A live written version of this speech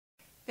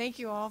Thank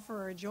you all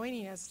for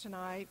joining us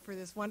tonight for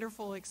this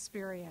wonderful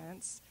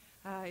experience.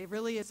 It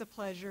really is a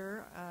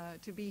pleasure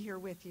to be here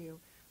with you.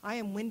 I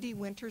am Wendy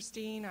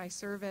Winterstein. I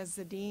serve as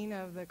the Dean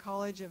of the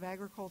College of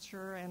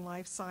Agriculture and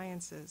Life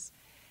Sciences.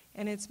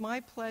 And it's my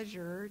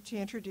pleasure to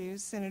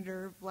introduce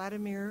Senator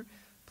Vladimir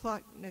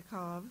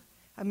Plotnikov,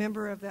 a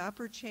member of the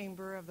upper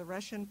chamber of the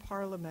Russian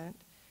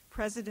Parliament,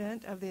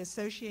 president of the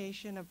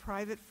Association of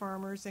Private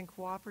Farmers and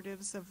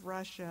Cooperatives of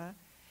Russia,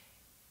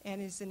 and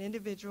is an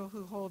individual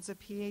who holds a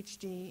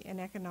PhD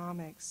in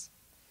economics.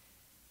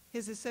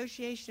 His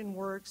association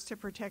works to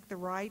protect the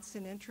rights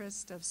and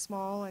interests of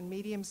small and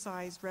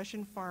medium-sized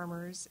Russian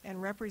farmers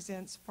and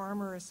represents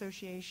farmer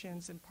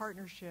associations and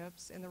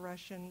partnerships in the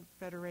Russian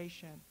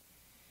Federation.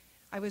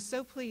 I was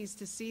so pleased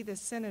to see the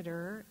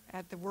senator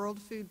at the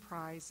World Food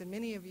Prize, and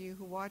many of you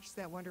who watched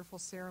that wonderful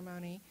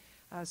ceremony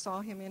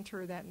saw him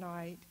enter that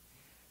night.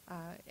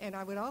 And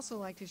I would also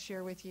like to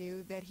share with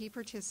you that he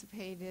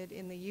participated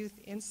in the Youth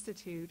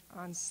Institute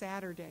on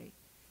Saturday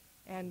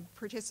and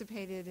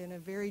participated in a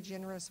very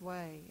generous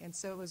way. And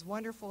so it was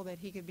wonderful that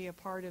he could be a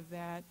part of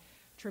that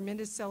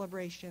tremendous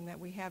celebration that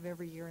we have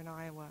every year in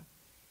Iowa.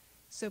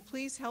 So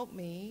please help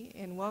me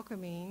in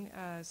welcoming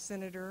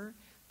Senator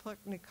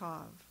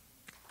Plotnikov.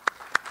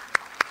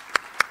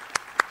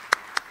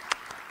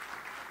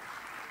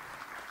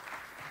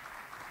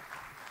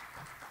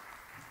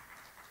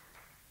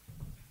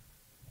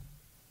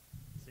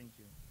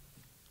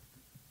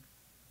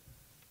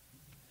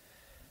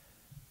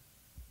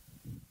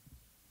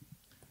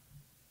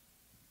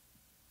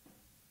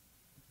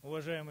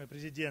 Уважаемый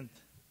президент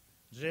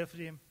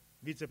Джеффри,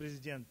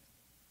 вице-президент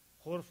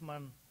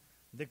Хорфман,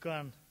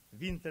 декан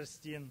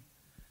Винтерстин,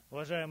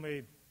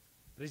 уважаемый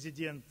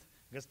президент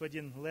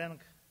господин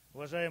Лэнг,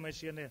 уважаемые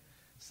члены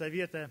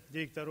Совета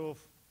директоров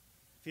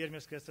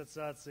Фермерской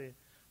ассоциации,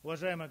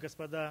 уважаемая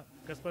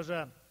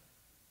госпожа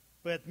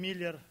Пэт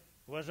Миллер,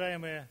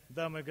 уважаемые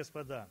дамы и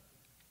господа.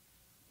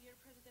 Dear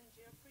President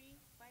Jeffrey,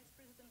 Vice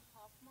President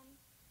Hoffman,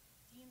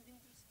 Dean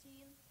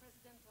Winterstein,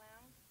 President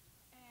Lang,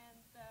 and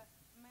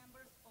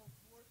members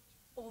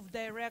of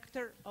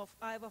Director of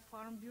Iowa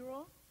Farm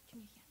Bureau. Can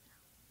you hear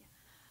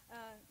now?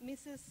 Yeah.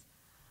 Mrs.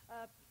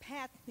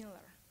 Pat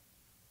Miller.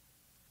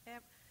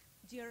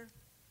 Dear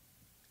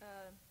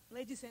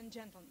ladies and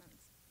gentlemen.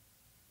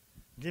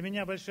 Для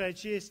меня большая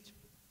честь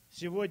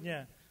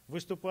сегодня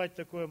выступать в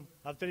таком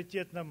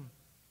авторитетном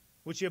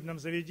учебном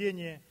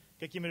заведении,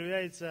 каким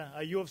является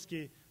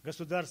Айовский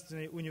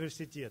государственный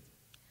университет.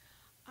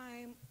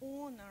 I'm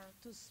honored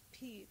to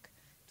speak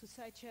to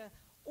such an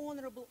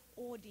honorable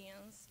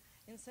audience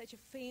in such a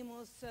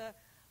famous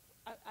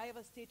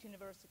Iowa State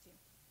University.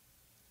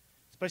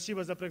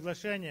 Спасибо за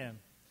приглашение.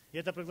 И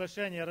это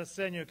приглашение я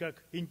расцениваю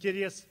как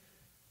интерес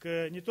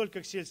не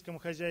только к сельскому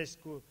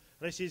хозяйству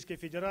Российской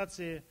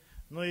Федерации,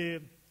 но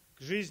и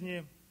к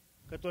жизни,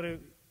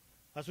 которая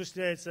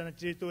осуществляется на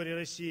территории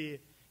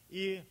России,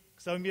 и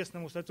к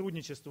совместному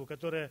сотрудничеству,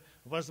 которое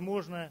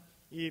возможно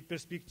и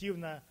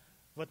перспективно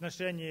в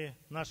отношении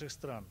наших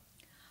стран.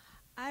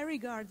 I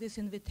regard this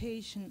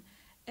invitation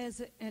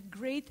as a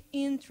great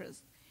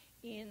interest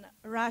in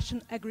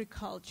Russian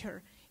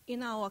agriculture,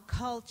 in our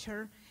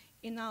culture,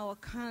 in our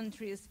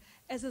countries,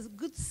 as a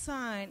good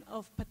sign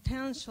of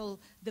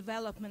potential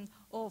development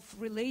of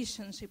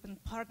relationship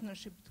and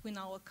partnership between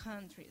our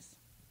countries.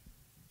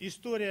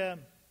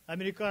 История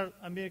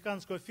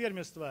американского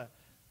фермерства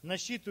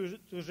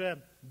насчитывает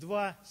уже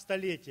 2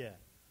 столетия,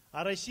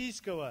 а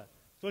российского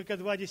только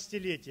 2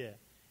 десятилетия.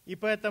 И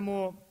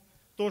поэтому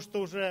то,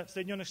 что уже в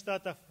Соединенных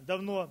Штатах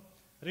давно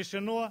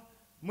решено,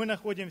 мы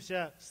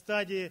находимся в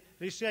стадии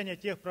решения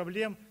тех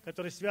проблем,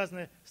 которые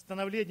связаны с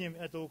становлением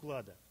этого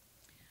уклада.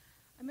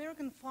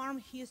 American farm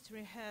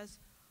history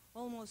has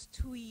almost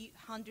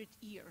 200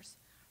 years.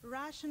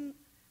 Russian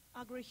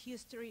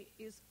agri-history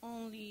is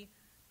only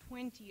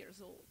 20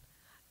 years old.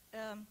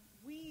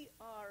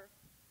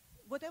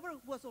 Whatever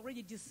was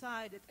already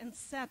decided and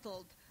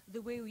settled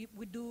the way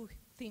we do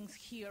things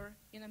here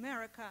in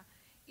America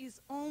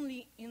is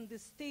only in the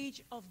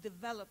stage of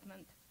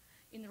development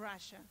in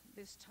Russia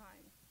this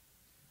time.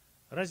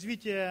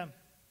 Развитие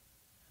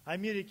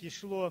Америки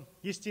шло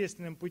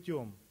естественным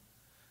путем.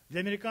 Для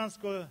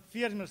американского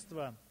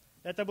фермерства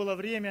это было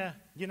время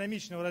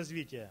динамичного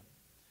развития.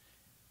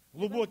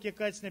 Глубокие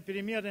качественные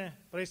перемены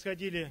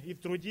происходили и в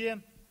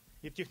труде,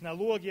 и в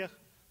технологиях,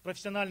 в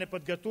профессиональной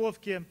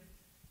подготовке,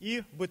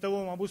 и в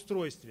бытовом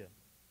обустройстве.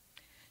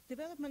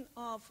 Development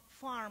of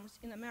farms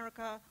in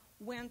America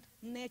went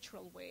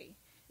natural way.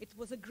 It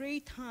was a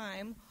great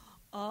time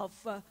of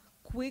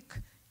quick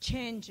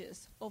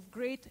changes, of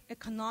great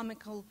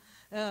economical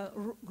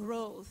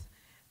growth,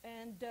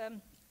 and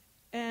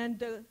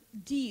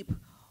deep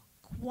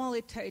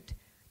qualitative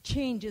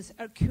changes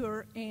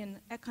occur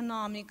in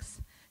economics,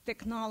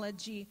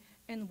 technology,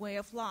 and way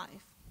of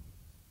life.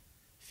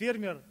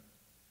 Фермер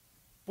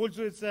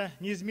пользуется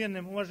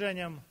неизменным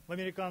уважением у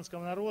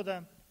американского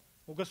народа,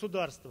 у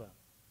государства.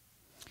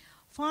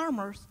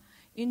 Farmers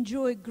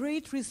enjoy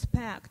great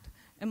respect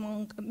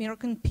among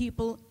American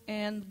people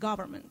and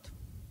government.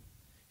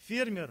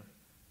 Фермер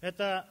 –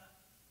 это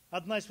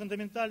одна из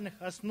фундаментальных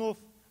основ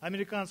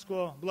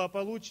американского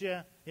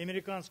благополучия и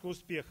американского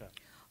успеха.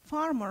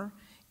 Farmer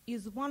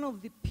is one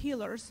of the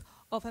pillars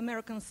of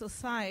American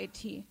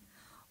society,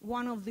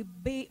 one of the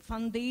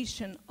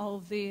foundation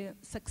of the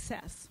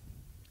success.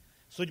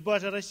 Судьба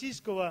же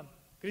российского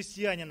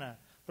крестьянина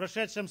в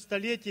прошедшем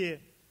столетии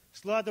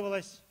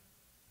складывалась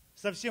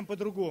совсем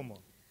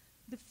по-другому.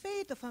 The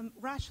fate of a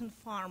Russian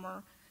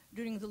farmer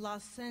during the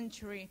last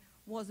century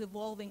was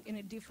evolving in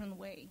a different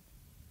way.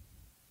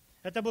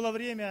 Это было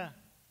время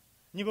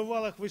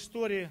небывалых в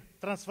истории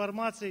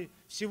трансформаций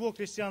всего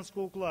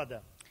крестьянского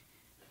уклада,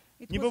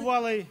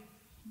 небывалой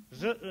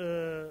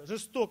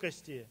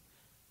жестокости,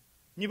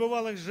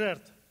 небывалых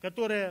жертв,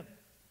 которые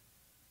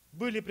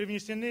были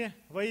привнесены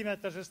во имя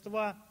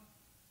торжества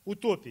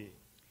утопии.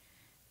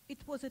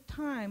 It was a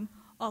time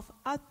of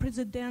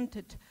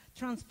unprecedented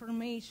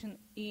transformation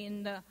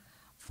in the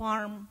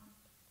farm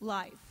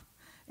life.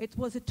 It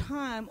was a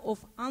time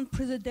of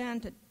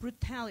unprecedented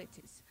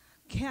brutalities,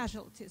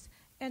 casualties,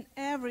 and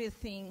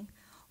everything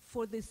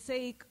for the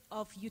sake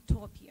of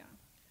utopia.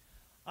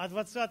 А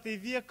 20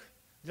 век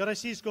для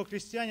российского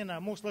крестьянина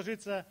мог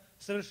сложиться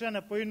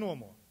совершенно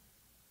по-иному.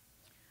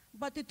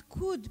 But it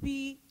could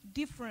be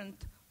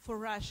different for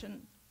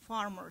Russian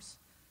farmers.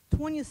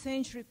 20th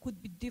century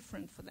could be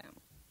different for them.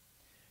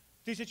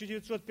 В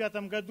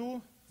 1905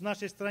 году в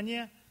нашей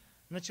стране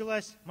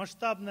началась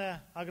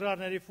масштабная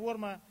аграрная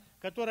реформа,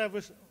 которая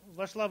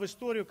вошла в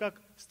историю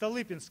как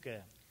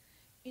Столыпинская.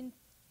 In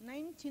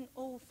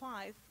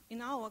 1905,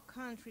 in our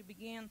country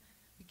began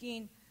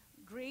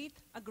great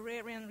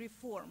agrarian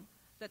reform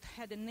that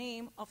had a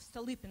name of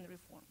Stolypin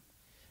reform.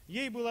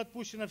 Ей было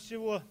отпущено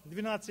всего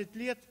 12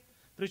 лет,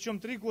 причем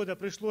 3 года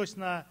пришлось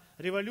на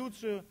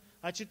революцию,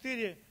 а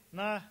 4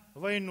 на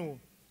войну.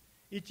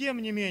 И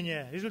тем не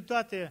менее,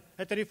 результаты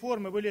этой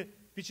реформы были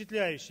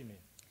впечатляющими.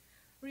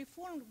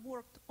 Reform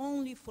worked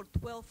only for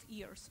 12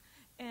 years,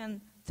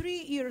 and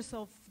 3 years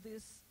of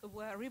this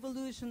were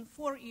revolution,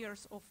 4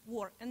 years of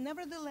war, and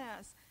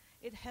nevertheless,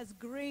 it has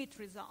great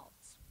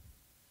results.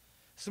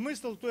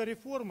 Смысл той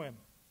реформы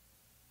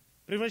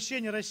 –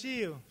 превращение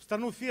России в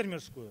страну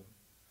фермерскую,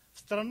 в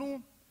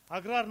страну,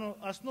 аграрную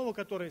основу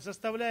которой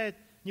составляет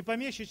не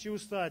помещичьи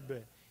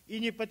усадьбы и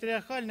не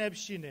патриархальные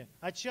общины,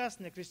 а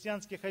частные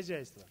крестьянские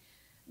хозяйства.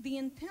 The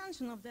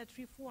intention of that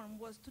reform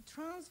was to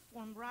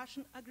transform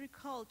Russian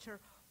agriculture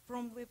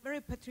from a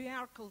very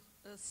patriarchal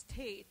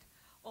state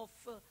of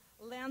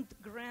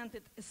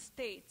land-granted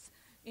estates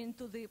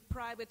into the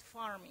private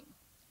farming.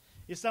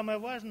 И самое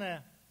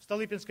важное в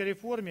Столыпинской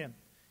реформе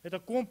 – это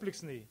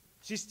комплексный,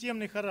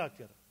 системный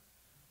характер.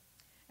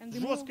 В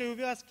жесткой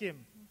увязке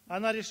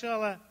она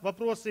решала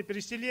вопросы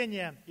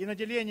переселения и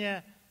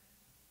наделения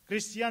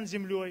крестьян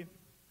землей,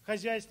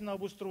 хозяйственного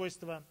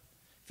обустройства,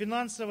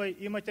 финансовой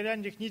и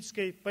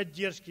материально-технической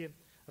поддержки,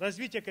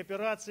 развития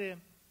кооперации,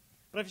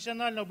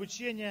 профессионального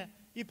обучения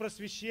и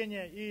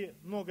просвещения и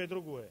многое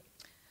другое.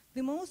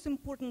 The most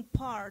important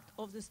part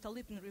of the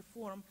Stolypin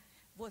reform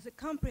was the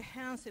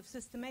comprehensive,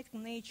 systematic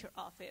nature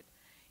of it.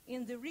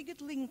 In the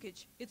rigid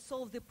linkage, it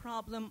solved the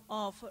problem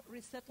of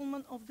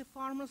resettlement of the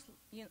farmers,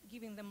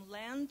 giving them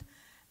land,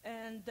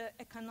 and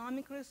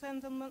economic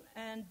resettlement,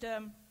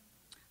 and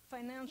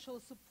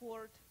financial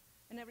support,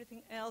 and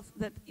everything else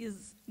that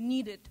is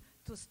needed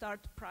to start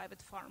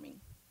private farming.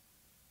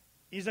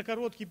 И за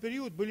короткий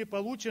период были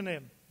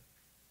получены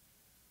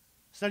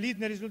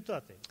солидные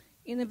результаты.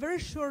 In a very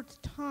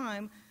short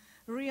time,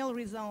 real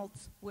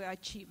results were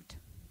achieved.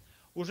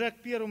 Уже к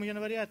 1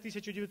 января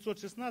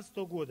 1916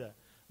 года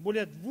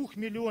более 2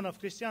 миллионов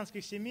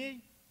крестьянских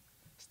семей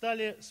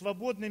стали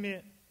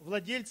свободными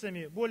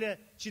владельцами более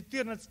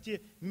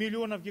 14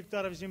 миллионов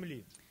гектаров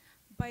земли.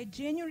 By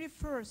January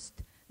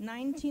 1st,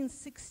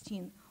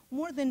 1916,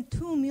 more than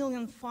 2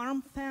 million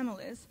farm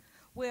families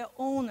were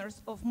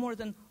owners of more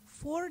than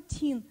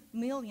 14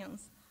 million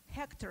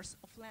hectares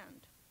of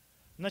land.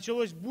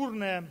 Началось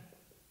бурное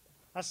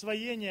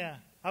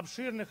освоение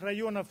обширных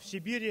районов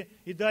Сибири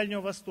и Дальнего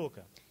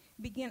Востока.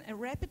 Began a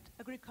rapid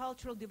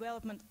agricultural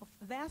development of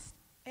vast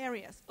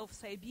areas of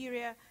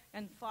Siberia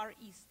and Far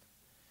East.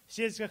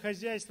 Сельское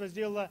хозяйство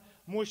сделало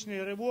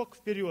мощный рывок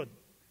вперед.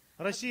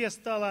 Россия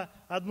стала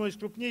одной из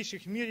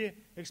крупнейших в мире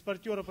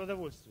экспортеров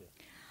продовольствия.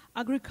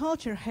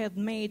 Agriculture had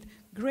made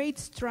great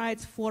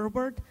strides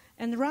forward,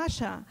 and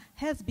Russia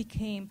has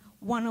become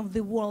one of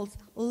the world's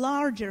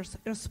largest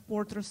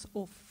exporters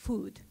of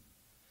food.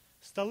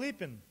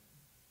 Столыпин,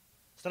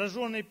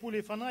 сраженный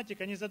пулей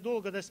фанатика,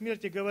 незадолго до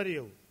смерти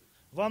говорил: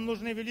 «Вам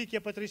нужны великие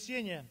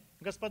потрясения,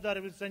 господа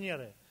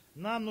революционеры,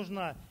 нам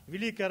нужна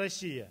великая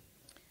Россия».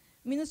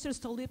 Minister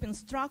Stolypin,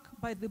 struck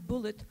by the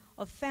bullet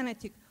of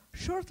fanatic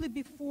shortly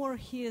before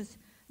his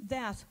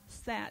death,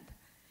 said,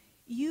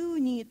 "You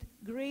need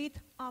great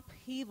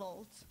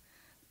upheavals,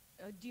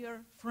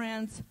 dear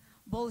friends,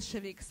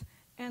 Bolsheviks,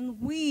 and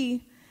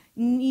we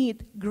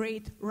need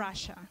great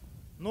Russia."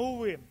 Но,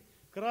 увы,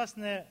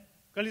 красное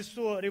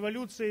колесо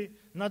революции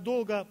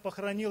надолго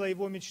похоронило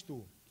его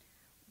мечту.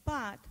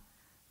 But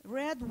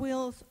red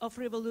wheels of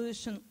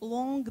revolution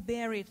long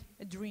buried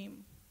a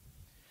dream.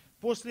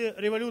 После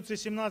революции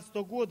 17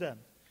 года,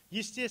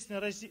 естественно,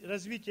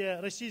 развитие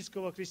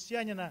российского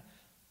крестьянина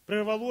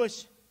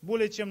прервалось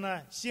более чем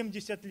на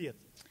 70 лет.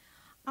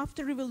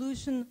 After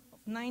revolution of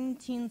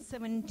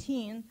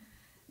 1917,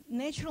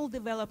 natural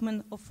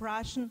development of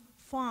Russian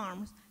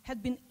farms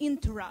had been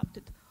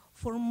interrupted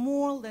for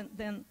more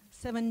than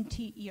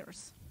 70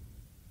 years.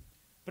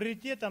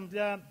 Приоритетом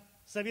для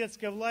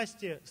советской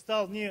власти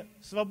стал не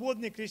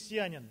свободный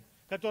крестьянин,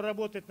 который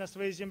работает на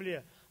своей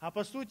земле, а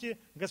по сути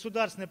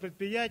государственные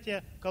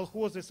предприятия,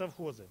 колхозы,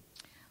 совхозы.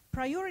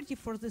 Priority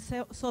for the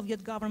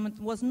Soviet government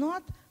was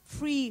not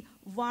free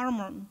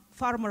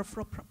farmer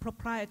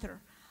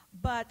proprietor,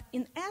 but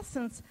in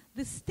essence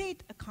the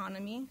state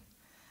economy.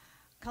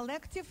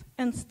 Collective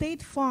and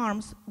state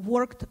farms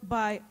worked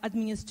by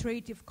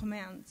administrative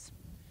commands.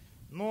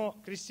 Но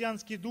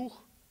крестьянский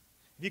дух,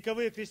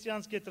 вековые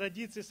крестьянские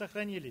традиции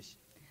сохранились.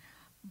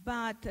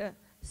 But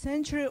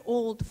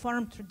century-old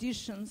farm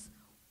traditions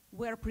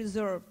were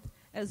preserved,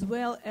 as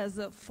well as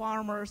a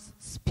farmer's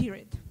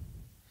spirit.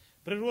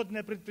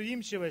 Природная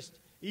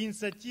предприимчивость и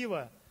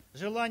инициатива,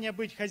 желание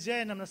быть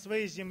хозяином на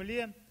своей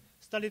земле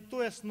стали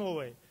той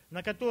основой,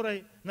 на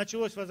которой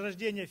началось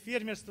возрождение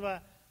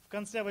фермерства в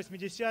конце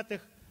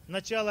 80-х,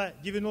 начало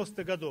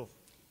 90-х годов.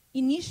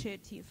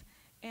 Initiative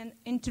and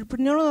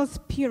entrepreneurial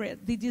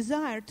spirit, the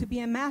desire to be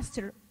a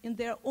master in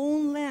their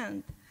own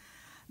land,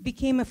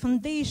 became a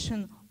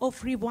foundation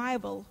of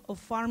revival of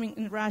farming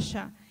in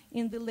Russia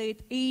in the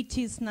late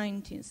 80s,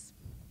 90s.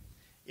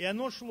 И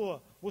оно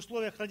шло в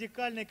условиях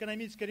радикальной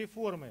экономической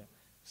реформы,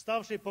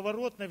 ставшей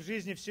поворотной в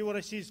жизни всего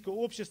российского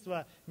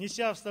общества,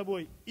 неся с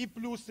собой и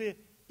плюсы,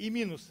 и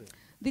минусы.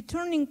 The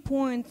turning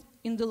point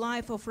in the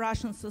life of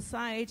Russian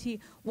society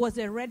was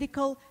a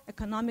radical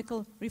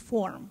economical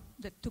reform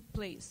that took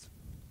place.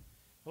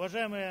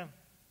 Уважаемые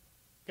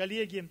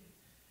коллеги,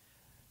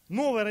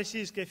 новое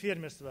российское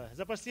фермерство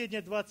за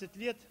последние 20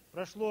 лет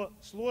прошло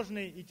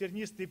сложный и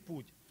тернистый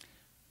путь.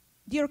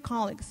 Dear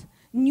colleagues,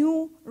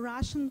 new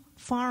Russian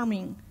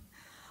farming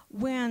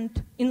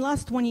went in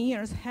last 20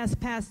 years has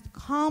passed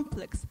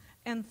complex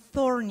and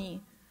thorny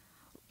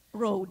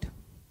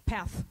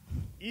path.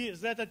 И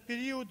за этот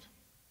период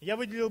я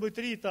выделил бы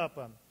 3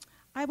 этапа.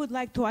 I would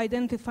like to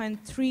identify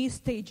 3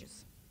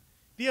 stages.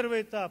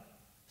 Первый этап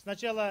с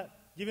начала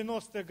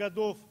 90-х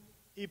годов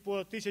и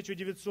по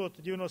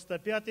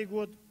 1995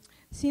 год.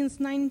 Since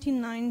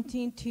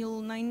 1990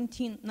 till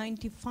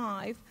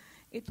 1995,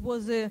 it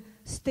was a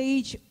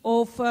stage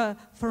of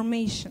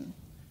formation.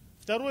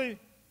 Второй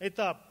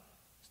этап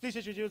с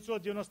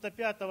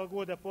 1995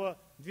 года по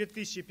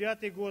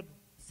 2005 год.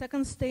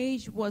 Second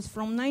stage was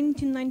from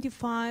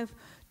 1995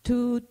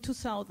 to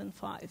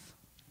 2005.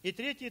 И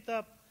третий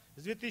этап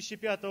с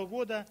 2005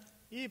 года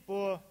и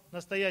по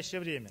настоящее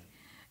время.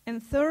 And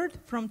third,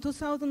 from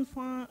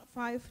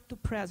 2005 to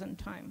present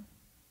time.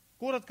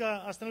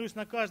 Коротко остановлюсь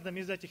на каждом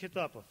из этих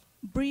этапов.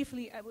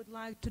 Briefly, I would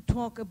like to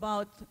talk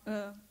about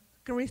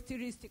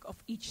characteristics of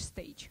each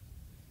stage.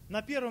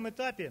 На первом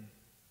этапе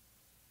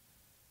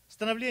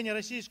становления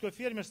российского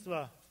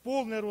фермерства в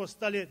полный рост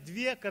стали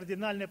 2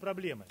 кардинальные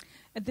проблемы.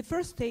 At the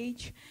first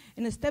stage,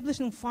 in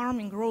establishing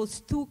farming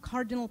rose 2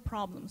 cardinal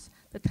problems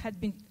that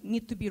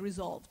need to be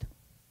resolved.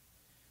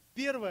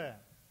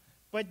 Первое –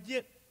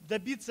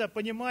 добиться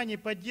понимания и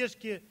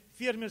поддержки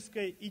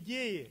фермерской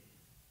идеи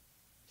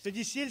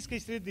среди сельской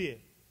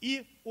среды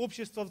и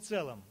общества в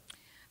целом.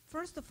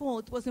 First of all,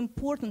 it was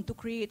important to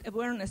create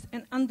awareness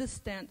and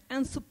understand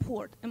and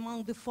support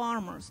among the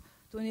farmers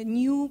to a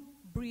new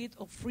breed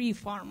of free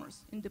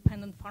farmers,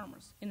 independent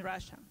farmers in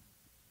Russia.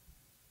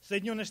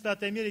 Соединенные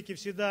Штаты Америки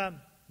всегда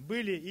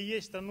были и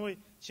есть страной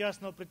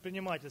частного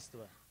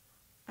предпринимательства.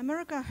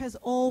 America has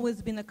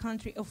always been a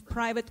country of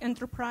private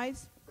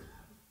enterprise.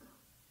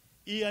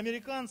 И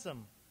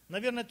американцам,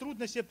 наверное,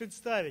 трудно себе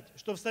представить,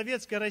 что в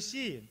Советской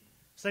России,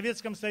 в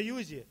Советском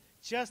Союзе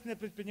частное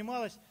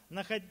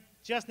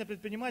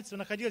предпринимательство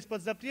находилось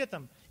под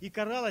запретом и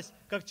каралось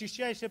как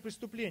тяжчайшее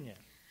преступление.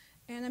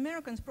 And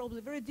Americans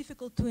probably very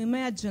difficult to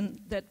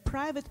imagine that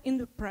private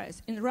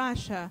enterprise in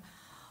Russia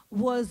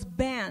was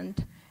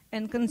banned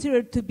and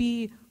considered to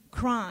be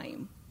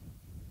crime,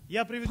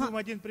 Я приведу вам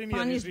один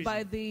пример из punished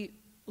by жизни. the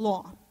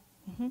law.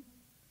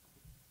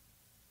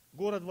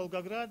 Город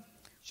Волгоград,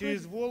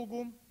 через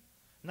Волгу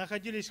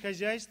находились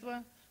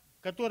хозяйства,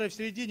 которые в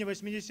середине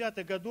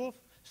 80-х годов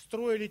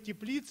строили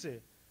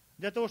теплицы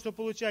для того, чтобы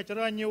получать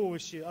ранние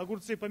овощи,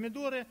 огурцы,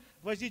 помидоры,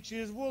 возить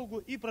через Волгу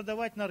и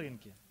продавать на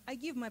рынке. I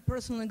give my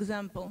personal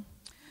example.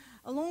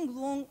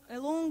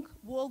 Along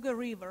Volga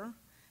River,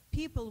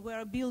 people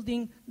were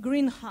building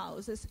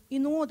greenhouses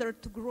in order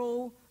to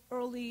grow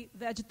early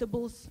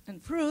vegetables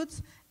and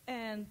fruits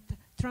and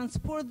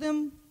transport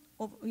them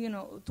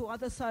to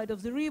other side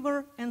of the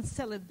river and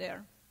sell it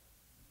there.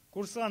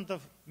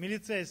 Курсантов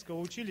милицейского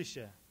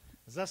училища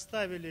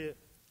заставили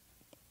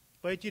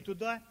пойти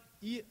туда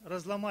и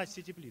разломать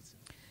все теплицы.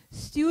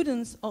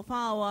 Students of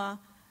our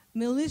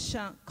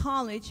militia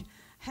college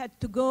had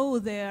to go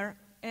there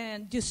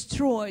and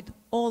destroyed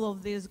all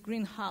of these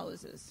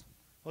greenhouses.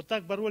 вот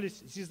так боролись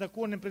с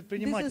незаконным This is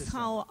предпринимательством,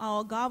 how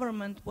our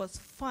government was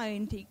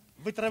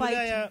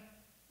вытравляя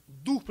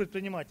дух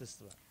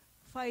предпринимательства.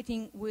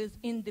 fighting with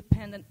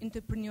independent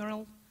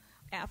entrepreneurial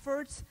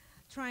efforts,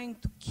 trying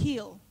to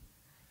kill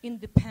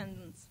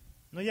independence.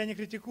 Но я не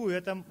критикую,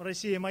 это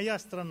Россия моя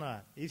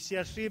страна, и все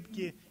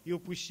ошибки и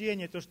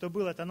упущения, то, что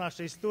было, это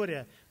наша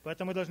история,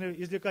 поэтому мы должны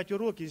извлекать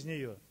уроки из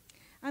нее.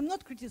 I'm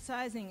not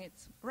criticizing it.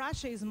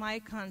 Russia is my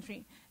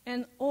country,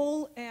 and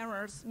all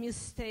errors,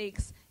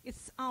 mistakes,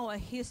 it's our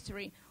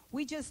history.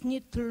 We just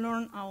need to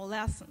learn our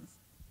lessons.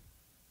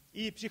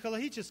 И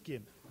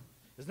психологически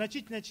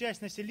значительная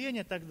часть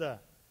населения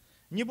тогда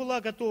не была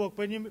готова к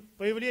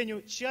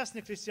появлению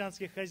частных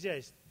крестьянских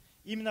хозяйств.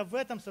 Именно в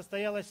этом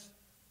состояла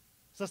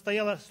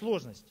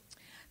сложность.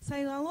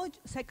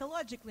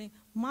 Psychologically,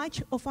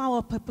 much of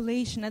our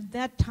population at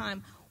that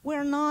time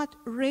were not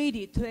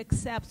ready to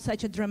accept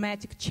such a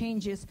dramatic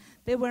changes.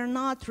 They were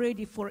not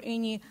ready for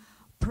any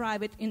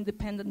private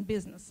independent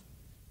business.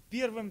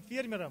 Первым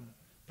фермерам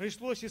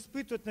пришлось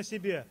испытывать на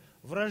себе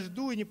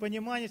вражду и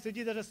непонимание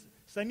среди даже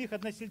самих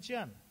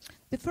односельчан.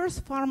 The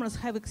first farmers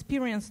have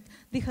experienced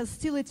the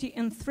hostility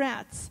and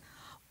threats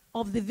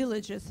of the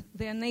villages,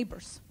 their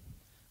neighbors.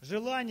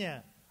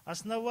 Желание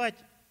основать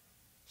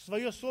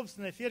свое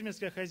собственное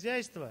фермерское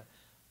хозяйство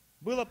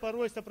было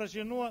порой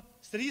сопряжено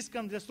с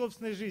риском для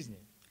собственной жизни.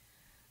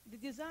 The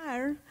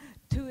desire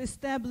to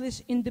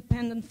establish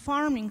independent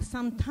farming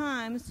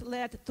sometimes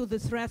led to the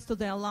threats to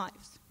their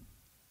lives.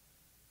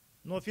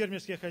 Но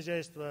фермерские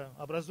хозяйства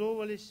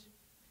образовывались,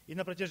 и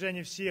на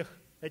протяжении всех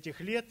этих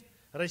лет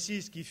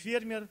российский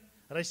фермер,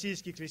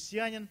 российский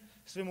крестьянин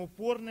своим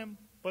упорным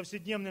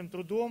повседневным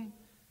трудом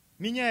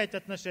меняет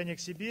отношение к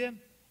себе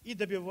и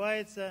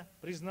добивается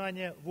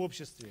признания в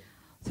обществе.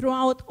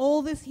 Throughout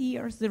all these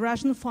years, the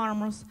Russian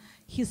farmers,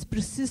 his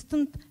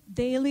persistent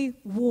daily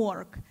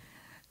work,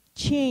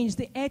 changed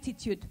the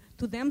attitude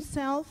to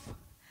themselves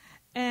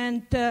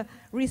and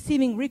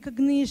receiving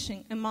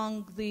recognition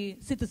among the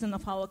citizens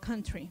of our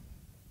country.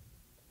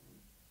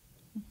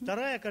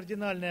 Вторая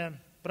кардинальная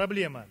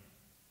проблема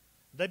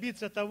 –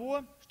 добиться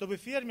того, чтобы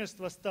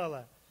фермерство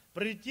стало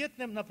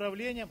приоритетным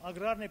направлением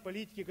аграрной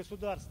политики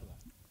государства.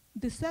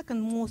 The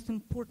second most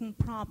important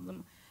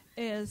problem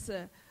is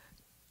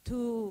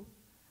to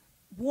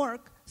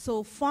work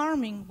so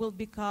farming will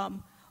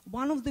become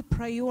one of the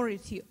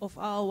priority of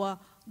our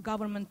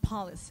government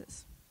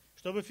policies.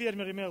 Чтобы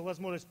фермер имел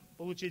возможность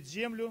получить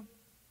землю,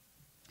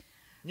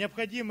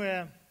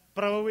 необходимые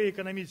правовые и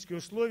экономические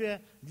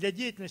условия для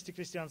деятельности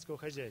крестьянского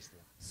хозяйства.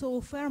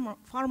 So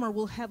farmer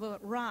will have a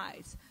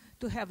right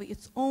to have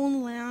its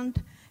own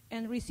land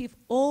and receive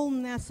all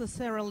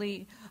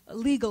necessarily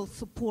legal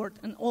support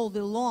and all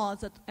the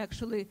laws that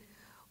actually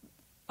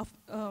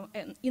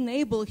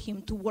enable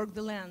him to work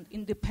the land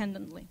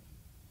independently.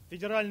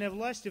 Федеральные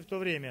власти в то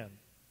время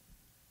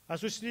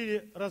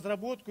осуществили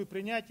разработку и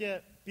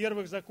принятие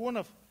первых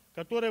законов,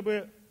 которые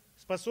бы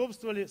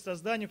способствовали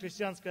созданию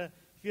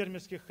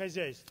крестьянско-фермерских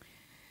хозяйств.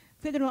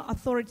 Federal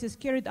authorities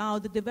carried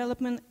out the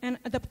development and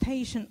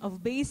adaptation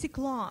of basic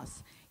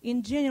laws,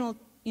 in general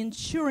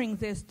ensuring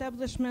the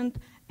establishment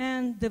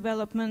and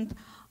development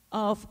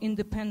of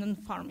independent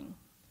farming.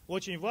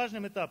 Очень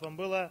важным этапом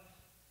было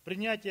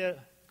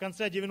принятие в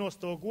конце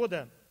 90-го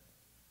года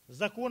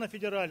закона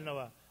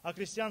федерального о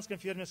крестьянском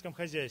фермерском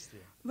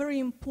хозяйстве. Very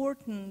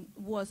important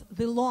was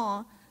the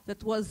law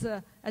that was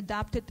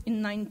adopted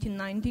in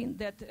 1990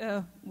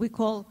 that we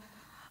call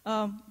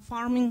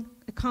farming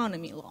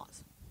economy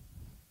laws.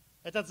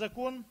 Этот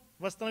закон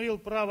восстановил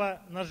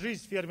право на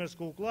жизнь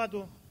фермерского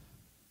укладу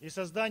и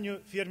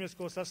созданию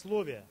фермерского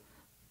сословия.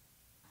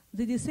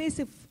 The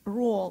decisive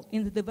role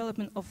in the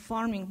development of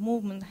farming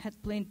movement had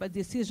played by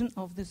decision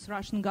of this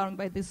Russian government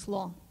by this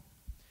law.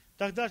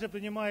 Тогда же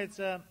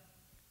принимается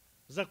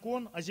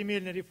закон о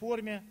земельной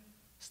реформе,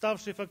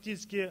 ставший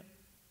фактически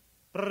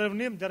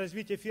прорывным для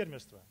развития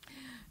фермерства.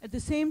 At the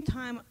same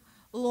time,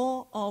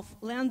 law of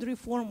land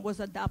reform was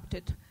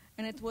adopted,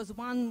 and it was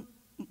one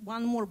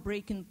more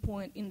breaking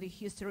point in the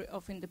history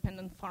of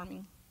independent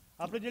farming.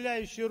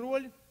 Определяющую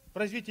роль в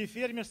развитии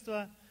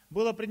фермерства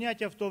было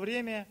принятие в то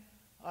время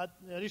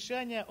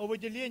решения о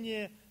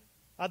выделении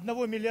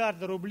 1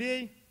 миллиарда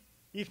рублей,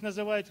 их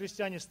называют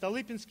крестьяне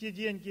столыпинские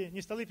деньги,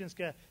 не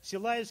столыпинские, а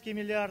силаевский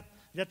миллиард,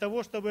 для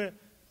того, чтобы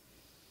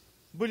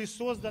были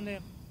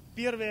созданы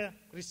первые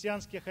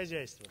крестьянские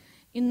хозяйства.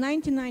 In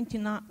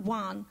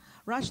 1991,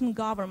 Russian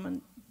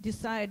government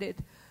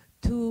decided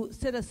to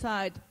set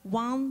aside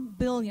 1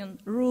 billion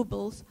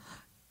rubles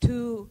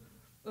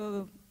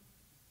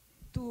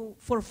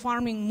for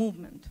farming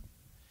movement.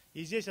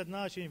 И здесь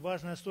одна очень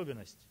важная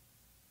особенность.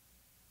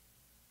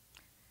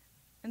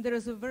 And there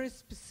is a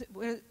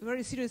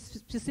very serious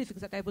specific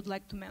that I would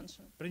like to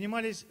mention.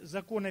 Принимались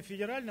законы на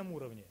федеральном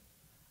уровне,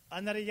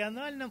 а на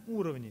региональном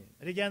уровне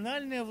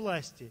региональные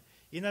власти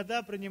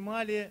иногда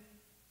принимали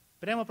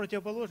прямо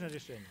противоположное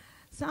решение.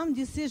 Some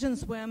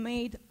decisions were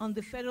made on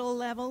the federal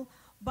level,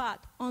 but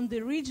on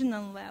the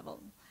regional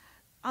level,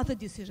 other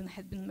decisions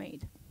had been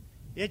made.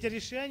 И эти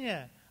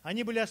решения,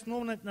 они были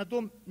основаны на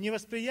том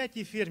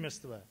невосприятии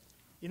фермерства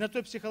и на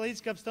той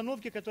психологической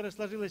обстановке, которая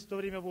сложилась в то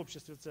время в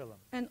обществе в целом.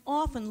 And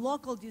often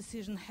local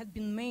decisions had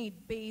been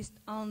made based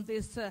on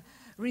this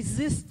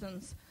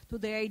resistance to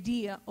the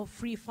idea of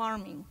free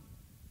farming.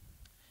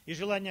 И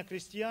желания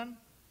крестьян,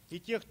 и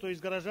тех, кто из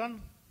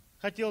горожан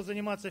хотел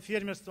заниматься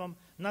фермерством,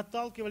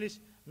 наталкивались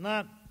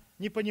на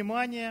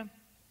непонимание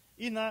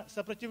и на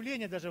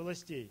сопротивление даже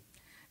властей.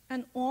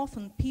 And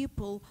often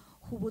people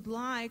who would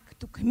like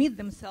to commit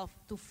themselves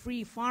to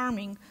free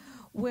farming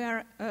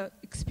were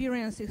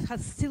experiencing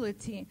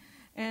hostility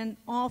and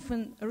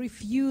often a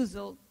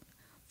refusal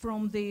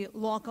from the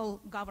local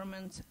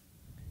government.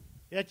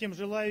 Этим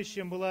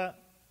желающим было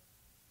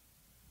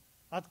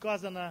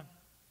отказано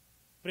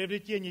в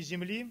приобретении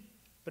земли,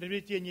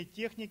 приобретении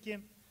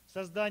техники,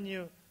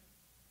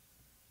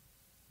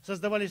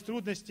 создавались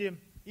трудности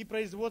и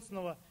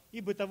производственного,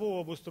 и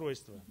бытового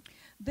обустройства.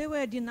 They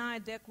were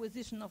denied the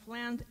acquisition of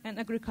land and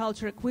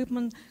agriculture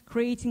equipment,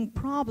 creating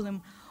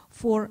problem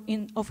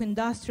of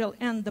industrial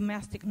and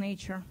domestic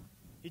nature.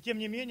 И тем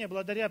не менее,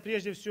 благодаря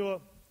прежде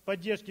всего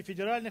поддержке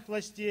федеральных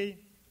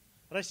властей,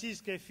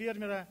 российское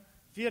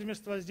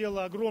фермерство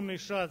сделало огромный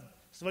шаг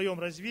в своем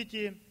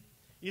развитии,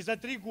 и за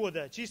 3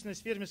 года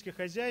численность фермерских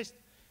хозяйств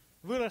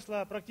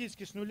выросла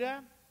практически с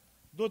нуля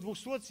до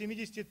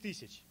 270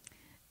 тысяч.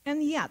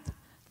 And yet,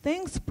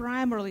 thanks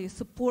primarily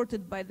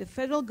supported by the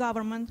federal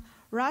government,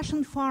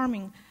 Russian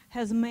farming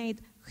has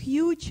made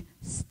huge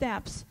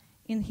steps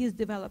in his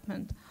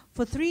development.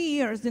 For 3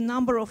 years, the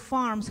number of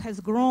farms has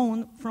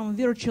grown from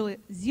virtually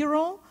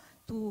 0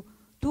 to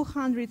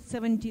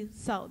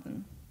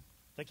 270,000.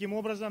 Таким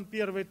образом,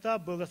 первый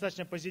этап был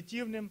достаточно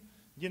позитивным,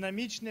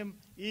 динамичным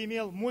и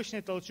имел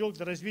мощный толчок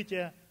для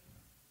развития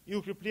и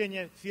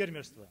укрепления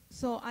фермерства.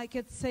 So I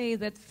could say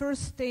that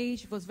first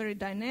stage was very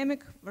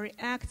dynamic, very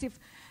active,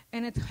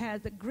 and it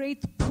had a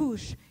great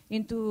push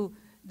into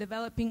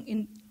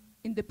developing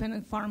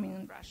independent farming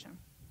in Russia.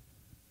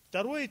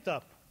 Второй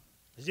этап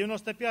с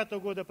 1995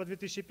 года по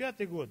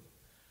 2005 год.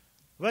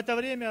 В это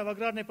время в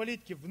аграрной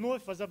политике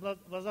вновь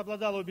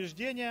возобладало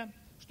убеждение,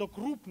 что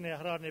крупные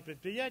аграрные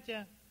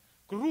предприятия,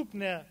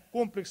 крупные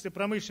комплексы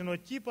промышленного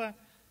типа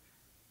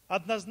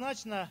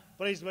однозначно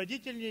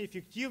производительнее,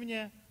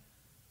 эффективнее,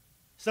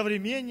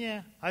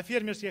 современнее, а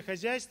фермерские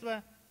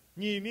хозяйства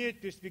не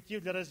имеют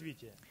перспектив для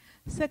развития.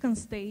 Second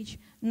stage,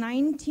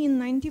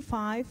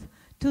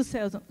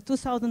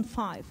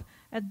 1995-2005.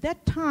 At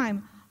that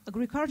time,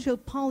 agricultural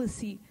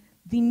policy,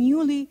 the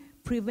newly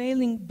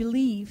prevailing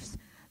beliefs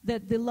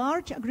that the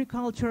large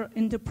agricultural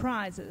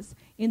enterprises,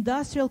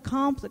 industrial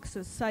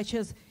complexes such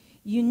as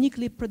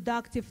uniquely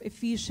productive,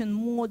 efficient,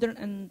 modern,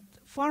 and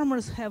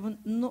farmers have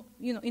no,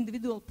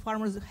 individual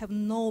farmers have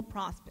no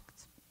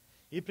prospects.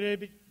 И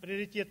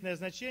приоритетное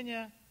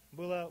значение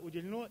было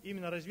уделено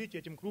именно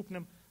развитию этим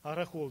крупным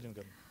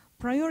агрохолдингам.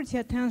 Priority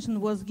attention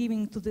was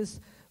given to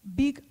these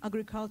big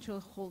agricultural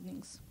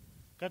holdings,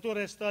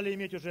 которые стали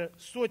иметь уже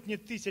сотни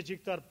тысяч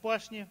гектар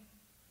пашни,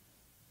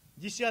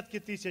 десятки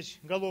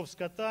тысяч голов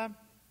скота,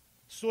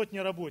 сотни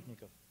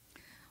работников.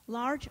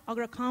 Large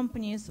agro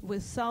companies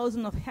with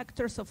thousands of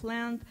hectares of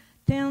land,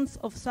 tens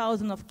of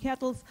thousands of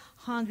cattle,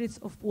 hundreds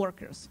of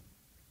workers.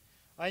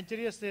 А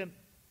интересы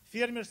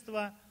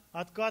фермерства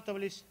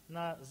откатывались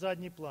на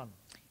задний план.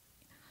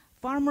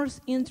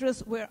 Farmers'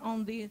 interests were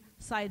on the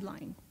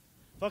sideline.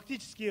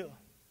 Фактически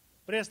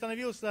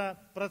приостановился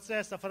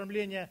процесс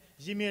оформления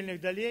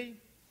земельных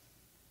долей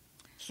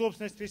в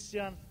собственность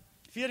крестьян.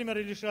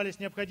 Фермеры лишались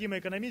необходимой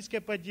экономической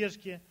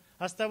поддержки.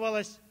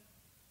 Оставалось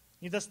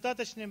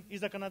недостаточным и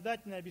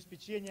законодательное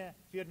обеспечение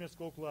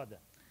фермерского уклада.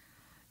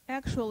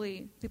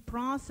 Actually, the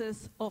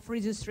process of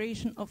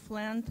registration of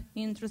land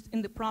interest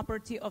in the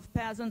property of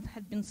peasants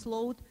had been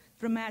slowed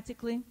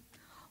dramatically.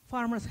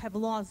 Farmers have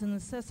lost the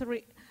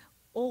necessary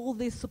all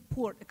the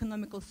support,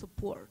 economical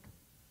support.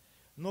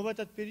 Но в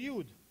этот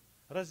период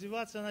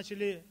развиваться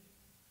начали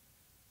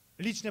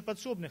личные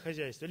подсобные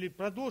хозяйства, или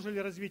продолжили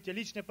развитие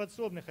личные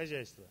подсобные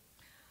хозяйства.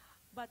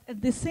 But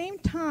at the same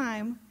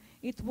time,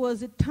 it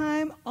was a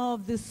time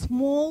of the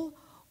small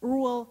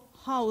rural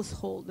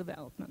household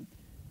development.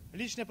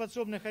 Личное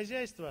подсобное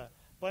хозяйство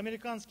по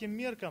американским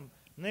меркам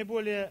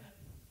наиболее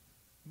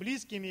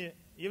близкими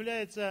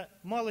является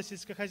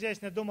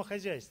малосельскохозяйственное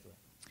домохозяйство.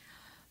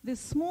 The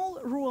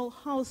small rural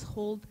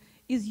household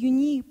is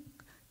unique,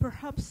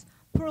 perhaps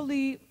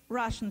purely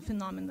Russian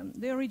phenomenon.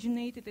 They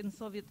originated in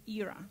Soviet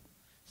era.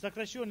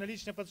 Сокращенно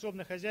личное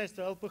подсобное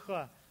хозяйство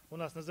ЛПХ у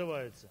нас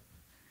называется.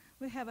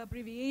 We have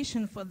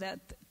abbreviation for that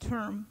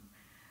term,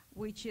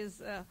 which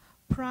is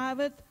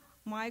private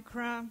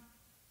micro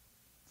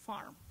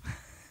farm.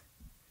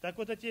 Так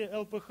вот эти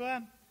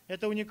ЛПХ,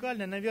 это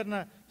уникальное,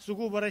 наверное,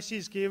 сугубо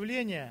российское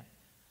явление.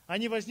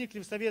 Они возникли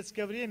в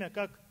советское время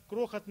как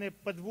крохотные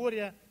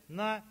подворья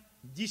на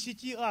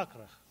 10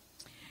 акрах.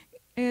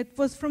 It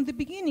was from the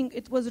beginning,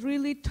 it was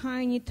really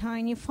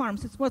tiny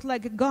farms. It was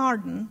like a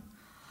garden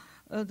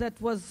that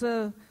was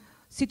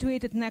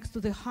situated next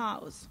to the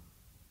house.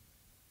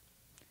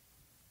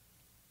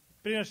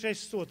 Примерно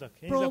 6 соток.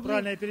 Я не знаю,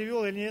 правильно я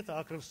перевел или нет,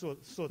 акров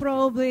сотки.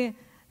 Probably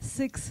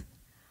 6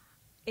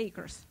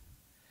 acres.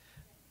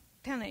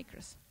 10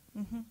 acres.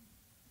 Mhm.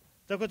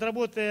 Так вот,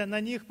 работая на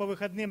них по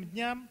выходным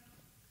дням,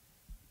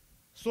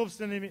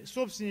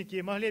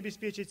 собственники могли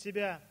обеспечить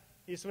себя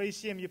и свои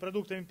семьи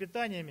продуктами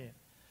питания,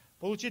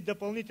 получить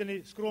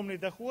дополнительный скромный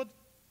доход.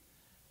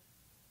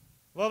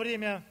 Во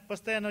время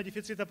постоянного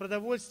дефицита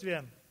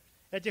продовольствия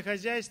эти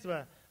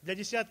хозяйства для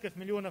десятков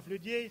миллионов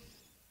людей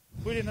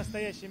были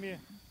настоящими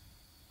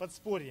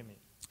подспорьями.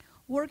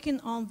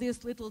 Working on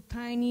these little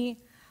tiny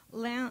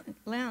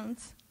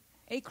lands,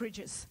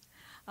 acreages,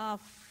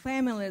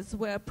 families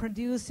were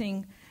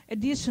producing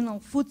additional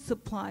food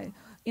supply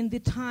in the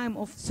time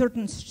of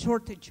certain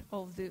shortage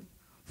of the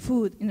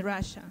food in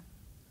Russia.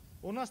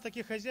 У нас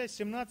таких хозяйств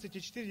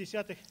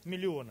 17,4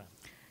 миллиона.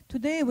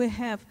 Today we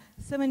have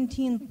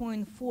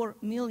 17.4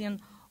 million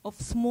of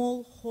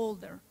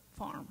smallholder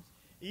farms.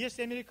 И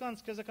если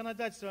американское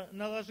законодательство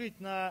наложить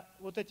на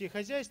вот эти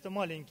хозяйства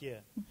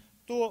маленькие,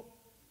 то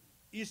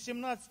из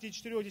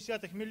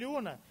 17,4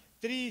 миллиона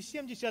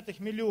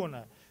 3,7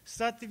 миллиона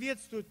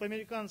соответствуют по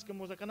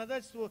американскому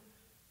законодательству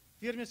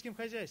фермерским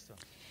хозяйствам.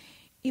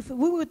 If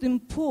we would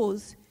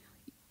impose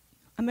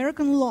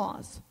American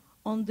laws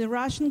on the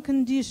Russian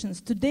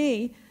conditions,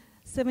 today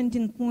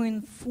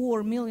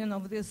 17.4 million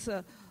of these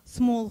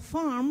small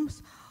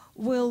farms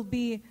will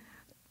be,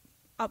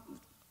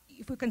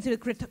 if we consider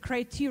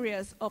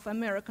criteria of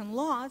American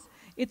laws,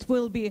 it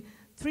will be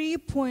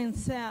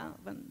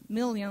 3.7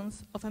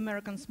 millions of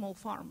American small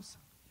farms.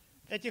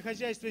 Эти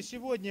хозяйства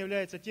сегодня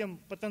являются тем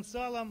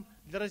потенциалом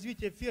для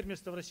развития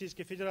фермерства в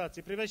Российской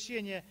Федерации,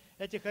 превращения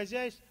этих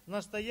хозяйств в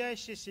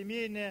настоящие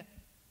семейные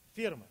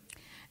фермы.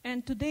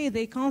 And today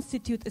they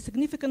constitute a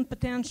significant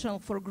potential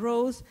for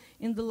growth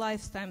in the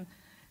lifestyle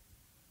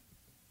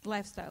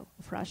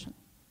of Russia.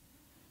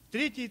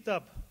 Третий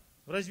этап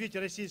в развитии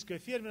российского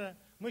фермера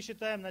мы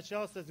считаем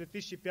начался с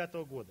 2005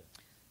 года.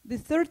 The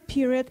third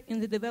period in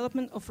the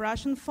development of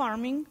Russian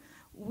farming,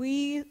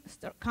 we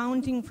start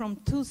counting from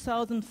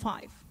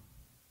 2005.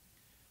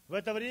 В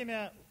это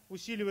время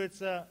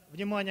усиливается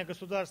внимание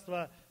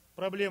государства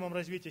проблемам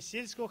развития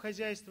сельского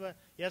хозяйства,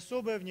 и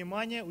особое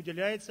внимание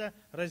уделяется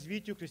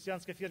развитию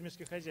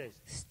крестьянско-фермерских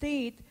хозяйств.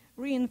 State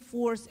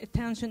reinforced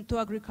attention to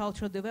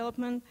agricultural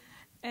development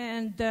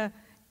and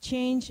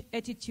change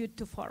attitude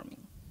to farming.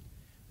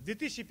 В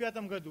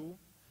 2005 году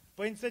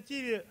по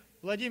инициативе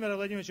Владимира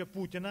Владимировича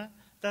Путина,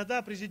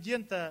 тогда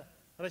президента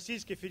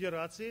Российской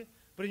Федерации,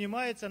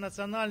 принимается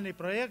национальный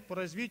проект по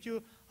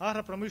развитию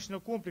агропромышленного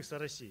комплекса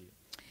России.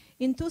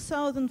 In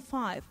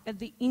 2005, at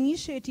the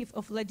initiative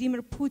of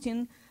Vladimir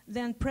Putin,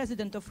 then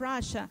President of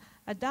Russia,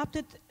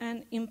 adopted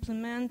and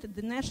implemented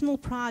the national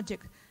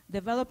project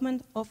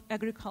Development of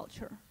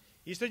Agriculture.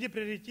 И среди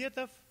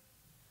приоритетов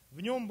в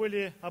нем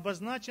были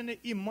обозначены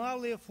и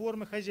малые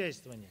формы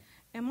хозяйствования.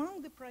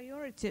 Among the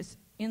priorities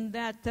in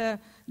that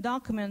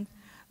document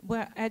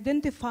were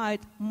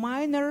identified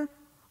minor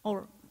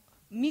or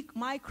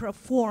micro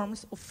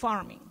forms of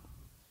farming.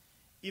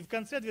 И в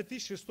конце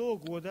 2006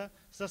 года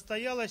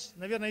состоялась,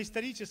 наверное,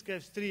 историческая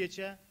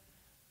встреча.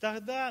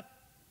 Тогда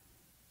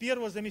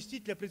первого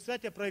заместителя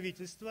председателя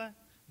правительства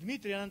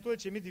Дмитрия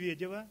Анатольевича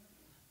Медведева,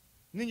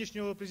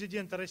 нынешнего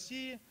президента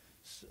России,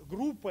 с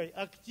группой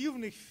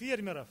активных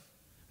фермеров,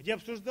 где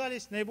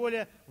обсуждались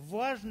наиболее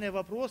важные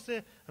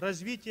вопросы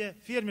развития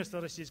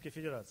фермерства Российской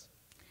Федерации.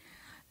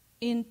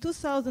 In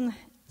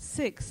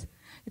 2006,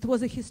 it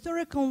was a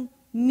historical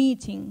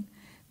meeting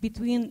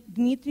between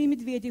Dmitry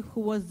Medvedev, who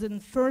was the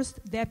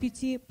first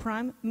deputy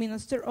prime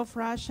minister of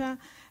Russia,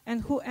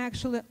 and who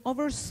actually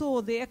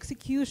oversaw the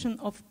execution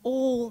of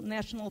all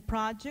national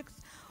projects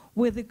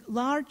with a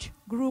large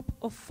group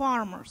of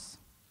farmers.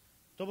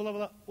 То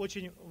была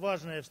очень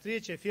важная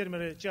встреча,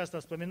 фермеры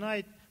часто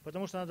вспоминают,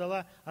 потому что она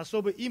дала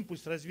особый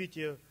импульс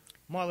развитию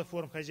малых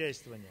форм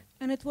хозяйствования.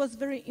 And it was a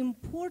very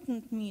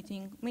important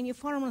meeting. Many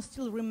farmers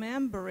still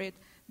remember it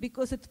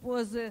because it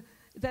was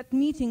that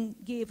meeting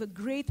gave a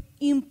great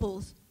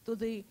impulse to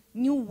the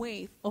new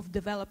wave of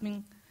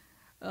developing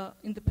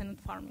independent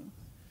farming.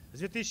 С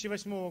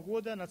 2008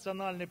 года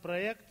национальный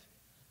проект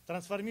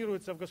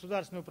трансформируется в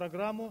государственную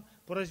программу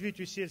по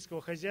развитию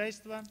сельского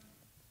хозяйства,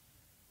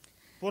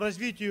 по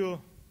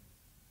развитию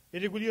и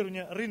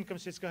регулированию рынком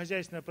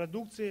сельскохозяйственной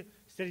продукции,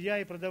 сырья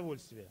и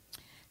продовольствия.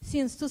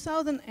 Since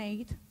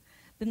 2008,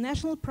 the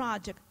national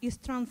project is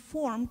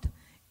transformed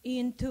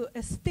into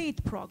a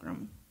state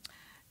program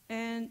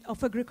and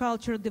of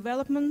agricultural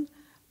development,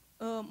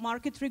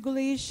 market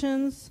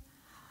regulations,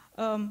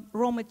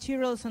 raw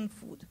materials and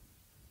food.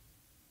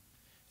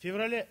 В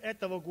феврале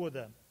этого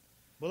года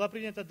была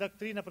принята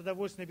доктрина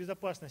продовольственной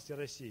безопасности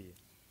России.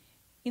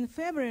 In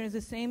February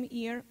the same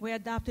year, we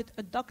adopted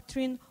a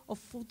doctrine of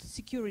food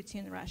security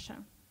in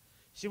Russia.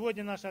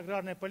 Сегодня наша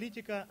аграрная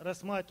политика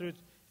рассматривает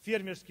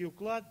фермерский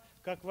уклад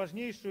как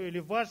важнейшую или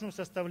важную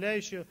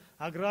составляющую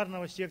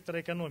аграрного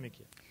сектора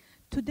экономики.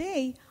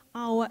 Today,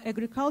 our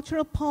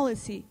agricultural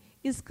policy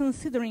is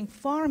considering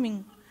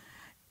farming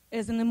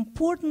as an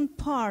important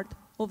part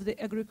of the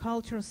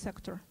agricultural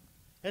sector.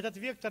 Этот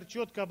вектор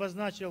четко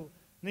обозначил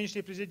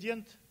нынешний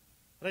президент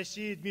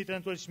России Дмитрий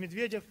Анатольевич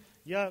Медведев.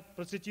 Я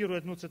процитирую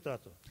одну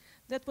цитату.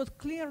 that was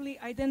clearly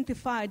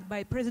identified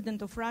by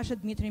President of Russia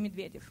Dmitry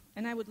Medvedev.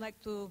 And I would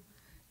like to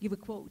give a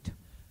quote.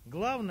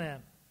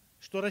 Главное,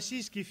 что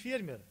российский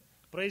фермер,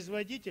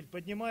 производитель,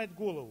 поднимает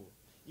голову,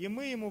 и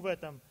мы ему в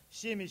этом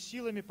всеми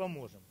силами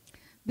поможем.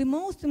 The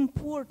most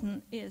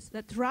important is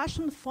that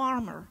Russian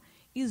farmer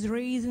is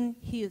raising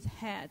his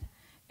head,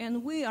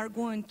 and we are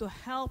going to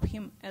help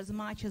him as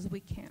much as we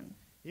can.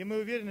 И мы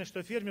уверены,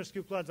 что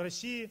фермерский уклад в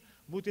России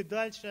будет и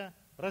дальше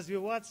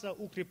развиваться,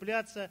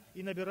 укрепляться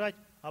и набирать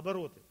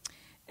обороты.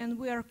 And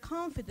we are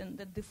confident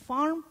that the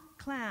farm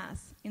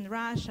class in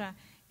Russia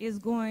is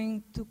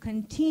going to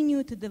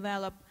continue to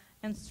develop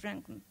and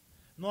strengthen.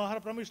 Но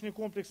агропромышленный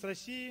комплекс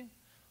России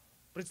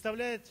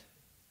представляет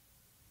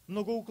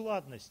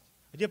многоукладность,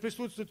 где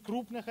присутствует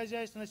крупное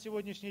хозяйство на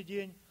сегодняшний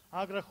день,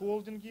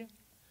 агрохолдинги,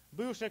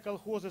 бывшие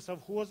колхозы,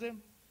 совхозы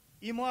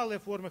и малые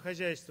формы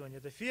хозяйствования.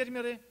 Это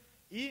фермеры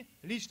и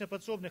лично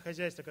подсобные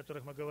хозяйства, о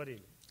которых мы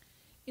говорили.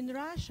 In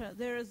Russia,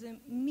 there is a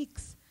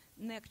mixed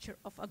nature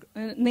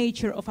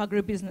of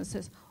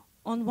agribusinesses.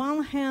 On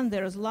one hand,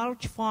 there is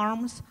large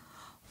farms,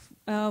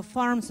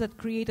 farms that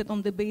created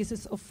on the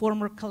basis of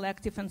former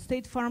collective and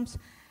state farms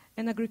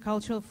and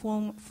agricultural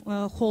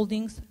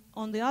holdings.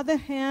 On the other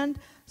hand,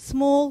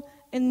 small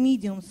and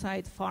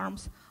medium-sized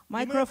farms,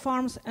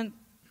 micro-farms and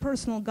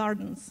personal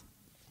gardens.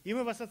 И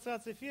мы в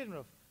Ассоциации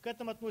фермеров к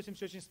этому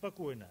относимся очень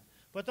спокойно,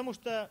 потому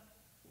что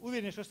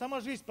уверены, что сама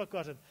жизнь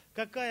покажет,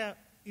 какая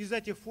из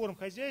этих форм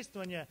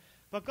хозяйствования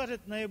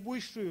покажет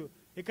наибольшую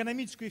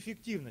экономическую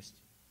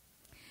эффективность.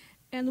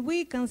 And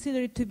we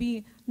consider it to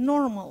be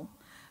normal,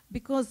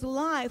 because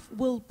life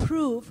will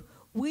prove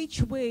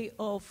which way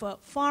of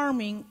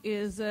farming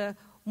is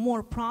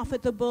more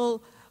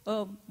profitable,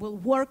 will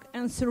work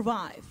and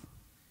survive.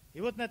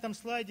 И вот на этом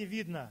слайде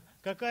видно,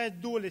 какая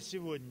доля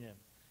сегодня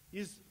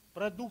из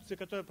продукции,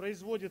 которая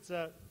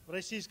производится в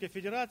Российской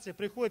Федерации,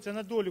 приходится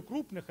на долю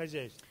крупных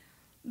хозяйств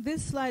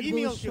This slide и will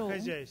мелких show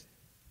хозяйств.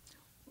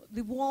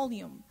 the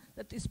volume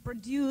that is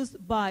produced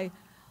by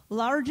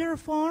larger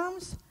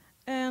farms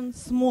and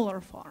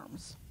smaller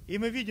farms. И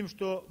мы видим,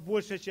 что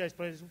большая часть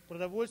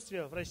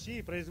продовольствия в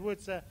России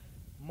производится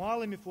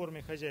малыми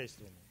формами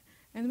хозяйствами.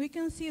 And we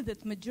can see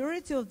that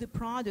majority of the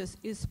produce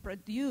is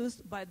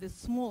produced by the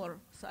smaller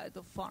side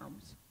of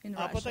farms in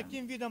А по Russia.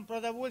 таким видам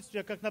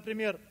продовольствия, как,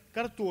 например,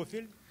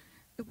 картофель,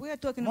 If we are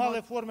talking малые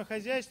about формы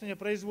хозяйствования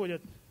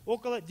производят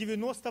около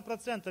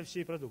 90%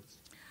 всей продукции.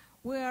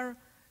 where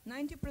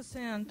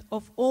 90%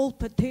 of all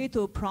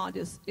potato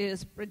produce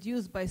is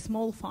produced by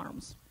small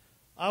farms.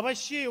 А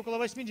овощей около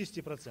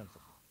 80%.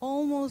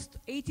 Almost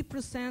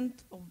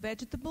 80% of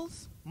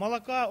vegetables,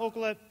 Молока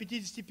около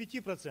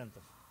 55%.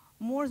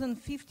 more than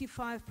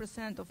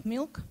 55% of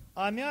milk,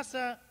 А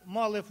мясо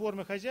малые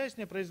формы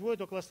хозяйствования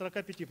производят около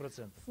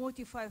 45%.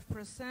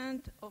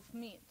 45% of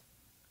meat,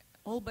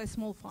 all by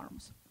small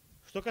farms.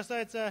 Что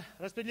касается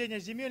распределения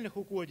земельных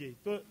угодий,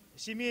 то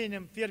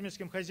семейным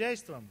фермерским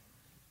хозяйствам,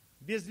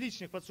 без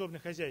личных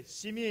подсобных хозяйств,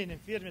 семейным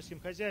фермерским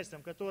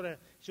хозяйствам, которые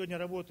сегодня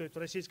работают в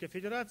Российской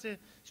Федерации,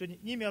 сегодня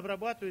ними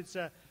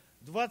обрабатывается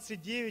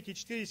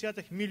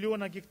 29,4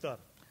 миллиона гектар.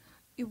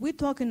 If we're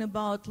talking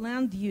about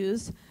land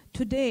use,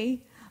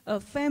 today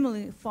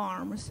family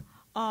farms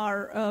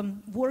are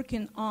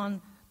working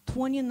on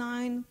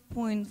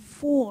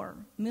 29.4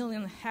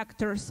 million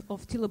hectares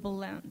of tillable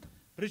land.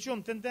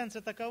 Причем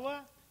тенденция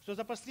такова, что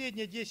за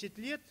последние 10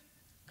 лет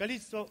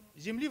количество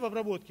земли в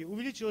обработке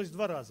увеличилось в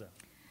 2 раза.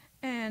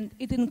 And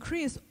it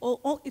increased,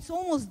 it's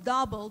almost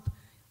doubled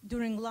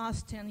during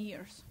last 10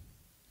 years.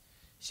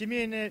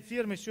 Семейные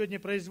фермы сегодня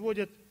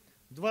производят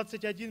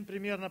 21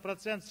 примерно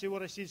процент всего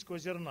российского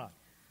зерна.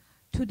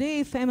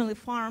 Today, family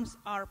farms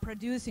are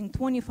producing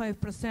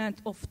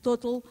 25% of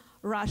total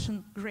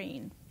Russian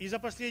grain. И за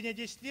последние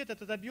 10 лет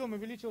этот объем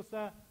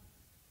увеличился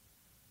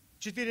в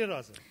 4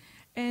 раза.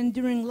 And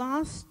during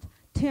last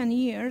 10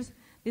 years,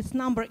 this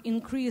number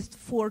increased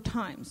 4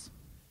 times.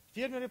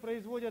 Фермеры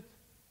производят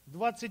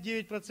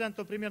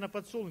 29% примерно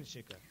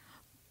подсолнечника.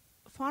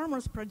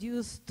 Farmers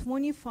produce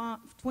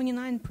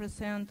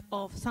 29%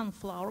 of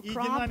sunflower И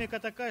crop, динамика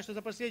такая, что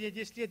за последние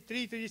 10 лет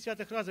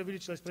 3,3 раза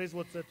увеличилось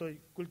производство этой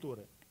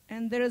культуры.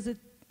 and there is a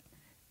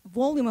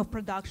volume of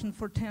production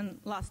for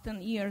last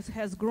 10 years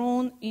has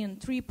grown in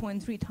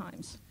 3.3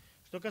 times.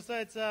 Что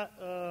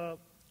касается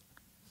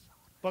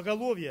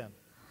поголовья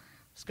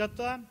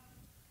скота,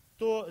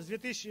 то с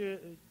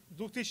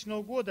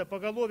 2000 года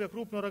поголовье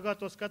крупного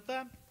рогатого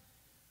скота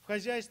в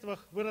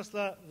хозяйствах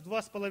выросло в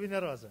 2,5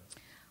 раза.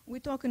 We're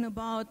talking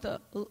about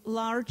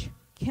large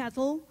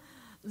cattle.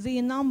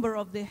 The number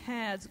of the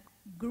heads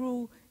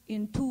grew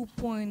in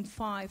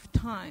 2.5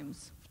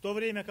 times. В то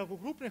время как у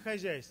крупных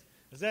хозяйств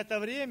за это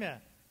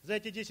время, за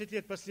эти 10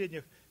 лет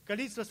последних,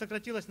 количество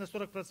сократилось на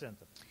 40%.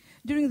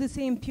 During the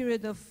same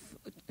period of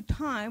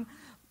time,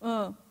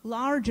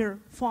 larger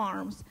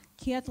farms,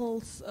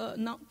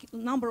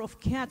 number of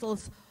cattle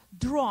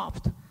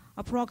dropped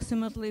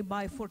approximately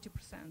by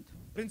 40%.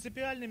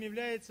 Принципиальным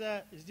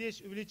является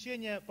здесь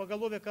увеличение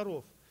поголовья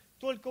коров.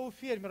 Только у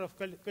фермеров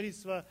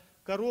количество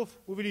коров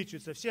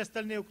увеличивается. Все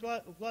остальные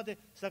уклады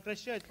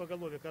сокращают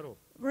поголовье коров.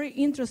 Very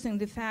interesting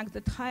the fact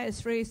that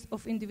highest rates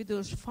of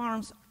individual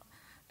farms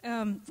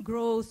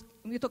grows,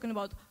 we're talking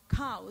about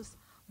cows,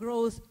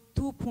 grows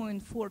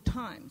 2.4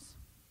 times.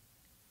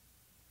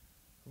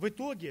 В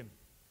итоге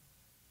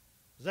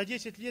за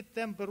 10 лет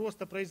темпы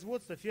роста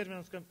производства в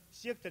фермерском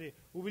секторе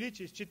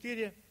увеличились в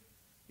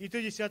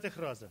 4,3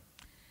 раза.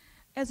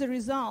 As a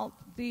result,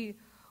 the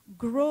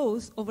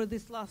growth over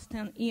these last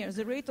 10 years,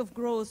 the rate of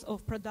growth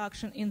of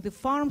production in the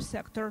farm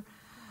sector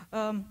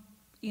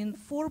in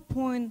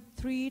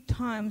 4.3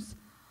 times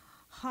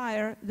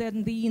higher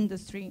than the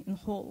industry in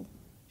whole.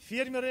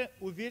 Фермеры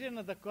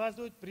уверенно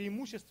доказывают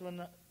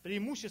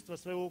преимущество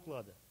своего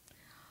уклада.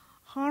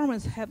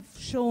 Farmers have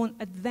shown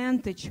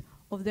advantage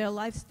of their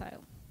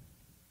lifestyle.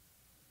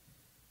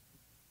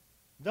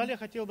 Далее я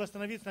хотел бы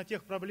остановиться на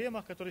тех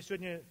проблемах, которые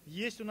сегодня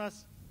есть у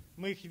нас.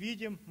 Мы их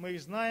видим, мы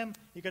их знаем,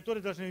 и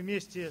которые должны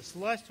вместе с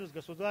властью, с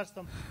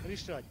государством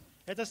решать.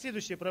 Это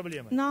следующие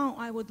проблемы. Now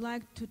I would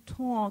like to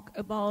talk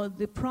about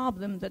the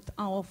problem that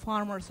our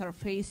farmers are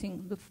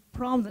facing, the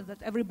problem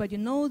that everybody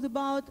knows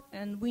about,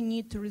 and we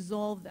need to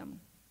resolve them.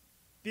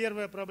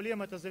 Первая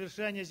проблема – это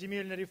завершение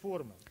земельной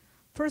реформы.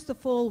 First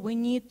of all, we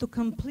need to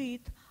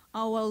complete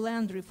our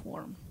land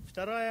reform.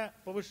 Вторая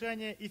 –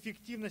 повышение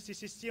эффективности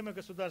системы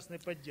государственной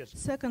поддержки.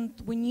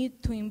 Second, we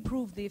need to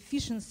improve the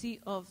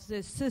efficiency of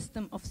the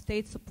system of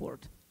state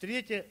support.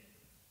 Третье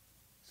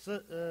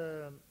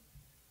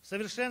 –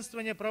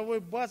 совершенствование правовой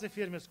базы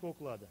фермерского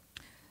уклада.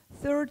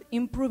 Third,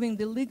 improving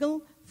the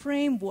legal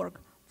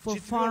framework for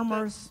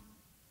farmers.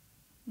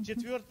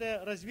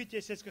 Четвертое –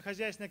 развитие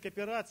сельскохозяйственной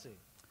кооперации.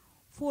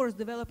 Fourth,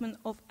 development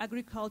of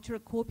agricultural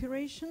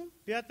cooperation.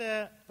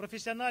 Пятое –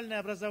 профессиональное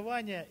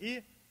образование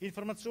и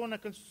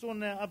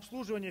информационно-консультационное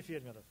обслуживание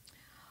фермеров.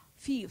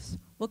 Fifth,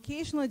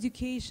 vocational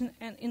education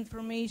and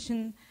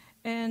information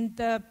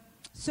and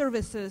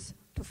services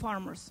to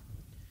farmers.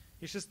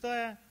 И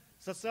шестая –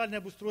 социальное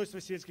обустройство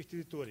сельских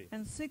территорий.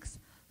 And sixth,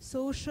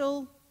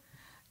 social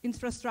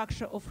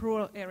infrastructure of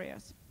rural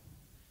areas.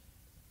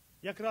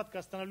 Я кратко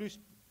остановлюсь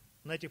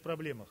на этих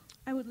проблемах.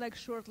 I would like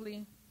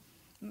shortly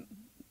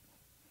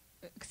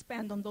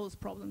expand on those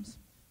problems.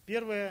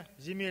 Первая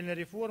земельная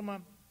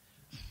реформа.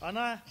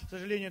 Она, к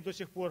сожалению, до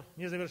сих пор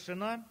не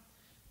завершена.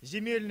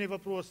 Земельный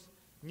вопрос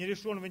не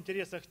решен в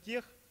интересах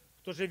тех,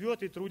 кто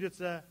живет и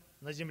трудится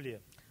на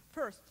земле.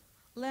 First,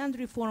 land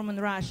reform in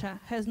Russia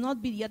has not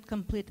been yet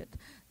completed.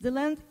 The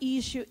land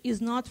issue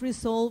is not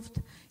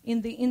resolved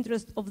in the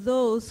interest of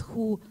those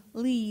who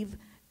live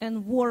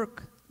and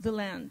work the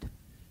land.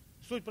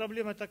 Суть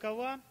проблемы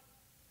такова,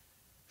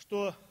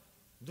 что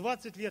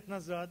 20 лет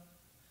назад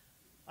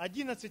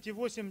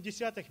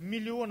 11,8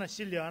 миллиона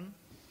селян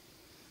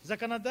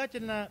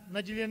законодательно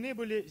наделены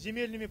были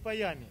земельными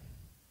паями,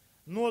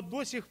 но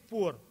до сих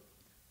пор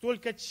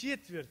только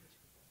четверть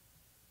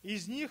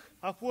из них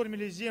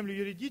оформили землю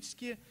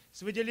юридически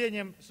с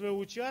выделением своего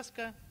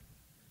участка,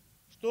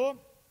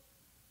 что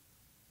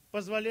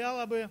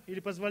позволяло бы или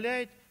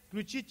позволяет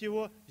включить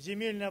его в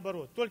земельный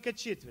оборот. Только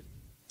четверть.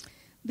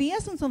 The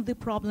essence of the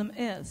problem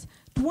is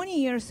 20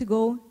 years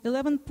ago,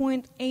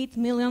 11.8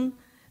 million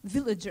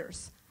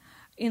villagers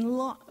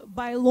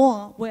by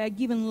law were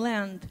given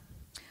land.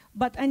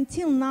 But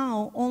until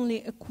now,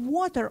 only a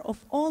quarter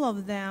of all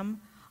of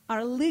them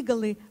are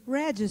legally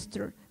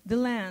registered the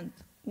land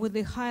with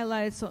the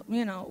highlights,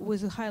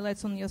 with the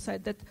highlights on your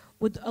side that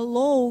would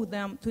allow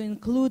them to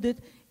include it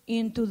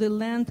into the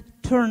land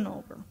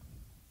turnover.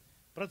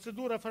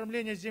 Процедура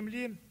оформления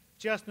земли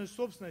в частную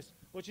собственность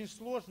очень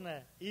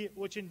сложная и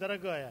очень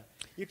дорогая.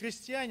 И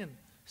крестьянин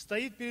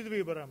стоит перед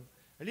выбором: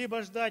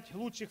 либо ждать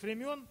лучших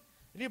времен,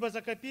 либо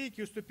за копейки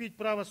уступить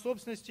право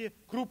собственности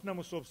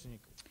крупному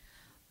собственнику.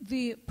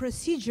 The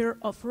procedure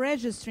of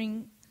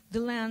registering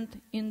the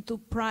land into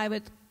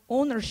private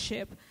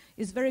ownership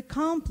is very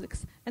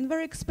complex and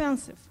very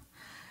expensive.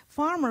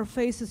 Farmer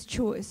faces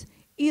choice: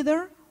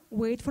 either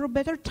wait for a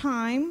better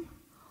time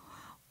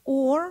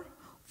or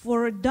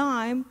for a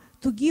dime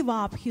to give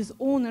up his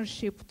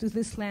ownership to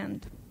this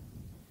land.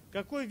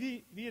 Какой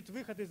видит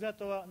выход из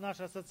этого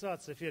наша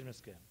ассоциация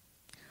фермерская?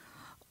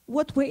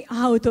 What way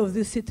out of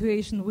this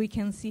situation we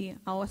can see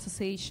our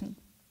association?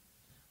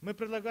 Мы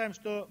предлагаем,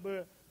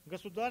 чтобы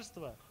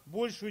государство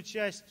большую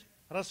часть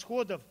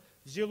расходов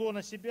взяло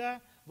на себя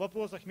в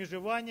вопросах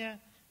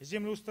межевания,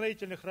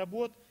 землеустроительных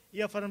работ и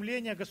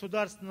оформления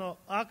государственного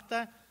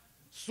акта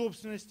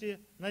собственности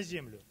на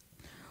землю.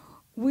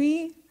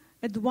 We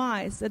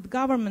advise that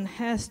government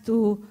has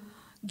to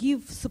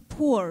give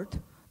support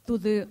to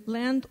the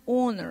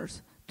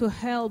landowners to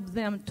help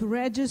them to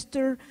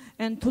register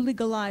and to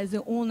legalize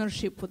the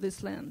ownership of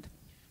this land.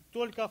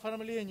 Только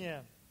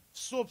оформление в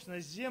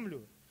собственность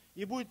землю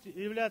и будет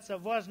являться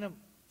важным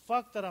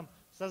фактором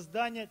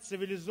создания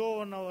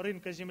цивилизованного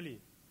рынка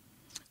земли.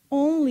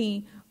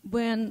 Only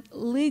when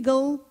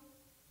legal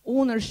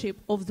ownership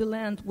of the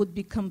land would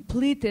be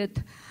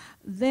completed,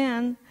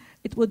 then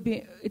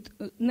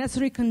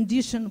necessary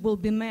condition will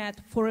be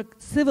met for a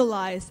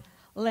civilized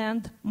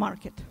land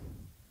market.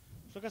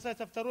 Что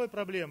касается второй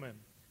проблемы,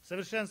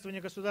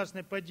 совершенствование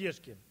государственной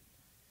поддержки.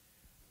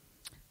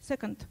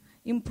 Second,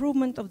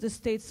 improvement of the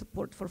state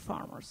support for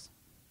farmers.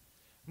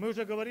 Мы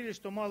уже говорили,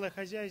 что малые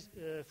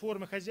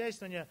формы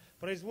хозяйствования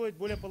производят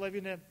более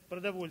половины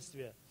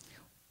продовольствия.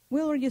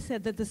 We already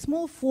said that the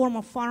small form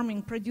of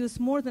farming produces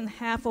more than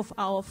half of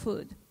our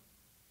food.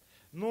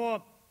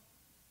 Но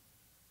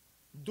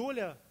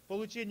доля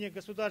получения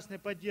государственной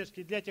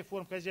поддержки для этих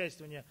форм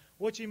хозяйствования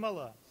очень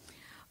мала.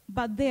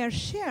 But their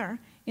share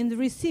in the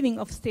receiving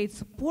of state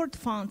support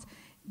funds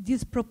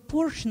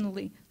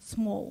disproportionately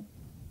small.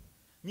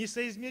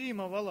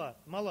 Несоизмеримо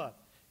мала.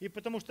 И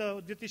потому что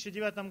в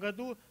 2009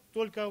 году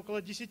только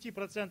около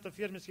 10%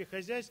 фермерских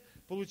хозяйств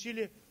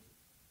получили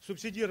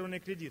субсидированные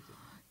кредиты.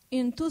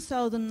 In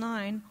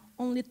 2009,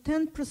 only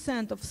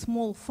 10% of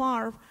small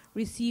farms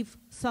receive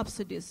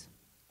subsidized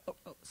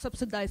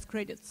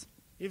credits.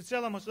 И в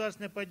целом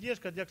государственная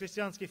поддержка для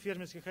крестьянских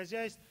фермерских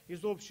хозяйств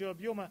из общего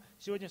объема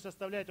сегодня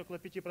составляет около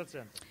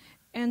 5%.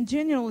 And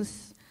generally,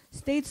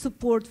 state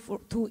support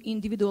to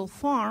individual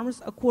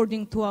farms,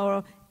 according to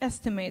our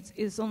estimates,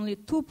 is only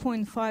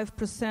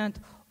 2.5%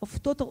 of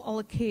total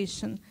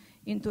allocation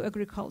into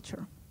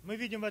agriculture. Мы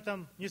видим в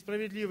этом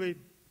несправедливый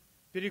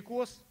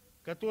перекос,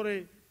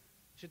 который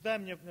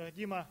считаем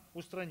необходимо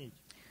устранить.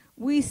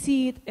 We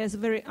see it as a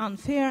very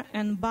unfair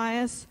and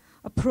biased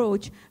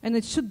approach, and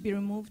it should be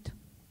removed.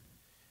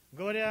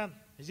 Говоря,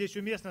 здесь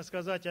уместно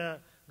сказать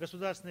о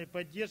государственной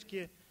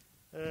поддержке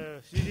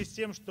в связи с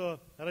тем,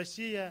 что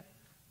Россия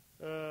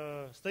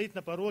стоит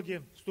на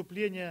пороге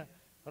вступления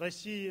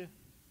России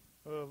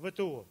в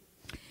ВТО.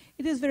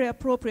 It is very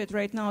appropriate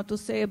right now to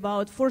say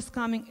about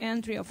forthcoming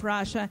entry of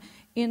Russia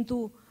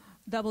into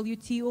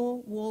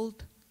WTO,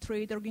 World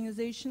Trade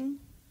Organization.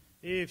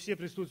 И все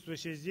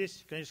присутствующие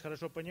здесь, конечно,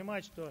 хорошо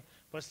понимают, что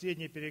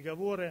последние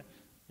переговоры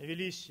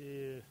велись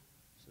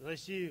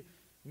Россией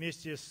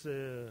вместе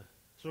с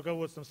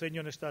руководством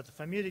Соединенных Штатов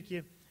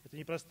Америки. Это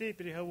непростые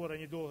переговоры,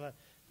 они долго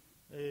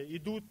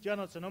идут,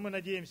 тянутся, но мы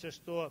надеемся,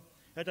 что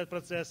этот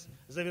процесс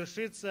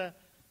завершится,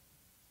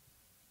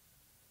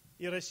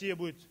 и Россия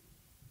будет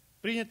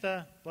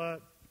принята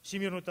по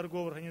Всемирную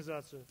торговую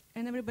организацию.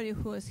 And everybody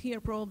who is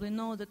here probably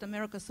know that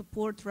America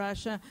supports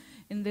Russia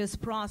in this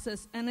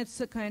process, and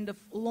it's a kind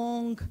of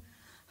long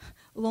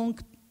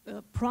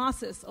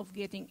process of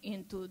getting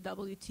into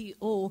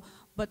WTO,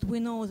 but we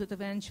know that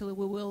eventually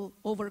we will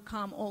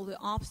overcome all the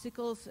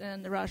obstacles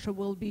and Russia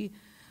will be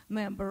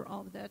member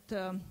of that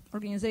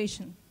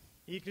organization.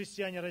 И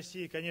крестьяне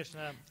России,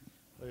 конечно,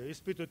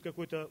 испытывают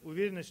какую-то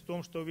уверенность в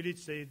том, что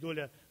увеличится и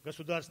доля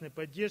государственной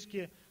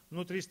поддержки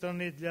внутри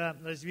страны для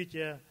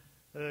развития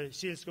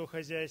сельского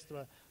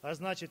хозяйства, а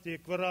значит и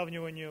к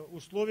выравниванию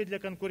условий для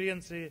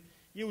конкуренции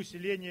и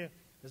усилению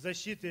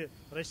защиты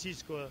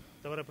российского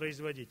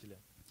товаропроизводителя.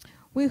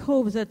 We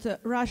hope that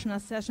Russian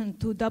accession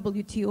to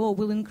WTO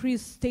will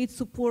increase state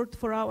support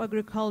for our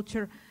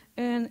agriculture,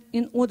 and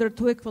in order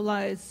to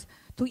equalize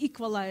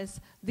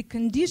the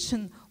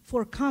condition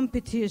for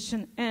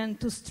competition and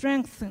to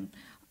strengthen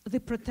the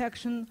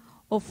protection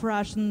of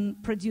Russian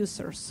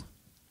producers.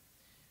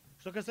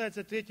 Что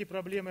касается третьей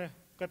проблемы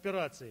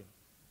кооперации.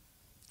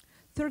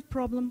 Third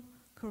problem,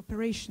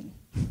 cooperation.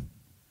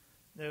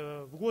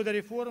 В годы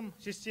реформ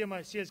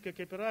система сельской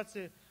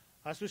кооперации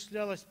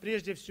осуществлялась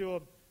прежде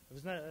всего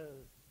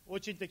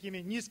очень такими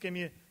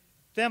низкими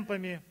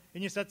темпами и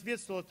не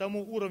соответствовала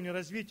тому уровню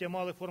развития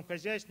малых форм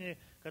хозяйствования,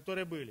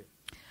 которые были.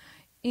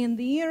 In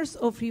the years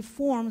of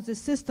reform, the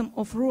system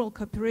of rural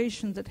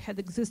cooperation that had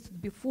existed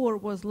before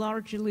was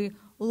largely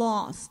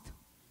lost.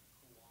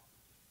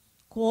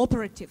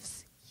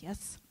 Cooperatives,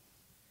 yes.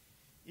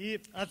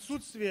 И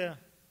отсутствие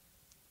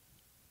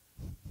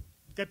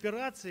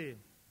кооперации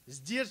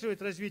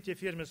сдерживает развитие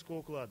фермерского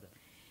уклада.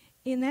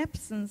 In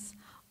absence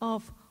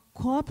of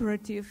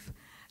cooperative,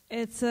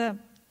 it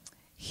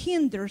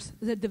hinders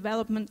the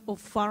development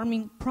of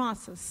farming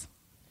process.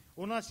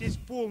 У нас есть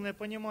полное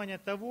понимание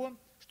того,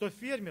 что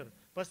фермер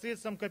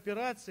посредством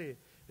кооперации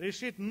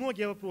решит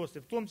многие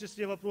вопросы, в том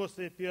числе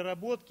вопросы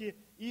переработки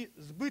и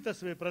сбыта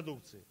своей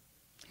продукции.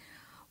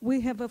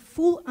 We have a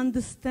full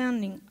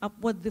understanding of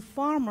what the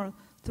farmer,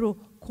 through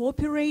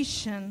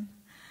cooperation,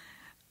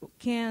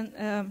 can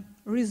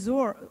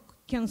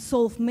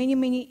solve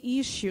many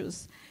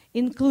issues,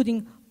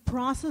 including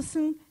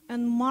processing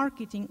and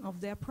marketing of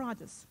their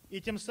produce.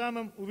 И тем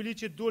самым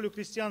увеличит долю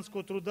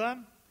крестьянского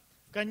труда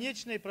в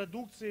конечной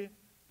продукции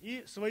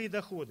и свои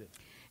доходы.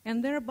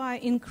 And thereby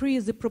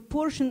increase the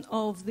proportion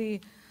of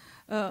the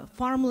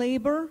farm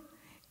labor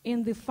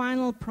in the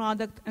final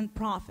product and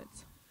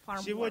profits.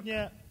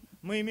 Сегодня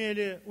мы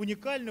имели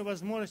уникальную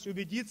возможность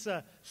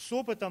убедиться с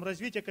опытом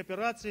развития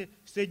кооперации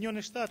в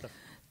Соединенных Штатах.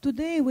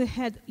 Today we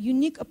had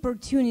unique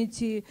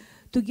opportunity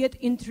to get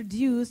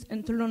introduced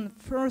and to learn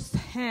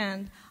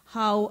firsthand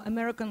how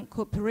American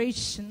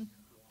cooperatives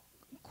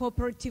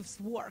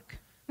work.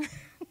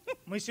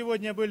 Мы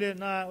сегодня были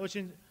на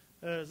очень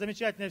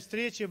замечательной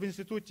встрече в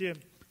Институте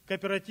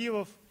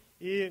кооперативов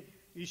и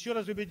еще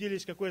раз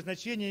убедились, какое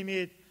значение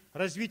имеет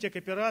развитие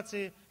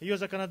кооперации, ее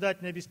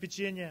законодательное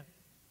обеспечение.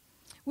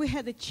 We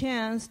had a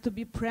chance to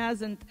be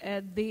present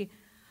at the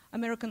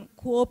American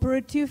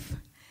Cooperative,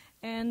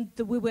 and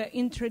we were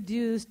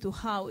introduced to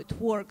how it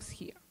works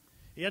here.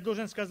 Я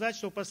должен сказать,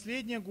 что в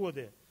последние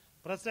годы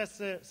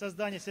процесс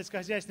создания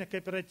сельскохозяйственных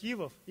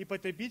кооперативов и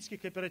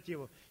потребительских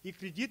кооперативов и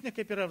кредитных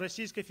кооперативов в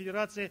Российской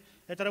Федерации,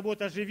 эта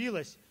работа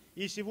оживилась,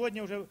 и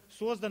сегодня уже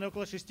создано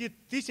около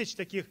 6 тысяч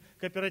таких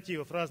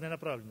кооперативов разной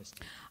направленности.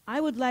 I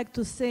would like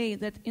to say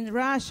that in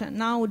Russia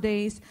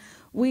nowadays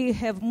we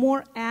have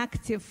more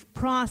active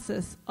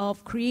process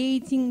of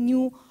creating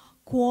new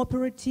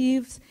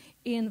cooperatives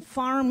in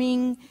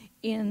farming,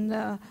 in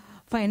the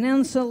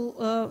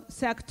financial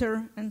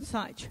sector and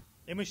such.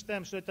 И мы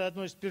считаем, что это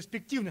одно из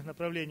перспективных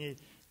направлений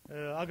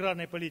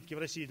аграрной политики в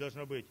России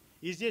должно быть.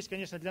 И здесь,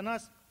 конечно, для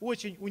нас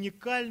очень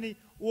уникальный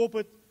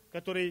опыт,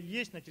 который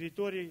есть на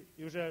территории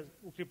и уже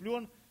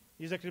укреплен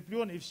и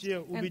закреплен, и все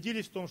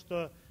убедились в том,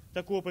 что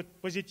такой опыт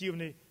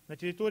позитивный на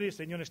территории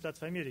Соединенных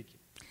Штатов Америки.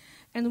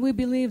 And we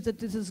believe that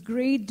this is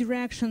great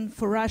direction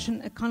for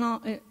Russian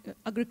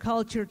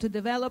agriculture to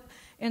develop.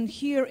 And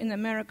here in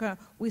America,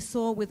 we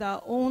saw with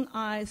our own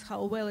eyes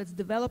how well it's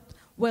developed,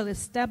 well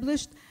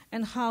established,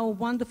 and how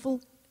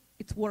wonderful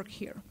it's work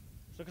here.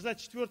 Что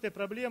касается четвертой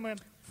проблемы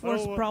 –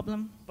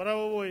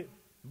 правовой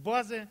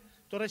базы,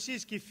 то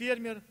российский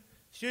фермер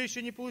все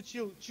еще не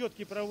получил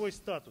четкий правовой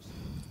статус.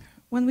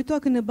 When we're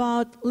talking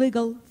about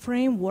legal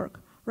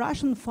framework,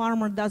 Russian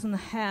farmer doesn't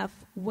have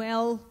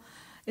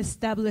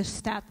well-established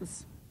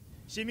status.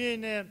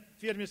 Семейные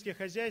фермерские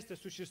хозяйства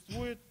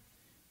существуют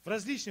в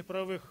различных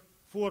правовых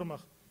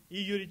формах.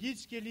 И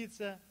юридические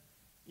лица,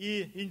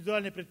 и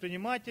индивидуальные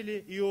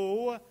предприниматели, и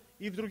ООО,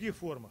 и в других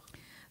формах.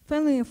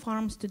 Family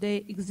farms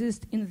today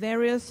exist in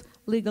various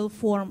legal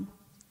forms.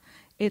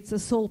 It's a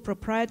sole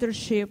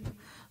proprietorship,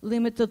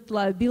 limited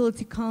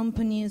liability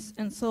companies,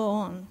 and so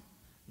on.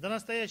 До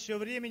настоящего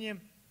времени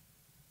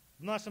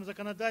в нашем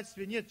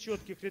законодательстве нет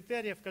четких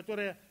критериев,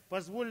 которые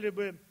позволили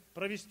бы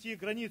провести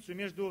границу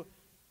между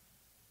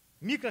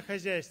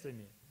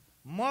микрохозяйствами,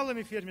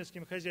 малыми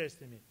фермерскими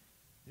хозяйствами,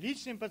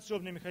 личными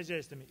подсобными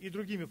хозяйствами и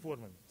другими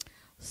формами.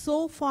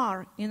 So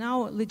far in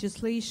our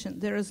legislation,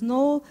 there is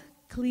no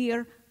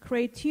clear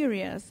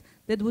criteria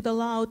that would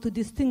allow to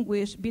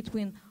distinguish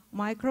between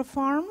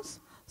microfarms,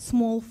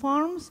 small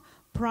farms,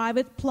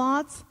 private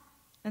plots,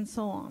 and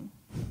so on.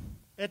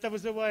 Это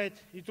вызывает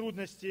и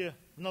трудности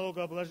в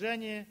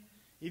налогообложении,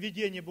 и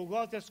ведении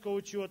бухгалтерского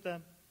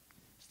учета,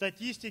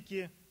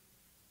 статистики,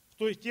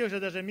 в тех же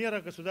даже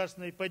мерах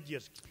государственной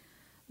поддержки.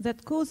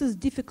 That causes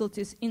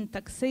difficulties in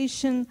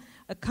taxation,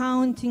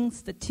 accounting,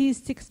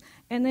 statistics,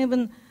 and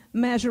even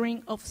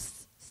measuring of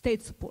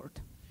state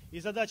support. И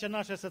задача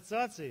нашей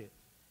ассоциации,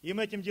 и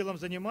мы этим делом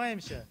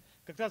занимаемся,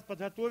 как раз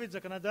подготовить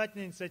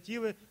законодательные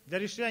инициативы для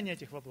решения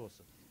этих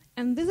вопросов.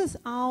 And this is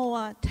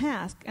our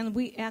task, and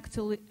we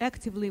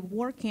actively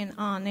working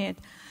on it,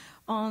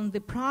 on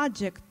the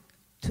project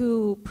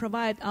to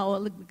provide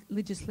our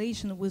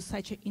legislation with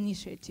such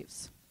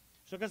initiatives.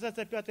 Что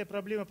касается пятой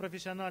проблемы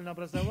профессионального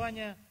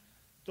образования,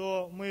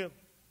 то мы,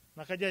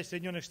 находясь в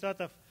Соединенных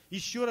Штатах,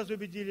 еще раз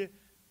убедили,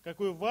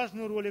 какую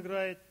важную роль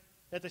играет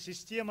эта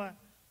система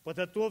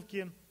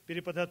подготовки,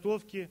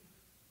 переподготовки,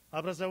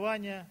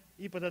 образования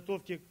и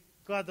подготовки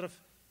кадров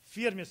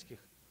фермерских.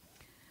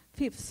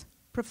 Fifth,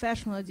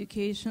 professional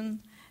education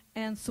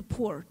and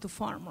support to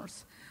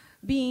farmers.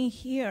 Being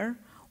here,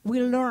 we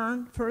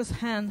learn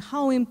firsthand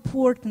how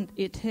important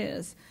it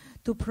is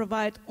to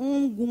provide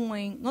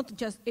ongoing, not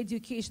just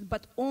education,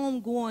 but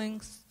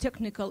ongoing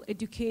technical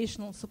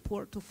educational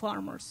support to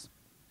farmers.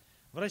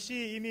 В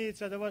России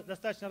имеется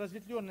достаточно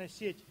разветвленная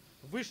сеть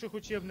высших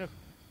учебных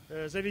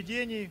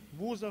заведений,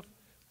 вузов,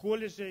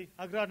 колледжей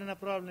аграрной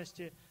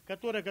направленности,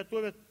 которые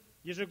готовят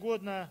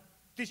ежегодно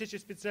тысячи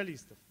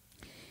специалистов.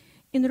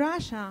 In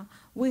Russia,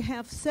 we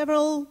have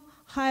several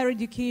higher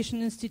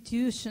education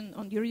institutions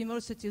and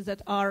universities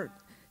that are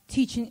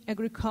teaching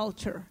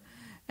agriculture,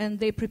 and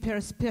they prepare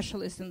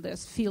specialists in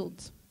this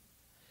field.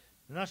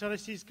 Наша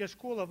российская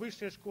школа,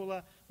 высшая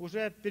школа,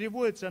 уже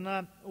переводится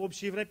на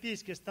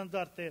общеевропейские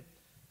стандарты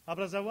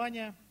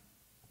образования.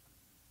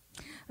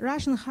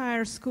 Russian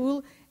higher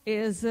school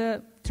is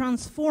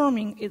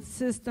transforming its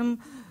system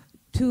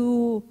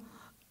to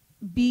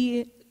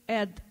be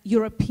at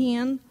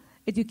European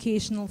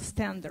educational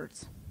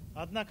standards.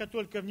 Однако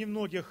только в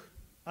немногих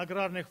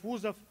аграрных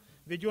вузах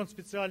введен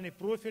специальный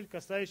профиль,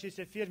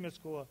 касающийся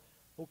фермерского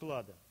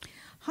уклада.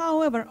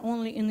 However,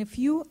 only in a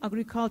few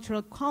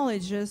agricultural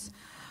colleges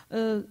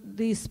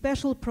the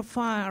special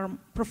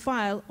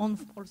profile on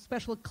or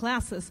special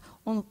classes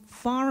on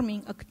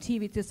farming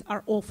activities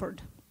are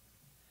offered.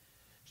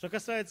 Что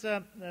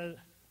касается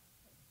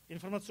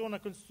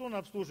информационно-конституционного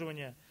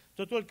обслуживания,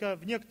 то только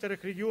в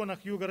некоторых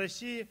регионах Юга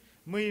России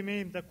мы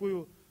имеем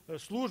такую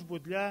службу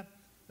для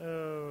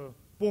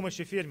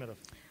помощи фермеров.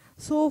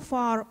 So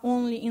far,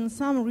 only in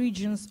some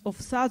regions of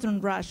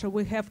southern Russia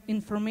we have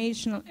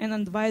informational and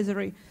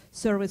advisory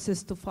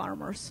services to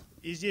farmers.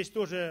 И здесь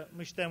тоже,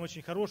 мы считаем,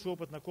 очень хороший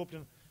опыт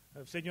накоплен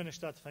в Соединенных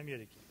Штатах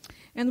Америки.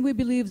 And we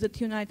believe that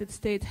the United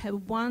States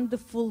have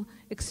wonderful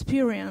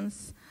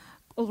experience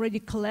already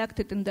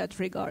collected in that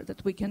regard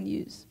that we can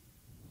use.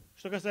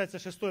 Что касается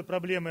шестой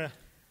проблемы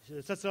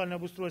социального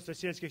обустройства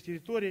сельских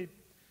территорий,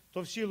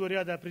 то в силу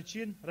ряда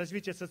причин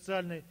развитие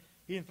социальной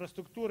и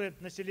инфраструктуры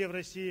на селе в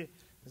России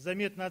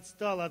заметно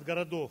отстало от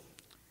городов.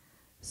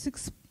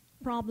 Sixth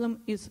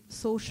problem is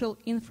social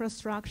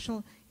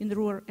infrastructure in the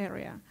rural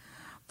area.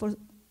 For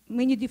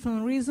many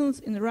different reasons,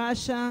 in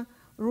Russia,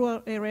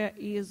 rural area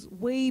is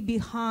way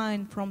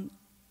behind from,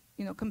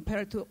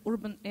 compared to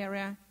urban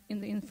area in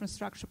the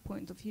infrastructure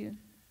point of view.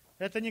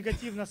 Это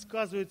негативно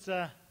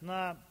сказывается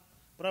на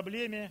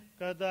проблеме,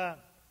 когда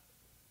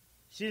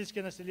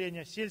сельское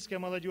население, сельская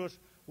молодежь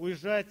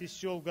уезжает из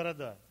сел в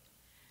города.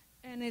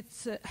 And it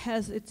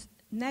has its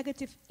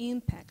negative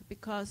impact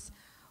because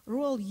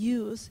rural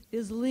youth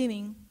is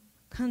leaving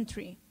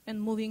country and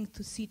moving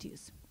to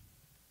cities.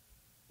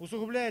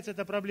 Усугубляется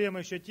эта проблема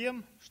еще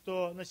тем,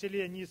 что на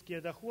селе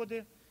низкие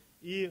доходы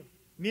и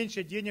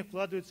меньше денег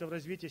вкладывается в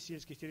развитие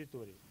сельских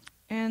территорий.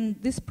 And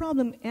this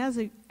problem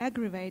is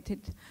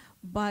aggravated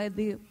by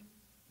the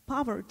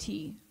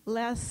poverty,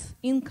 less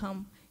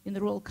income in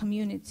the rural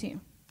community,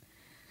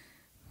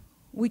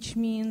 which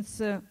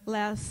means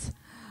less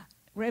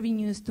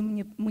revenues to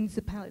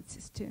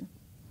municipalities too.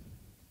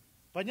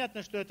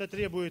 Понятно, что это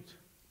требует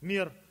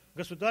мер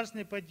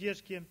государственной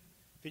поддержки,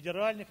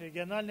 федеральных,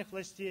 региональных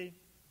властей.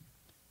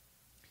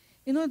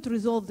 In order to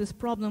resolve this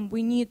problem,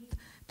 we need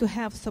to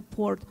have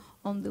support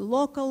on the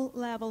local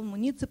level,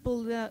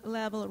 municipal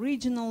level,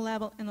 regional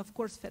level, and of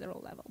course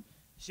federal level.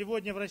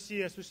 Сегодня в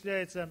России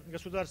осуществляется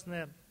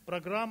государственная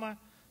программа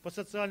по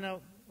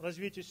социальному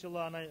развитию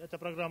села. Эта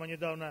программа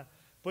недавно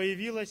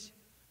появилась,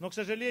 но, к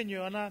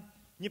сожалению, она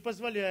не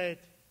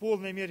позволяет в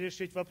полной мере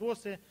решить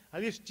вопросы, а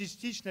лишь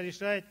частично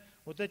решает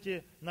вот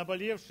эти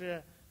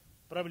наболевшие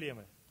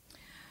проблемы.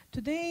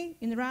 Today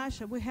in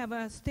Russia we have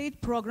a state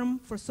program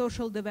for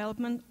social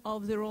development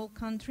of the rural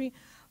country,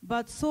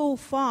 but so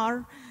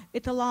far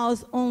it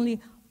allows only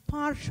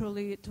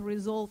partially to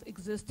resolve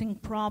existing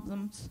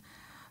problems.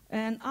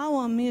 And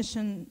our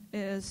mission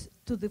is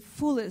to the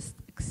fullest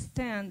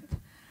extent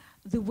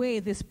the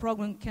way this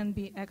program can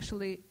be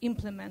actually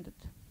implemented.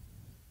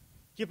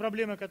 Те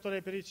проблемы, которые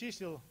я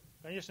перечислил,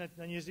 конечно,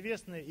 они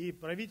известны, и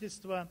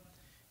правительство,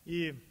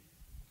 и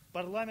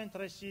парламент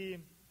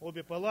России,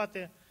 обе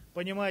палаты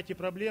понимают эти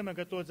проблемы,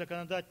 готовят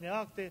законодательные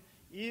акты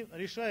и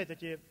решают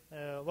эти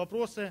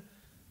вопросы.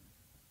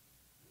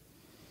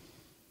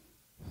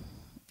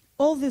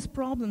 All these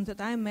problems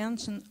that I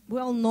mentioned,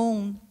 well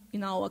known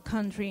in our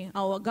country.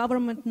 Our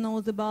government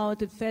knows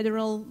about it,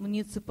 federal,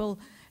 municipal,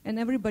 and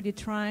everybody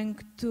trying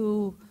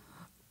to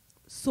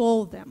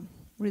solve them,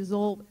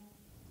 resolve it.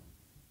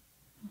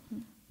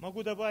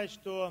 Могу добавить,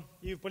 что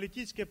и в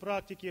политической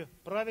практике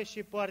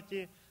правящей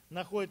партии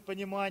находят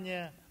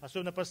понимание,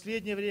 особенно в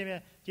последнее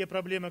время, те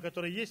проблемы,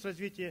 которые есть в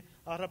развитии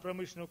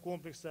агропромышленного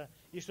комплекса,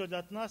 и что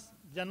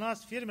для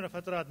нас, фермеров,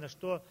 отрадно,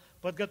 что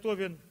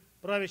подготовлен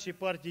правящей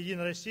партией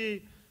 «Единой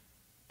России»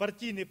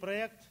 партийный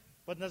проект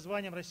под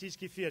названием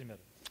 «Российский фермер».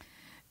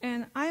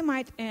 And I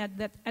might add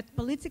that at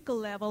political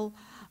level,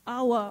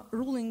 our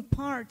ruling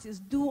parties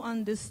do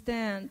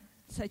understand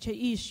such an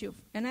issue.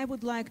 And I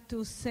would like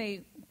to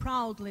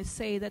proudly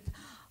say that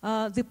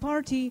the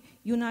party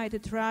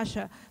United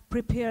Russia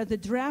prepared the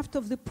draft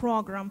of the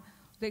program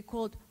they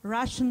called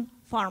Russian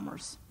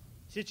Farmers.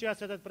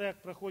 Сейчас этот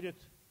проект проходит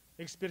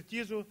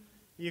экспертизу,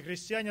 и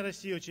крестьяне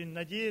России очень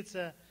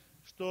надеются,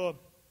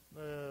 что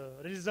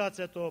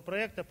реализация этого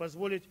проекта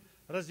позволит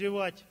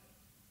развивать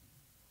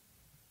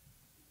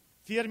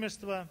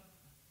фермерство,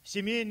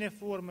 семейные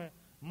формы,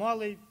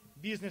 малый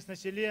бизнес на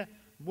селе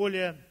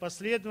более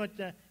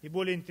последовательно и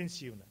более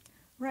интенсивно.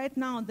 Right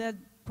now that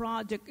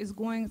project is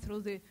going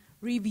through the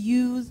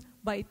reviews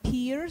by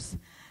peers,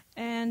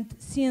 and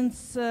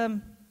since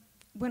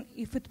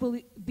if it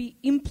will be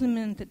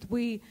implemented,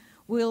 we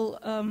will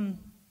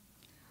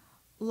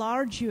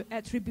largely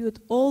attribute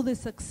all the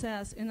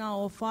success in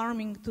our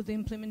farming to the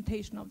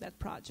implementation of that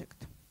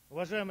project.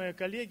 Уважаемые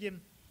коллеги,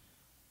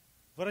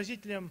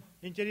 выразителем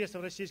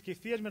интересов российских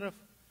фермеров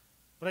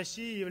в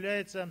России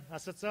является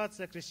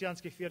Ассоциация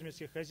крестьянских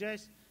фермерских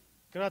хозяйств,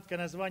 краткое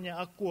название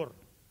АККОР.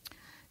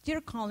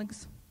 Dear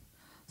colleagues,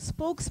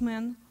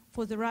 spokesman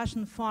for the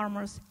Russian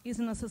farmers is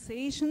an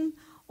association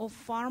of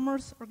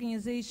farmers,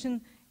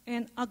 organization,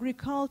 and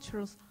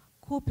agricultural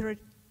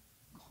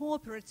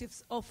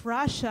cooperatives of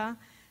Russia.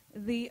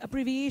 The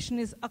abbreviation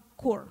is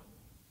AKKOR.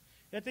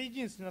 Это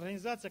единственная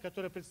организация,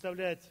 которая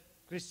представляет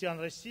крестьян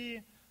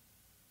России.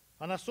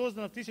 Она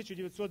создана в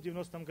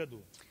 1990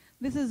 году.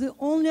 This is the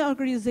only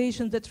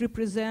organization that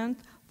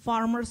represents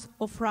farmers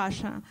of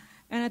Russia,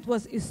 and it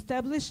was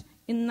established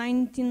in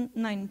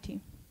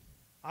 1990.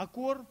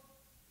 АККОР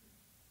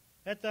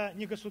 – это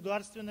не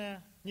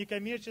государственная, не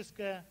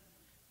коммерческая,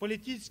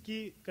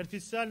 политически,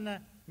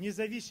 конфессионально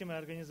независимая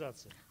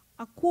организация.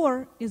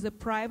 AKKOR is a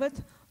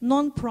private,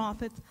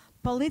 non-profit,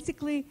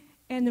 politically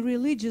and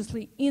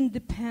religiously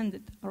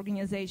independent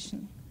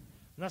organization.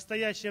 В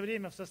настоящее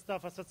время в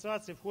состав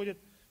ассоциации входит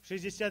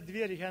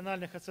 62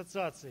 региональных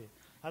ассоциаций,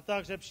 а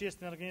также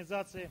общественные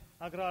организации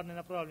аграрной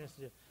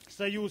направленности,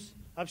 Союз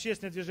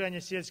общественного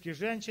движения сельских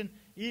женщин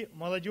и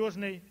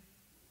Молодежный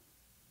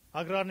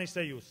аграрный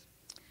союз.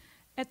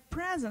 At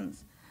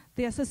present,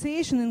 the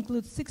association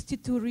includes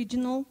 62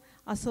 regional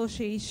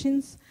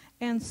associations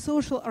and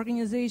social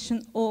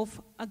organization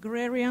of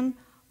agrarian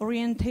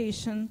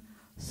orientation,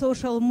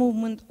 social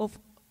movement of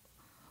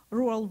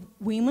rural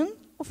women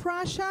of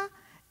Russia,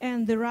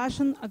 and the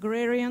Russian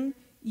Agrarian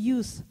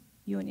Youth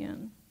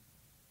Union.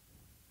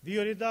 В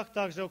ее рядах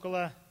также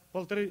около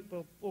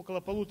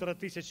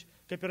 1500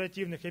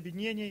 кооперативных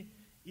объединений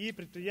и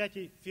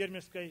предприятий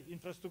фермерской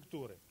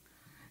инфраструктуры.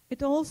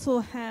 It also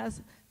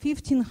has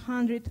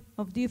 1,500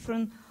 of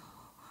different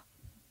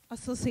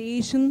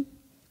association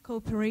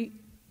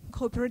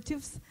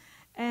cooperatives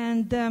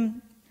and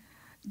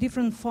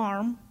different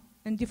farm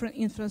and different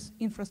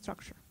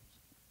infrastructure.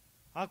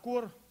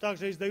 АКОР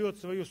также издает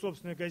свою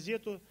собственную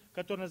газету,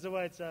 которая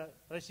называется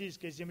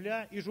 «Российская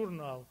земля», и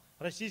журнал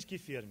 «Российский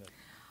фермер».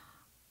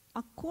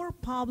 AKOR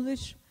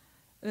publish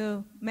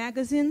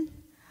magazine,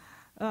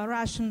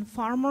 Russian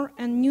Farmer,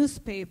 and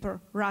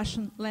newspaper,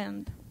 Russian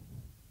Land.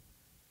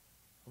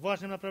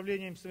 Важным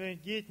направлением своей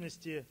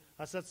деятельности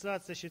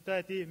ассоциация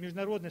считает и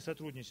международное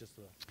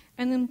сотрудничество.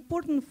 An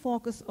important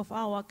focus of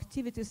our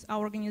activities,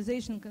 our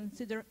organization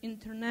consider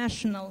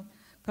international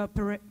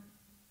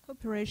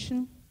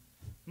cooperation.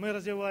 Мы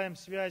развиваем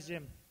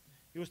связи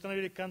и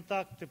установили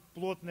контакты,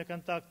 плотные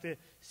контакты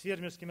с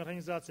фермерскими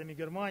организациями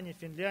Германии,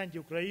 Финляндии,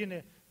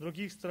 Украины,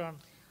 других стран.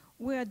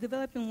 We are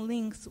developing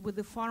links with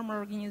the farmer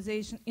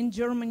organization in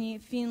Germany,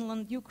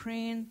 Finland,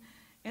 Ukraine,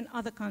 and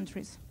other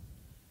countries.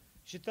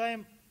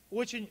 Считаем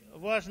очень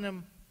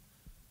важным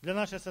для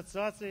нашей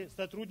ассоциации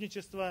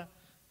сотрудничество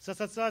с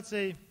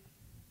Ассоциацией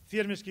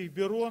фермерских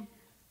бюро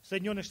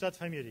Соединенных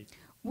Штатов Америки.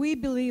 We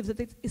believe that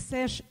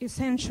it's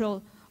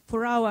essential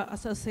for our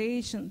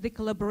association the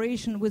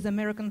collaboration with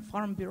American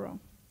Farm Bureau.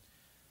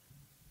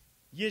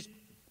 Есть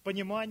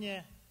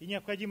понимание и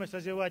необходимость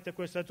развивать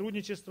такое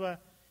сотрудничество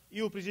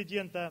и у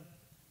президента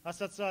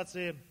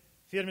Ассоциации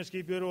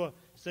фермерских бюро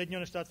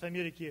Соединенных Штатов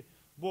Америки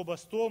Боба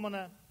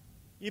Столмана,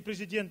 и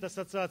президента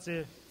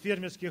Ассоциации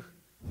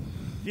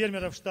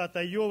фермеров штата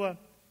Айова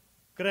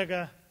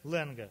Крэга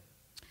Лэнга.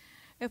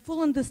 A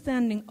full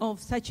understanding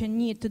of such a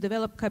need to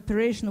develop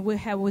cooperation we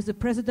have with the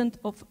president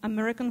of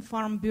American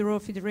Farm Bureau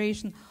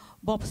Federation,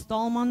 Bob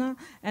Stallman,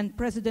 and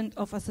president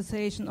of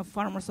Association of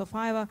Farmers of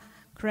Iowa,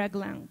 Craig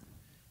Lang.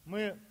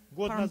 Мы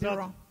год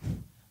назад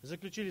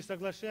заключили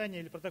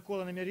соглашение или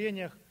протокол о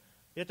намерениях.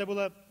 Это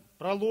было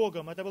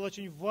прологом, это было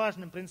очень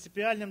важным,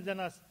 принципиальным для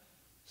нас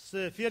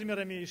с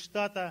фермерами из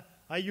штата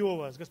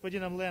Айова, с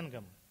господином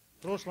Лэнгом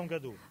в прошлом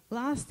году.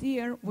 Last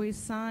year we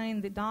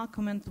signed the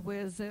document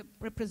with the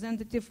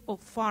representative of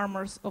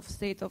farmers of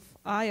state of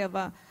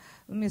Iowa,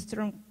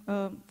 Mr.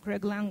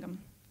 Craig Lang.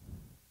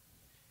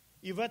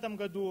 И в этом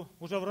году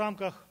уже в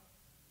рамках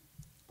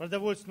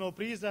продовольственного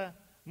приза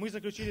мы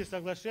заключили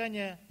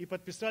соглашение и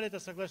подписали это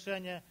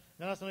соглашение.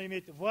 Для нас оно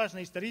имеет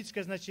важное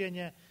историческое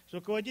значение с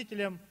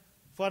руководителем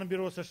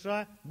Фармбюро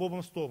США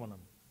Бобом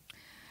Столманом.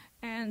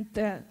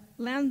 And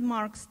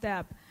landmark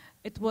step,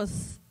 it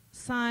was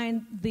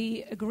signed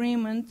the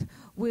agreement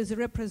with the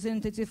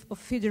representative of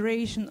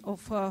Federation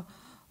of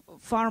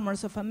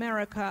Farmers of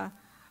America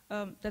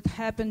that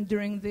happened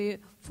during the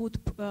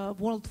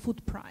World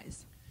Food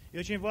Prize. И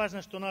очень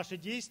важно, что наши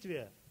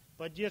действия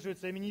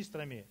поддерживаются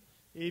министрами.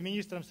 И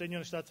министром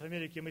Соединенных Штатов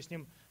Америки мы с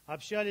ним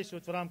общались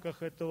вот в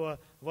рамках этого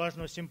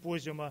важного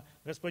симпозиума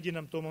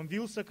господином Томом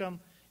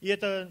Вилсаком. И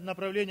это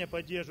направление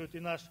поддерживает и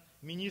наш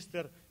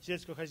министр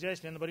сельского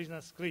хозяйства Лена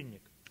Борисовна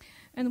Скрынник.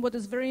 And what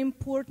is very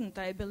important,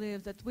 I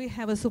believe, that we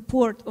have a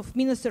support of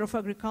Minister of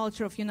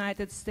Agriculture of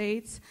United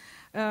States,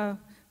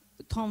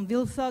 Tom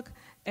Vilsack,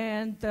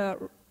 and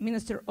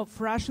Minister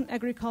of Russian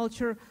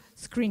Agriculture,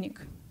 Skrynik.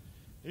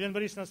 Лена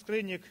Борисовна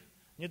Скрынник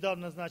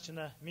недавно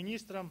назначена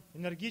министром,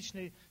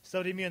 энергичный,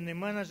 современный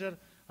менеджер.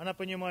 Она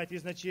понимает и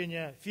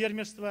значение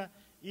фермерства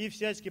и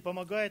всячески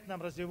помогает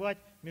нам развивать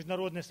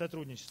международное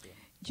сотрудничество.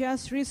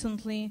 Just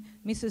recently,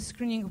 Mrs.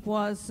 Skrynik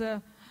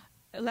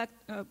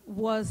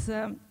was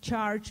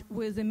charged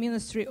with the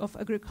Ministry of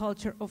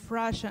Agriculture of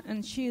Russia,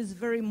 and she is a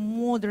very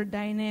modern,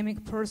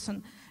 dynamic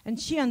person, and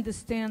she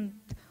understands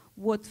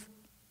what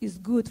is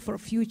good for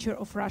future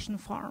of Russian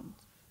farm.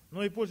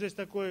 Ну и пользуясь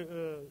такой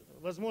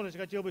возможностью,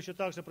 хотел бы еще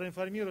также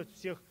проинформировать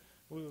всех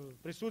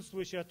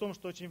присутствующих о том,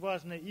 что очень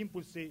важные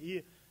импульсы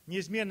и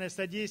неизменное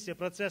содействие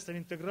процессам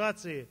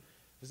интеграции,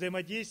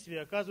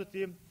 взаимодействия оказывает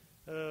им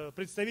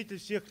представитель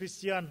всех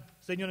христиан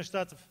Соединенных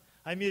Штатов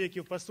Америки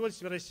в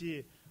посольстве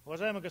России,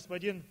 уважаемый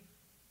господин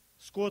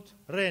Скотт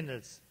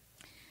Рейнольдс.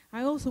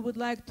 I also would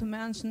like to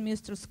mention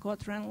Mr.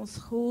 Scott Reynolds,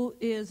 who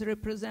is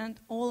represent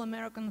all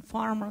American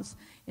farmers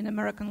in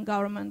American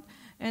government,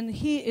 and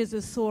he is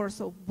a source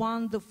of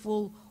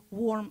wonderful,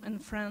 warm and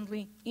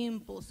friendly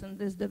impulse in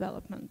this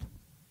development.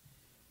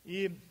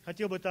 И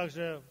хотел бы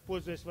также,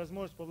 пользуясь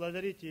возможностью,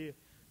 поблагодарить и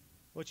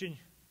очень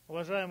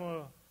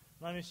уважаемую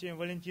нами всем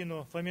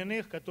Валентину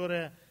Фоминых,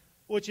 которая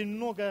очень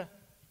много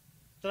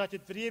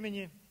тратит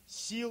времени,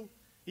 сил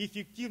и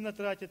эффективно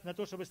тратит на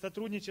то, чтобы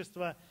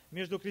сотрудничество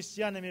между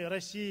крестьянами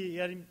России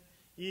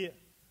и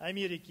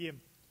Америки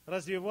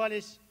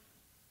развивались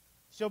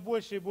все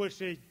больше и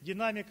большей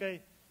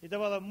динамикой и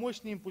давало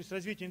мощный импульс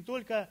развитию не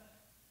только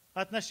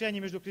отношений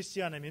между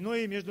крестьянами, но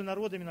и между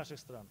народами наших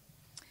стран.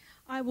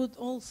 I would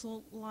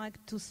also like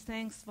to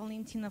thank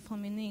Valentina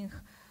Fominich,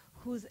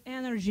 whose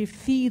energy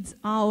feeds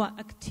our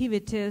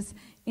activities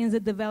in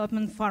the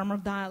Development Farmer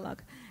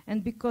Dialogue.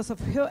 And because of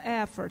her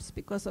efforts,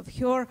 because of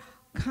her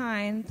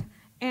kind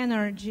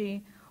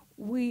energy,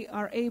 we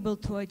are able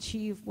to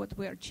achieve what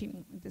we are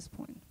achieving at this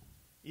point.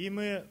 И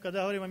мы,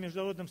 когда говорим о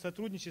международном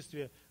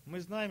сотрудничестве, мы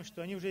знаем,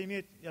 что они уже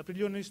имеют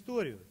определенную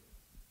историю.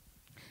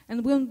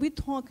 And when we're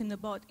talking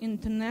about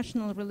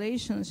international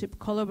relationship,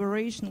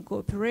 collaboration,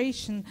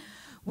 cooperation,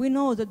 we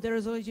know that there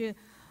is already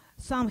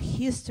some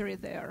history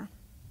there.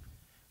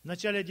 В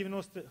начале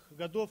 90-х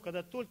годов,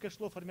 когда только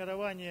шло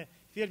формирование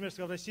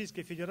фермерства в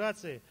Российской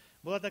Федерации,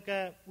 была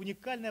такая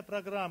уникальная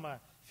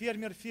программа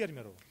 «Фермер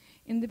фермеру».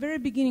 In the very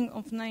beginning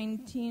of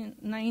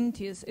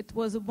 1990s, it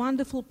was a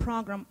wonderful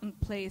program in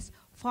place,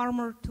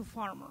 Farmer to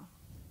Farmer.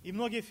 И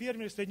многие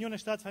фермеры Соединенных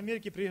Штатов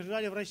Америки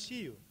приезжали в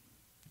Россию.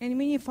 And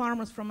many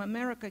farmers from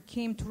America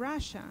came to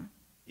Russia.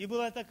 И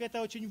было так,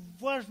 это очень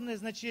важное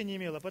значение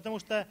имело, потому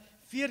что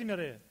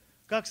фермеры,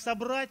 как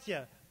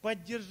собратья,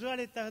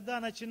 поддержали тогда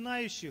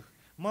начинающих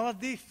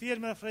молодых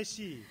фермеров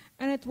России.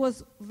 And it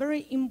was a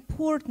very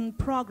important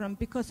program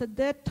because at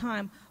that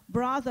time,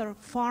 brother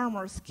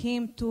farmers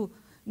came to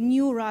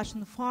new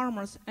Russian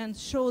farmers and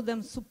showed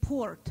them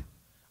support.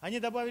 Они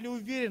добавили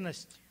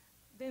уверенность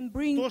Then в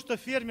bring то, что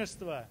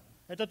фермерство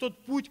 – это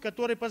тот путь,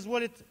 который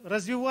позволит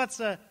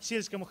развиваться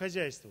сельскому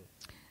хозяйству.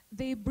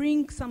 They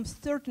bring some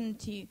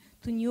certainty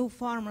to new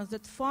farmers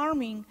that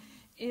farming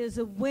is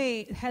a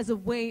way, has a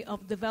way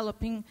of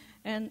developing,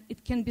 and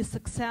it can be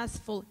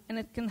successful, and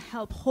it can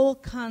help whole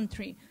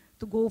country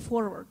to go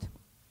forward.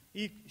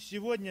 И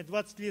сегодня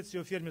 20 лет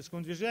всего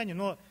фермерскому движению,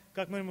 но,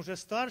 как мы говорим, уже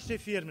старшие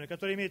фермеры,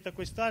 которые имеют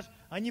такой стаж,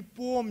 они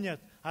помнят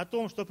о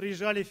том, что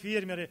приезжали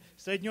фермеры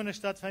из Соединенных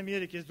Штатов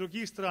Америки, из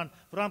других стран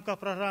в рамках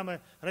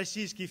программы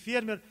 «Российский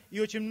фермер»,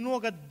 и очень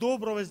много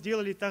доброго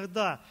сделали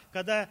тогда,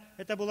 когда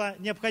это была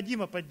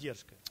необходима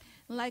поддержка.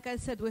 Like I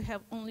said, we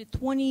have only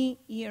 20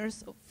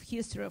 years of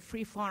history of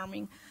free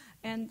farming,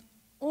 and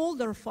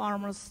older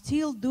farmers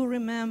still do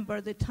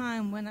remember the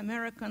time when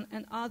American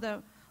and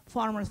other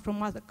farmers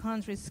from other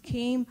countries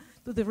came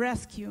to the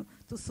rescue,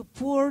 to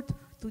support,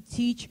 to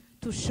teach,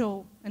 to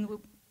show. And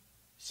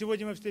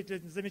Сегодня мы встретили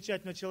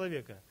замечательного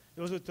человека.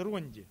 Его зовут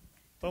Ронди,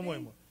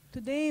 по-моему.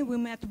 today we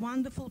met a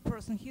wonderful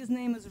person. His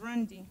name is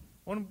Randy.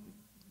 Он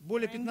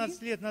более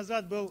 15 лет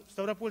назад был в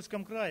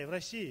Ставропольском крае, в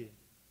России.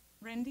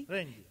 Randy?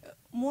 Рэнди.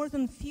 More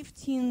than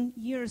 15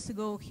 years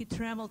ago, he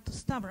traveled to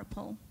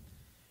Stavropol.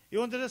 И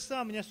он даже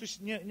сам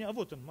меня...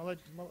 вот он,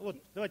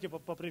 вот, давайте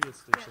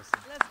поприветствуем сейчас.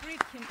 Let's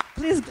greet him.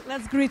 Please,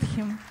 let's greet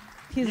him.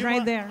 He's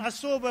right there. Его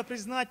особая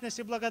признательность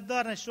и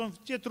благодарность, что он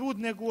в те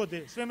трудные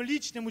годы своим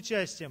личным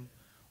участием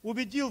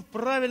убедил в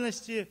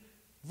правильности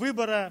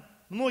выбора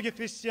многих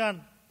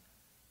крестьян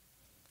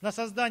на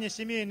создание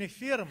семейных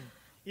ферм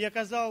и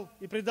оказал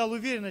и придал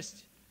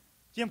уверенность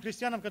тем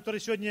крестьянам, которые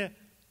сегодня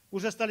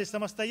уже стали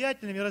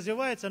самостоятельными,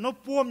 развиваются, но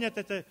помнят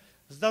это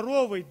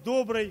здоровый,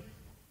 добрый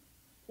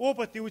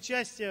опыт и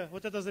участие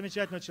вот этого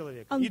замечательного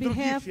человека и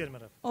других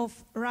фермеров. Of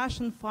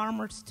Russian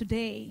farmers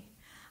today,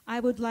 I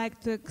would like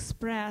to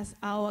express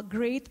our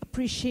great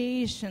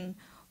appreciation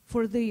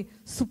for the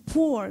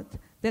support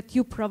that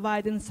you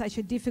provide in such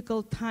a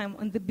difficult time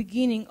in the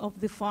beginning of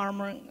the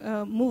farmer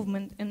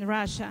movement in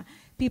Russia.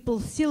 People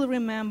still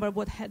remember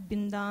what had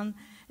been done,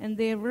 and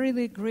they're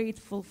really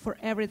grateful for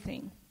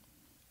everything.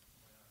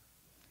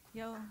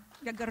 Я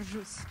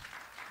горжусь.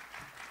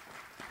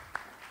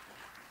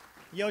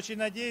 Я очень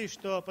надеюсь,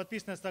 что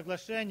подписанное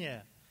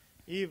соглашение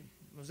и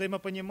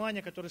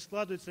взаимопонимание, которое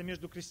складывается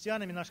между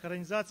крестьянами наших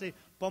организаций,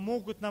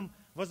 помогут нам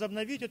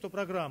возобновить эту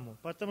программу,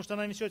 потому что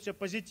она несет в себе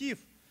позитив,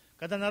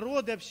 когда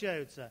народы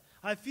общаются,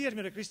 а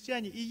фермеры,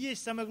 крестьяне и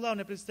есть самые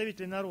главные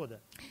представители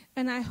народа.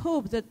 And I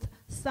hope that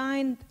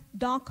signed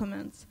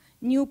documents,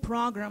 new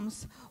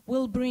programs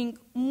will bring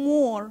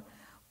more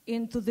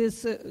into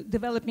this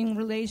developing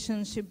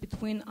relationship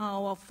between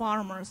our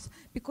farmers,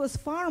 because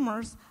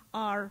farmers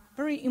are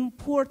very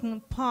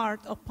important part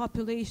of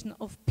population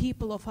of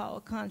people of our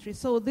country.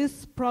 So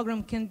this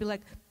program can be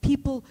like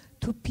people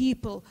to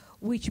people,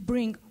 which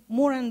bring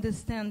more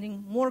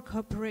understanding, more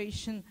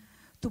cooperation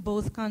to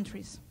both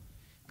countries.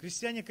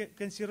 Крестьяне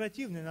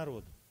консервативный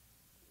народ.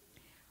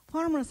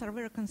 Farmers are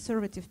very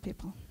conservative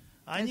people.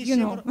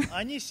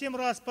 Они 7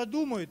 раз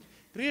подумают,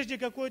 прежде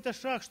какой-то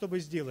шаг, чтобы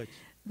сделать.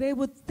 They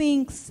would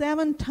think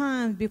 7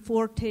 times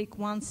before take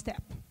one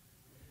step.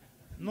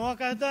 Ну а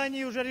когда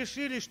они уже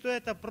решили, что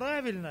это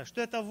правильно,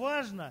 что это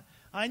важно,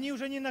 они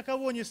уже ни на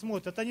кого не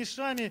смотрят, они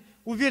сами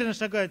уверенно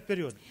шагают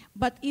вперед.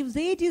 But if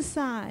they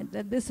decide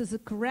that this is a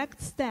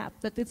correct step,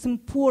 that it's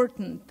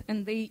important,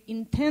 and they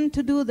intend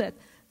to do that,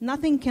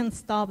 nothing can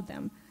stop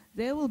them.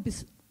 They will be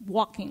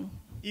walking.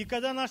 И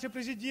когда наши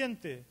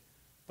президенты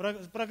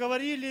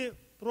проговорили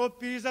про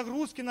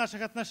перезагрузки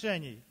наших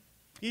отношений.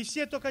 И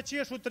все только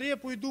чешут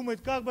репу и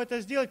думают, как бы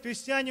это сделать.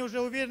 Крестьяне уже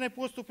уверенной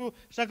поступью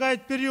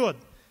шагают вперед,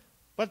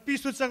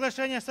 подписывают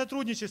соглашение о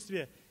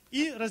сотрудничестве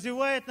и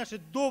развивают наши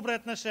добрые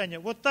отношения.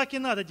 Вот так и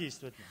надо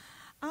действовать.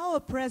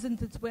 Our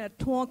presidents were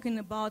talking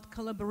about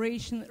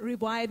collaboration,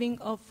 reviving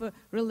of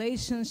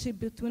relationship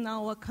between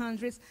our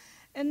countries,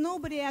 and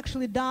nobody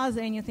actually does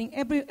anything.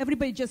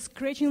 Everybody just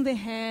scratching their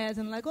heads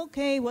and like,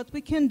 okay, what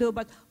we can do.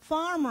 But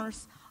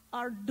farmers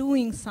are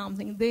doing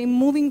something. They're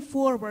moving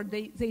forward.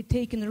 They're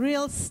taking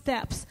real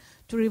steps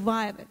to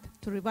revive it,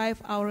 to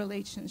revive our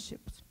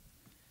relationships.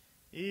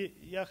 И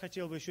я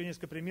хотел бы еще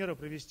несколько примеров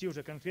привести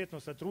уже конкретного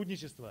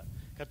сотрудничества,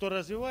 которое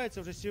развивается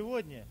уже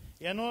сегодня,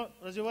 и оно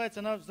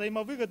развивается на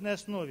взаимовыгодной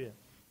основе.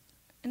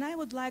 And I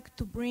would like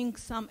to bring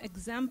some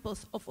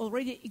examples of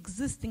already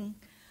existing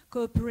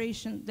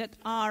cooperation that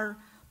are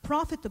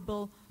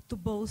profitable to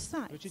both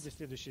sides. Включите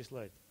следующий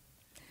слайд.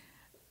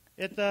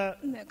 Это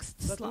Next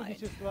slide.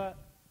 сотрудничество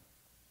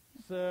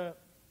с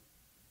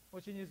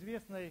очень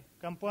известной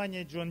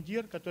компанией John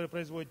Deere, которая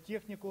производит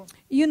технику.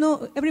 You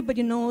know,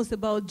 everybody knows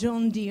about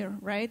John Deere,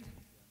 right?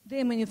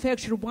 They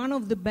manufacture one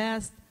of the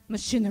best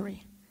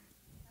machinery.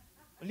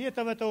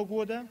 Летом этого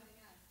года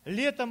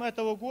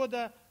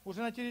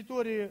уже на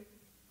территории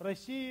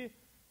России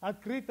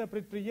открыто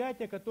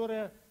предприятие,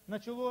 которое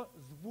начало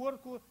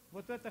сборку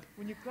вот этих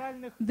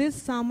уникальных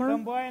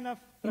комбайнов,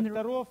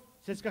 тракторов,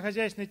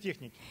 сельскохозяйственной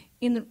техники.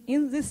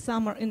 In this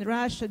summer in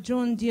Russia,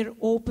 John Deere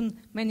opened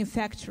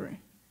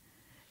manufacturing.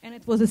 And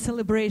it was a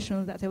celebration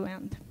of that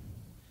event.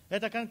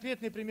 Это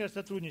конкретный пример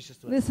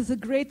сотрудничества. This is a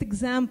great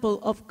example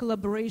of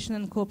collaboration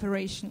and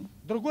cooperation.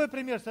 Другой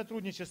пример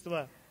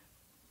сотрудничества.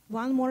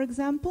 One more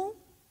example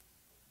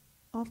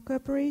of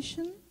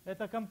cooperation.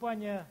 Это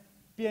компания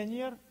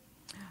Pioneer,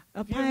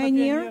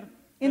 Pioneer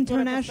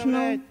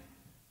International.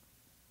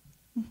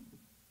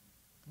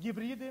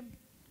 Гибриды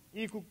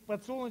и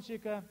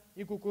подсолнечника,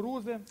 и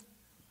кукурузы.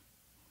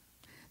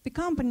 The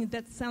company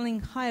that's selling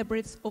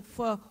hybrids of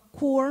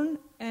corn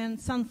and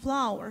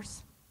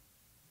sunflowers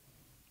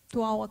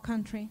to our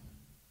country.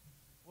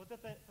 Вот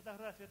эта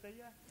фотография это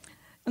я.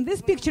 And this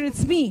picture,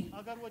 it's me.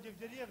 Огородик в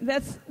деревне.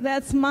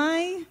 That's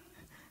my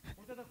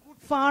Вот эта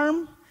куртка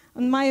farm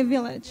and my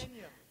village.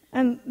 Pioneer.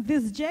 And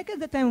this jacket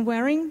that I'm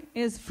wearing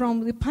is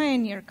from the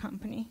Pioneer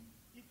company.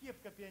 И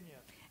кепка Pioneer.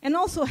 And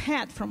also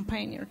hat from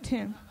Pioneer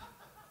too.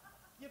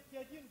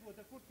 Кепке 1 год,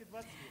 а куртке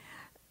 20 лет.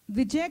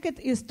 The jacket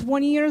is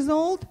 20 years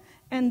old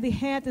and the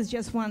hat is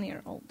just 1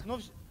 year old.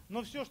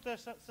 Но все, что я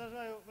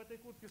сажаю в этой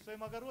куртке в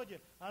своем огороде,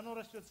 оно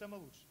растет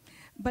самое лучшее.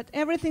 But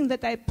everything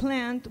that I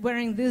plant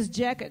wearing this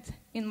jacket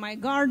in my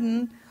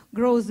garden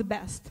grows the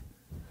best.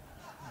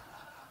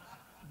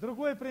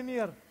 Другой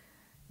пример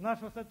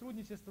нашего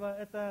сотрудничества –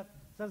 это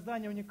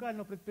создание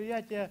уникального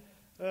предприятия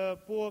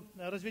по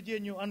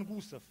разведению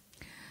ангусов.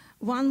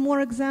 One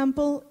more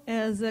example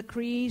is the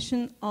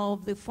creation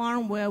of the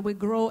farm where we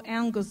grow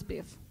Angus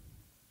beef.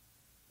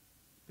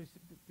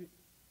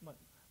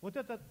 Вот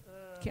этот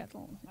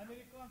Cattle.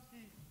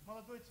 американский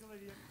молодой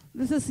человек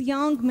This is a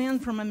young man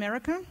from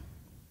America.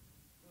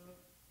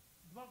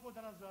 2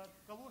 года назад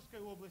в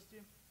Калужской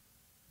области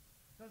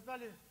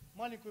создали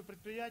маленькое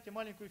предприятие,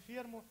 маленькую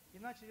ферму и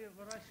начали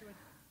выращивать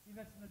и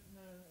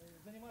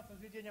заниматься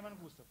разведением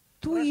ангусов.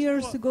 2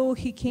 years ago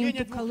he came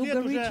менее to 2 лет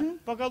Kaluga уже region.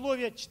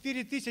 поголовье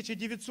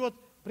 4900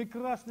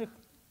 прекрасных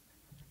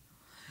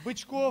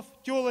бычков,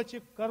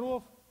 телочек,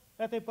 коров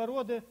этой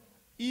породы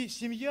и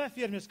семья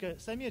фермерская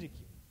с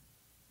Америки.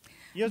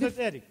 Ее зовут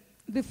Эрик.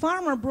 The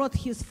farmer brought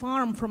his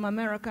farm from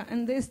America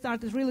and they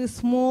started really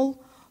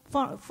small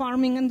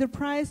farming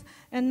enterprise,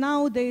 and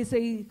nowadays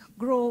they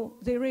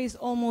raise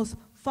almost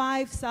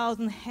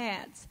 5,000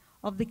 heads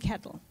of the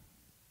cattle.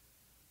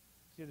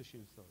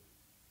 Следующий слайд.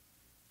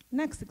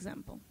 Next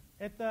example.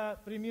 Это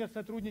пример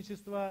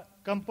сотрудничества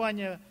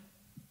компания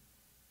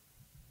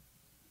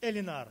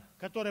Элинар,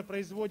 которая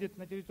производит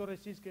на территории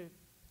Российской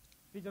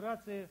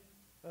Федерации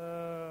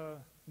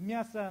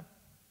мясо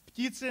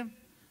птицы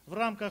в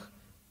рамках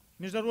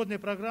международной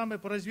программы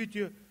по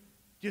развитию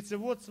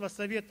птицеводства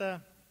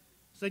Совета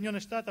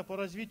Соединенных Штатов по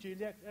развитию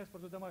или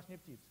экспорту домашней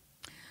птицы.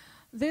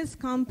 This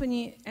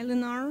company,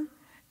 Eleanor,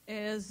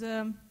 is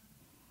a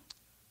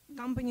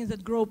company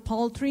that grow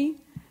poultry.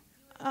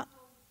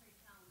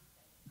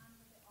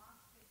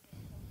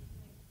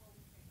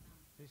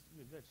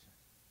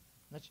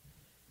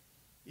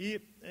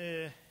 И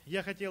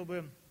я хотел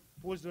бы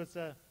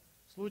пользоваться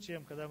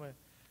случаем, когда мы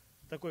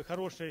в такой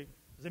хорошей,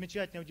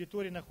 замечательной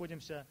аудитории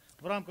находимся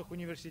в рамках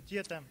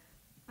университета.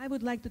 I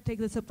would like to take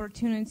this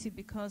opportunity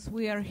because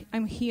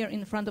I'm here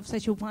in front of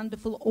such a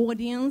wonderful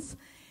audience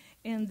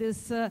in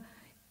this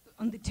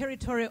on the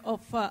territory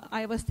of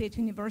Iowa State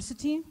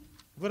University.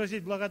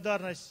 Выразить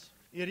благодарность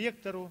и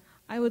ректору,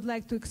 I would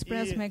like to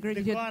express my и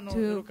gratitude декану, и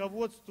to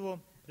руководству,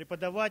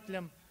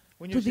 преподавателям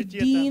the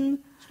университета, dean,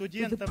 to the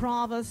студентам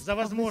provost за of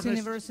this возможность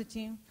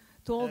university,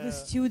 to all the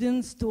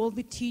students, to all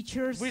the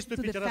teachers, to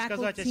выступить the и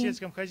рассказать о faculty,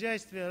 сельском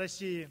хозяйстве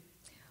России.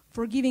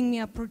 for giving me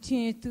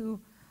opportunity to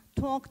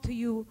talk to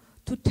you,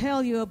 to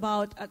tell you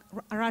about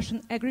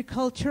Russian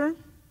agriculture.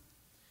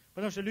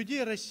 Потому что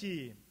людей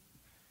России,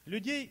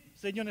 людей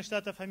Соединенных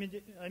Штатов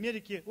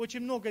Америки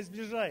очень много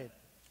сближает.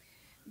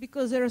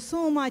 Because there is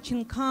so much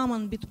in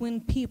common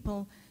between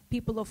people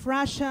of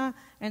Russia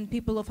and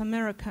people of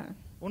America.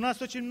 У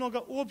нас очень много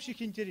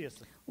общих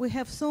интересов. We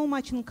have so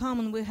much in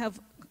common. We have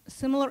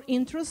similar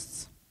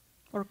interests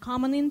or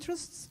common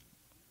interests.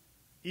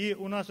 И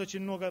у нас очень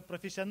много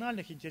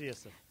профессиональных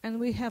интересов. And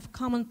we have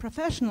common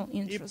professional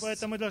И interests.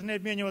 поэтому мы должны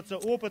обмениваться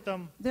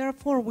опытом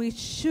Therefore, we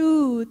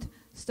should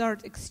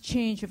start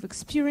exchange of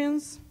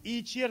experience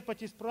и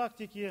черпать из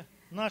практики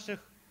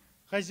наших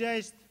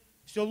хозяйств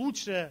все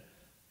лучшее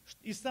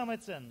и самое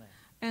ценное.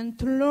 and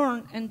to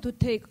learn and to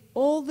take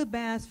all the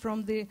best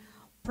from the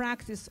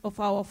practice of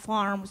our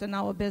farms and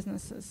our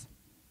businesses.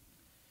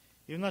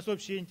 И у нас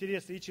общие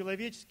интересы и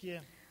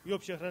человеческие, и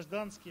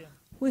общегражданские.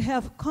 We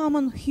have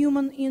common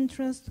human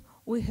interest,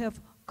 we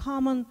have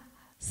common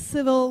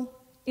civil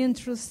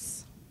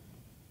interests.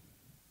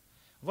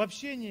 В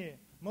общении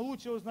мы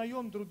лучше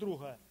узнаем друг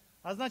друга,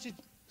 а значит,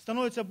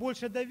 становится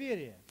больше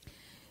доверия.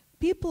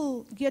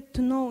 People get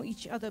to know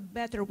each other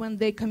better when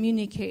they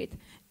communicate.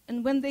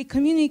 And when they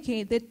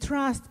communicate, they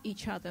trust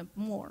each other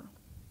more.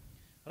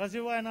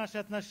 Развивая наши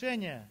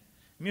отношения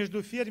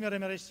между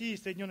фермерами России и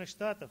Соединенных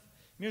Штатов,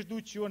 между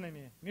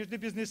учеными, между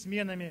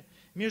бизнесменами,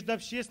 между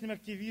общественными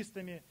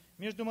активистами,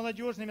 между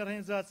молодежными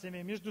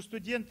организациями, между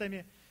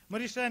студентами, мы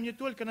решаем не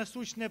только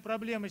насущные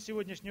проблемы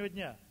сегодняшнего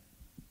дня.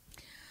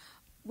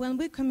 When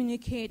we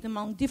communicate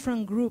among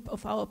different groups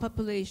of our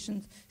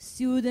population,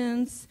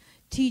 students,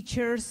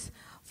 teachers,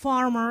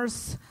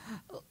 farmers,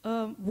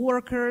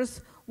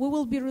 workers, we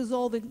will be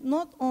resolving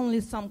not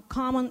only some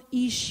common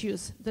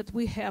issues that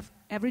we have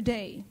every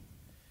day.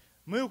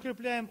 Мы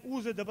укрепляем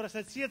узы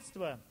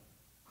добрососедства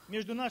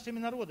между нашими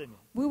народами.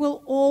 We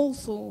will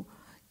also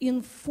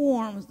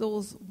inform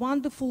those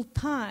wonderful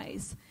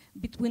ties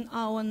between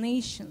our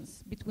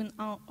nations, between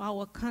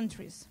our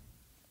countries.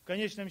 В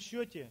конечном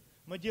счете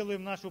мы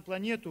делаем нашу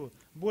планету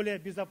более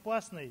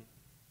безопасной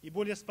и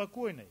более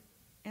спокойной.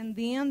 And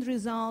the end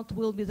result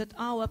will be that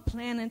our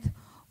planet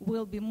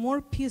will be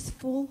more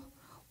peaceful,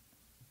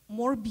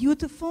 more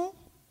beautiful.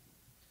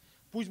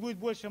 Пусть будет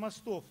больше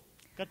мостов,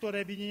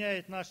 которые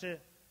объединяют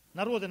наши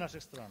народы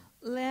наших стран.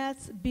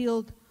 Let's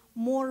build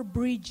more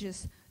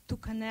bridges to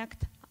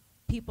connect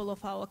people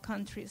of our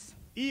countries.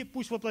 И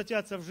пусть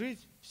воплотятся в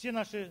жизнь все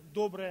наши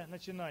добрые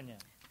начинания.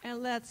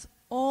 And let's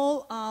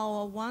all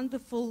our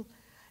wonderful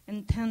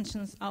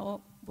intentions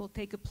will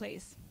take a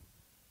place.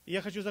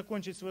 Я хочу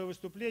закончить свое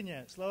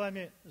выступление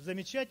словами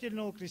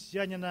замечательного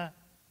крестьянина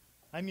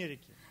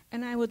Америки.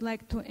 And I would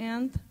like to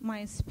end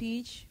my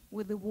speech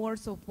with the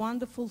words of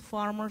wonderful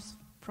farmers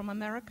from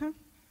America.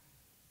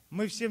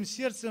 Мы всем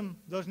сердцем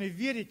должны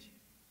верить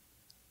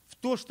в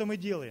то, что мы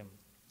делаем.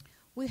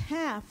 We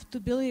have to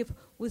believe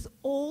with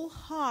all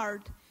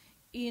heart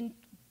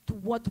into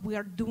what we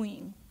are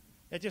doing.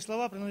 Эти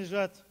слова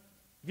принадлежат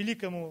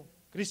великому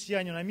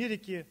крестьянину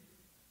Америки,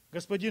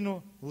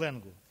 господину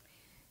Ленгу,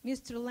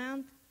 Mr.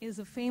 Land is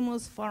a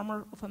famous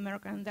farmer of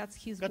America, and that's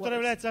his который words.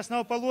 является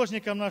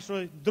основоположником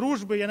нашей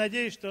дружбы. Я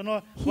надеюсь, что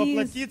оно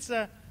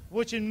воплотится в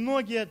очень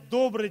многие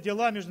добрые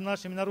дела между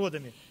нашими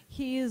народами.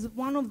 He is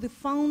one of the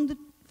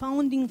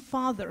founding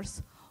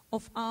fathers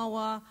of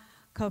our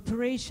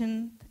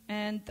cooperation,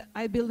 and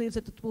I believe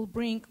that it will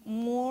bring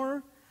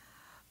more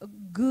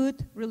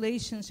good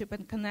relationship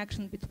and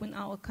connection between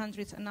our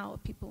countries and our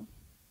people.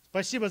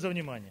 Спасибо за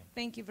внимание.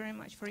 Thank you very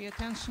much for your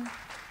attention.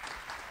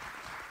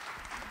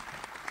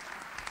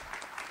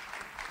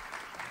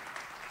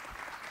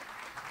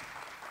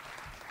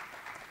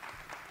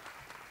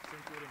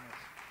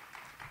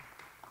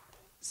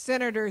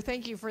 Senator,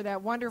 thank you for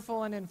that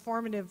wonderful and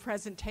informative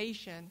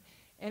presentation.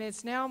 And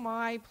it's now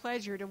my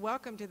pleasure to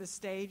welcome to the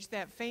stage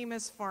that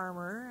famous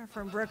farmer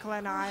from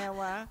Brooklyn,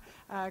 Iowa,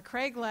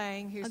 Craig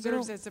Lang, who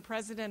serves as the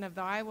president of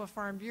the Iowa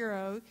Farm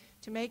Bureau,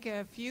 to make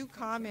a few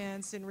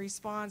comments in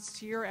response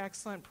to your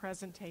excellent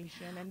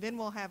presentation, and then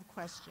we'll have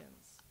questions.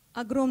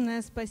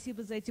 Огромное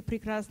спасибо за эти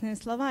прекрасные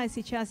слова. И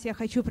сейчас я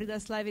хочу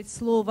предоставить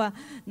слово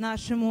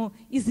нашему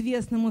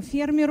известному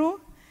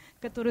фермеру,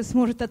 который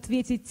сможет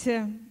ответить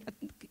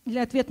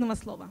для ответного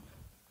слова.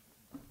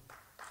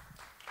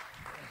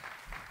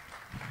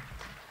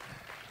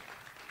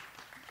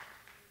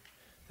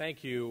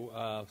 Thank you,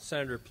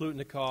 Senator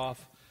Plotnikov,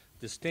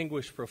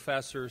 distinguished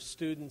professors,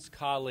 students,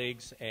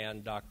 colleagues,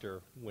 and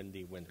Dr.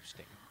 Wendy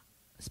Winterstein.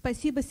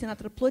 Спасибо,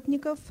 сенатор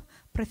Плотников,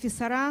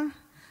 профессора,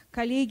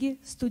 коллеги,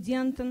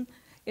 студенты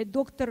и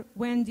доктор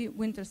Wendy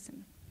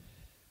Winterstein.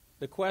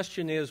 The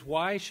question is,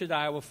 why should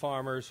Iowa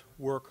farmers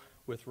work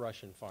with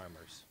Russian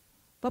farmers?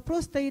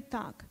 Вопрос стоит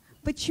так.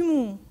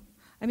 Почему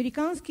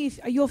американские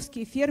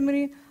айовские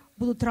фермеры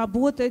будут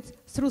работать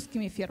с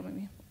русскими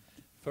фермами?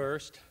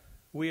 First,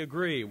 we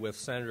agree with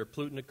Senator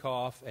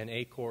Plotnikov and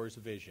ACOR's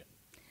vision.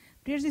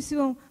 Прежде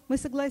всего, мы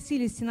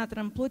согласились с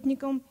сенатором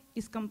Плотниковым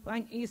и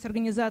с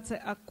организацией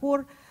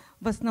АКОР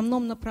в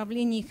основном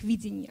направлении их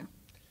видения.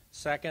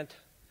 Second,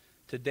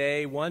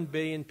 today 1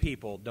 billion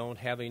people don't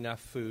have enough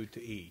food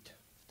to eat.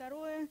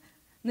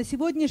 На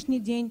сегодняшний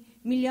день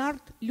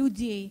миллиард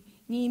людей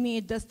не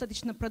имеет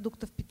достаточно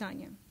продуктов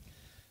питания.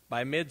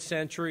 By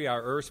mid-century,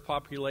 our Earth's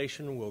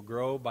population will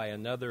grow by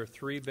another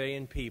 3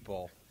 billion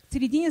people. В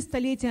середине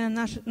столетия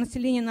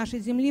население нашей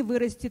Земли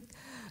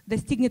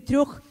достигнет 3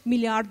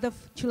 миллиардов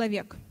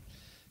человек.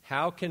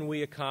 How can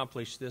we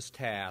accomplish this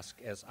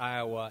task as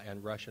Iowa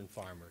and Russian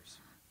farmers?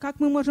 Как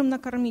мы можем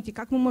накормить и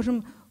как мы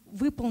можем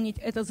выполнить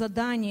это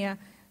задание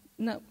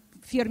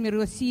фермеры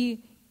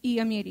России и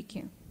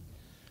Америки?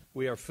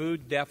 We are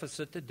food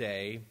deficit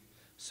today,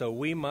 so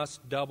we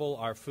must double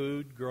our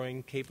food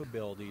growing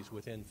capabilities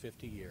within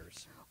 50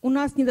 years. У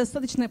нас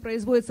недостаточно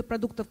производится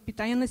продуктов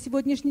питания на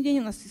сегодняшний день,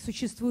 у нас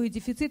существует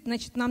дефицит,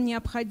 значит, нам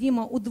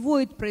необходимо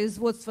удвоить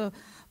производство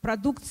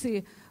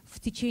продукции в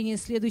течение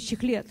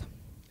следующих лет.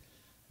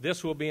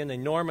 This will be an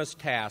enormous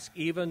task,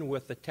 even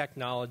with the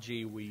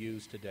technology we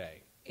use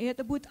today. И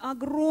это будет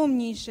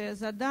огромнейшая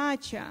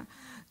задача,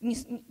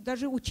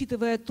 даже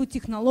учитывая ту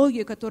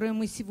технологию, которую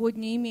мы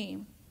сегодня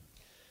имеем.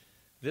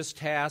 This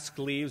task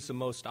leaves the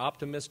most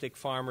optimistic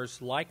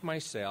farmers like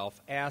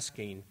myself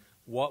asking,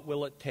 what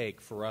will it take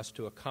for us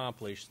to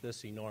accomplish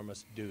this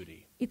enormous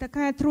duty? И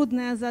такая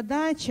трудная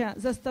задача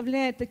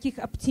заставляет таких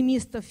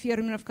оптимистов,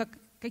 фермеров,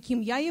 каким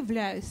я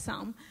являюсь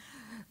сам,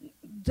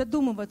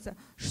 задумываться,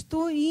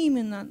 что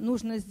именно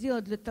нужно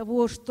сделать для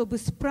того, чтобы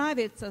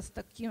справиться с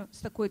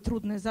такой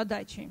трудной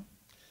задачей.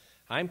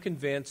 I'm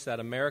convinced that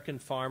American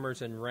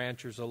farmers and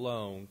ranchers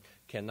alone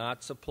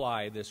cannot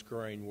supply this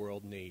growing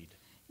world need.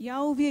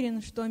 Я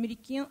уверен, что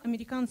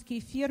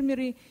американские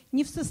фермеры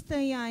не в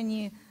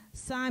состоянии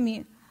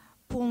сами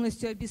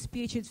полностью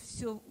обеспечить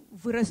все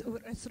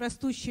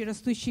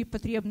растущие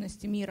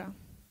потребности мира.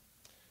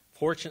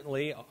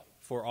 Fortunately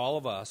for all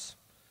of us,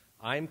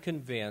 I'm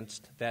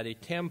convinced that a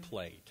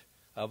template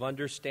of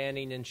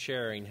understanding and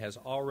sharing has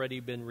already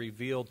been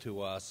revealed to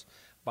us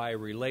by a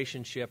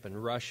relationship in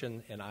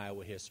Russian and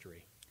Iowa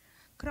history.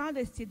 К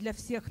радости для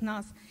всех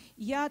нас,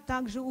 я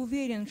также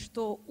уверен,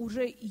 что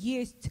уже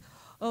есть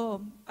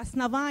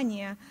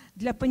основания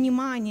для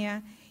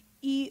понимания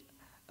и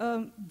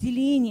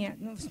деления,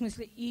 в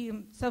смысле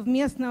и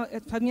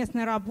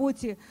совместной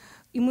работе,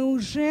 и мы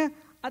уже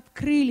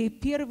открыли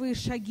первые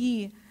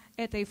шаги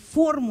этой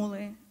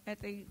формулы,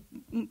 этой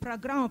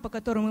программы, по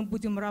которой мы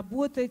будем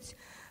работать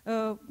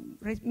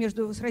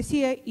между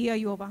Россией и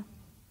Айова.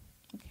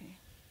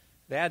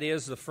 That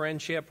is the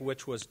friendship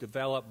which was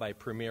developed by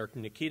Premier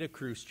Nikita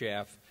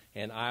Khrushchev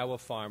and Iowa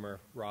farmer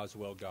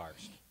Roswell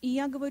Garst. И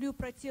я говорю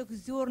про тех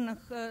зернах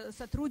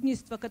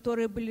сотрудничества,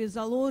 которые были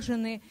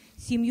заложены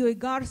семьей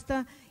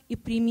Гарста и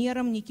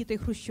премьером Никитой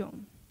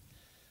Хрущевым.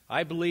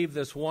 I believe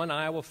this one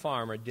Iowa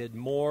farmer did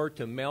more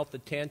to melt the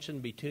tension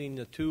between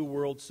the two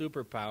world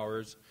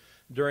superpowers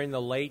during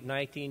the late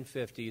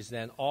 1950s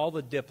than all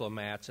the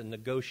diplomats and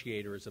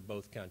negotiators of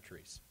both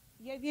countries.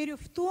 Я верю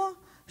в то,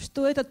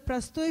 что этот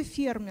простой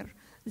фермер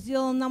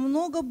сделал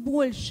намного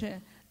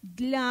больше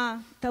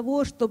для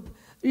того, чтобы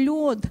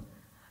лед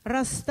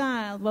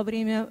растаял во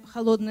время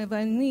холодной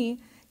войны,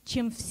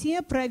 чем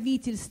все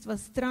правительства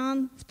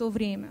стран в то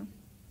время.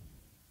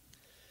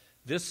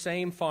 This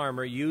same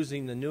farmer,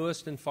 using the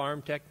newest in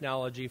farm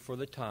technology for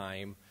the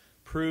time,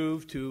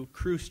 proved to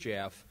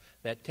Khrushchev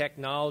that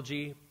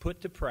technology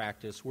put to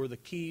practice were the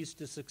keys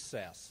to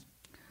success.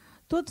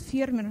 Тот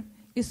фермер,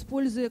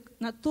 используя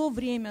на то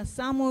время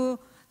самую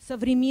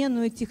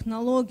современную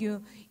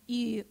технологию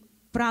и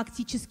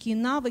практические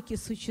навыки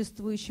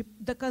существующие,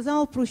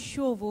 доказал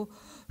Хрущеву,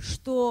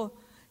 что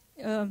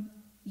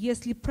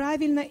если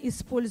правильно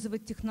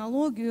использовать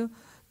технологию,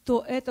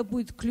 то это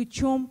будет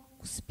ключом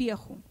к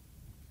успеху.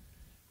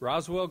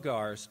 Roswell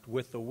Garst,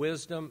 with the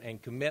wisdom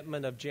and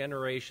commitment of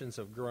generations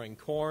of growing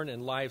corn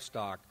and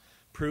livestock,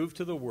 proved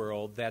to the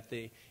world that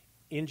the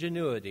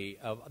ingenuity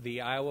of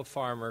the Iowa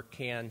farmer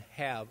can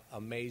have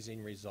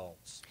amazing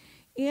results.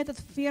 И этот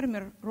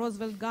фермер,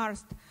 Розвелл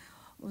Гарст,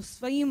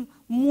 своим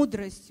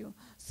мудростью,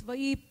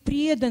 своей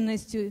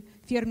преданностью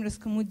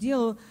фермерскому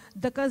делу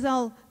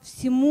доказал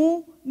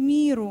всему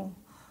миру,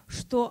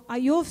 что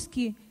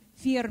айовский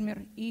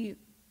фермер и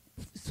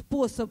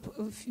способ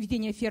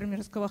ведения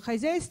фермерского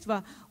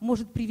хозяйства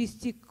может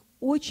привести к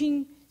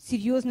очень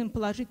серьезным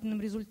положительным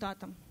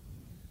результатам.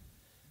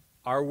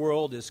 Our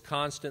world is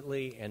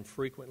constantly and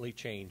frequently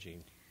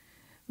changing.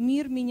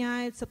 Мир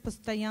меняется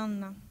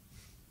постоянно.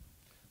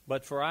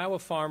 But for Iowa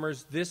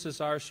farmers, this is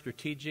our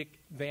strategic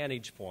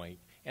vantage point,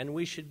 and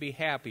we should be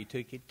happy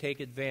to take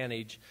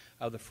advantage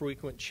of the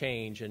frequent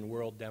change in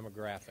world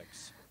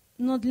demographics.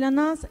 Но для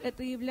нас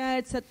это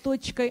является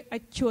точкой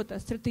отчета,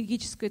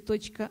 стратегической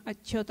точкой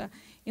отчета.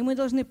 И мы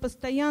должны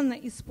постоянно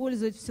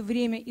использовать все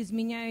время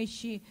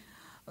изменяющийся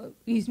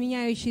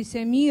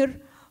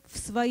мир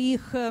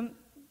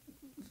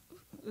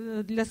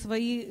для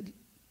своих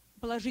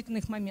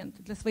положительных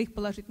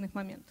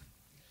моментов.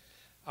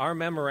 Our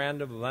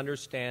memorandum of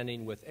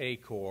understanding with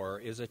ACOR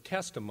is a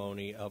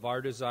testimony of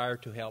our desire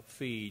to help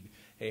feed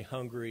a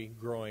hungry,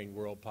 growing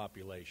world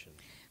population.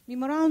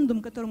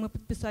 Меморандум, который мы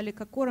подписали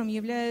к Аккорам,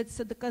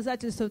 является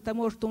доказательством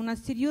того, что у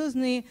нас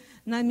серьезные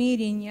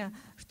намерения,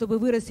 чтобы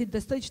вырастить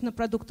достаточно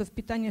продуктов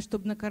питания,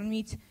 чтобы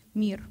накормить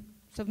мир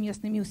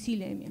совместными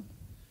усилиями.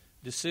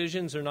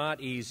 Decisions are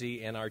not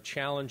easy and our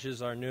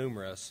challenges are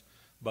numerous,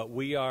 but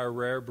we are a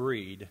rare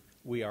breed.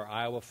 We are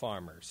Iowa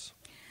farmers.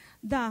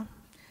 Да,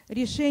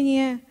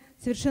 решения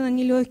совершенно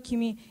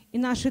нелегкими, и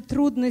наши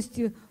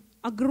трудности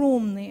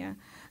огромные,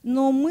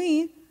 но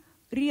мы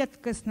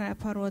редкостная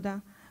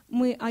порода,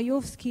 мы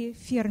айовские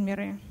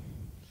фермеры.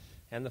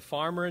 And the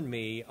farmer in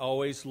me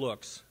always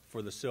looks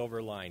for the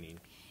silver lining.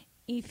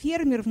 И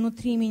фермер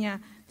внутри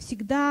меня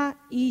всегда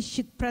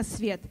ищет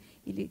просвет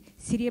или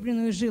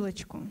серебряную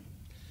жилочку.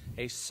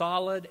 A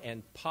solid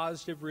and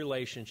positive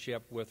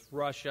relationship with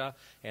Russia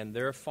and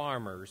their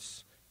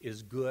farmers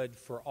is good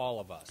for all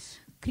of us.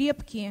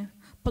 Крепкие,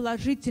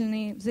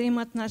 положительные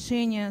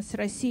взаимоотношения с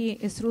Россией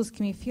и с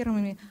русскими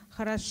фермами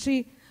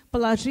хороши,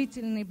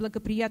 положительные,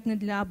 благоприятны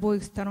для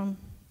обоих сторон.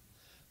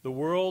 The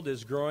world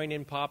is growing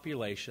in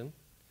population.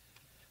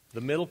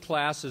 The middle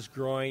class is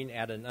growing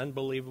at an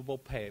unbelievable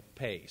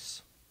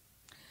pace.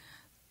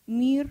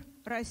 Мир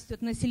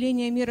растет,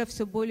 население мира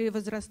все более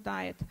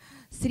возрастает.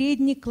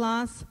 Средний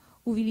класс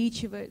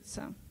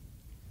увеличивается.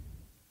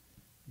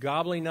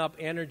 Gobbling up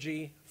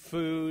energy,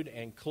 food,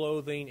 and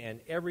clothing,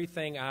 and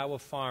everything Iowa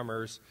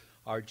farmers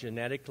are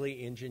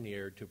genetically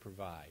engineered to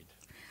provide.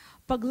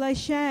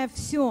 Поглощая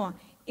все,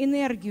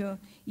 энергию,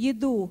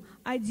 еду,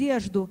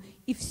 одежду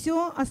и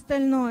все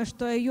остальное,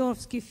 что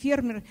айовский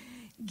фермер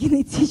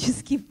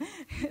генетически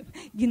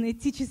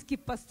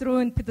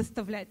построен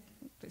предоставлять,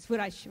 то есть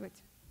выращивать.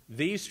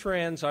 These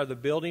trends are the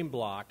building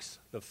blocks,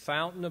 the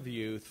fountain of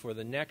youth for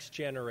the next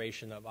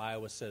generation of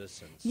Iowa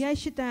citizens. Я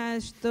считаю,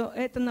 что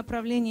это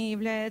направление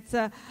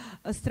является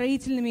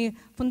строительными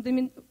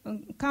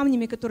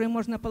камнями, которые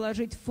можно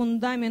положить в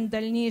фундамент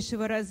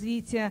дальнейшего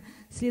развития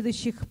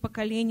следующих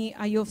поколений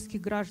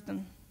айовских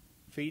граждан.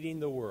 Feeding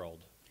the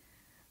world.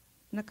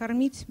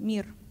 Накормить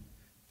мир.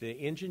 The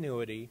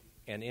ingenuity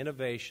and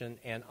innovation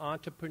and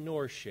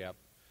entrepreneurship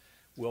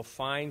will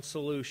find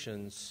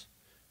solutions.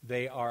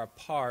 They are a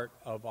part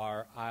of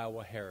our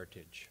Iowa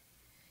heritage.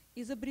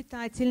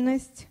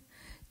 Изобретательность,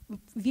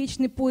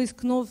 вечный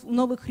поиск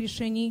новых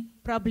решений,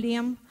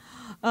 проблем,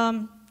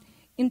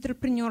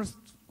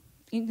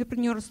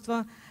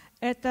 интерпренерство –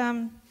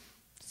 это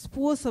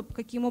способ,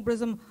 каким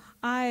образом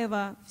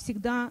Айова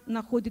всегда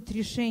находит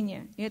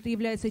решение. И это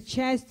является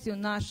частью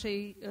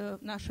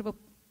нашего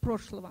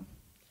прошлого.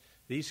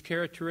 These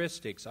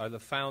characteristics are the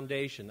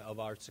foundation of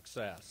our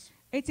success.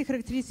 Эти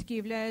характеристики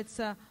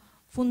являются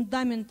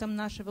фундаментом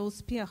нашего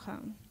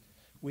успеха.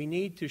 We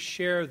need to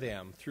share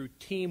them through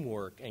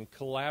teamwork and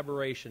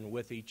collaboration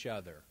with each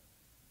other.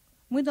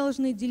 Мы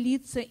должны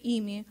делиться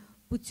ими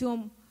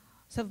путем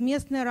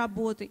совместной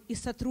работы и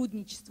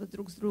сотрудничества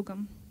друг с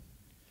другом.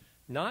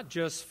 Not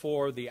just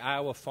for the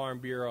Iowa Farm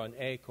Bureau and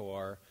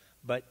ACOR,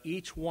 but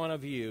each one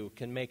of you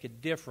can make a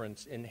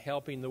difference in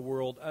helping the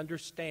world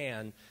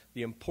understand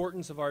the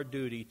importance of our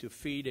duty to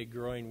feed a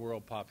growing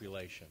world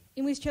population.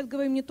 И мы сейчас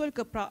говорим не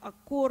только про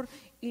АКОР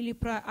или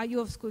про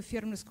Айовскую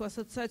фермерскую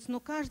ассоциацию, но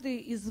каждый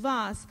из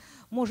вас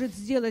может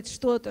сделать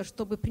что-то,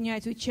 чтобы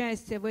принять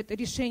участие в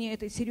решении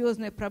этой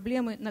серьезной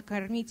проблемы,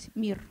 накормить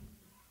мир.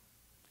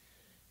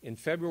 In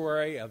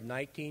February of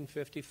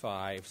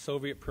 1955,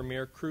 Soviet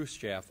Premier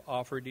Khrushchev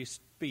offered a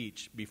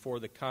speech before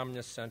the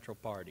Communist Central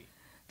Party.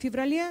 В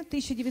феврале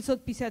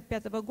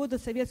 1955 года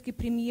советский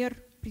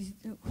премьер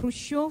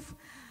Хрущев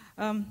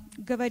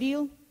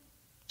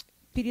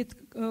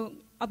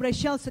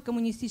обращался к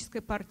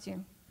коммунистической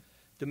партии,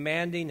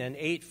 demanding an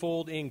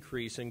 8-fold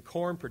increase in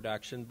corn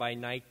production by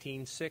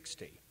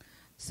 1960.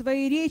 В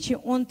своей речи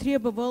он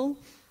требовал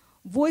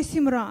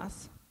 8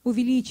 раз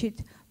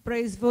увеличить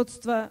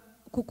производство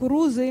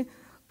кукурузы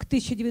к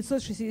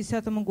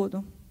 1960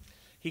 году.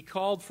 He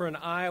called for an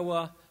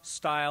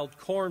Iowa-styled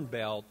corn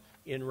belt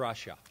in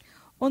Russia.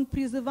 Он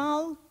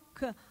призывал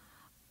к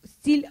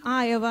стиль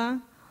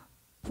Айова,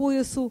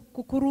 поясу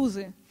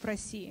кукурузы в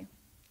России.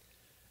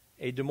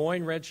 A Des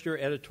Moines Register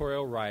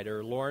editorial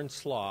writer, Lauren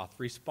Sloth,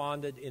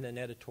 responded in an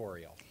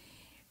editorial.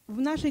 В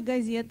нашей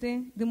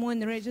газете Des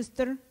Moines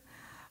Register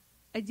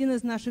один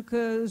из наших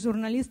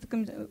журналистов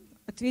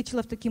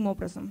ответил таким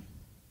образом.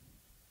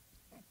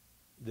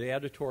 The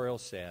editorial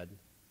said,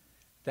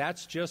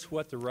 "That's just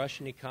what the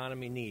Russian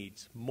economy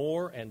needs,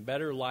 more and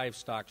better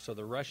livestock so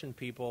the Russian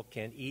people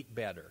can eat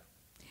better."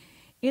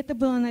 Это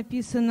было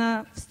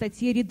написано в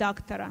статье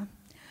редактора.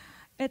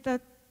 Это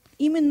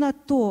именно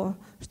то,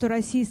 что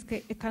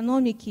российской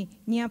экономике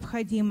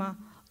необходимо: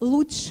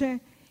 лучше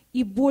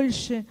и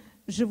больше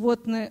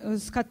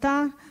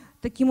скота.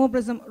 Таким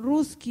образом,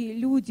 русские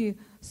люди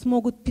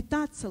смогут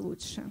питаться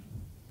лучше.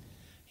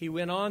 He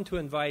went on to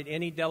invite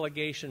any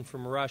delegation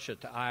from Russia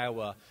to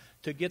Iowa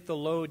to get the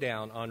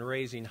lowdown on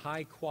raising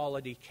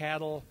high-quality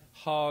cattle,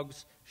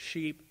 hogs,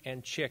 sheep,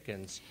 and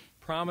chickens,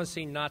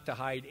 promising not to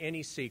hide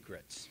any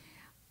secrets.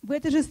 В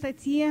этой же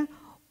статье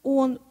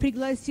он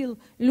пригласил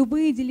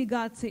любые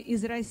делегации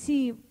из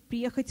России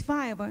приехать в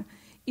Айова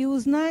и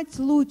узнать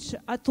лучше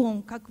о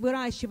том, как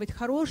выращивать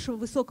хорошего,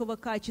 высокого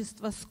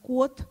качества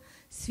скот,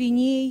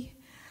 свиней,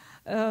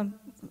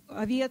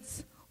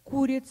 овец,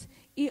 куриц.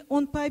 И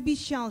он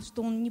пообещал,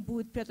 что он не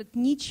будет прятать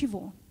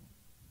ничего.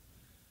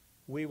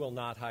 We will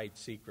not hide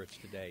secrets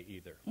today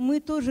either.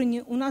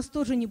 У нас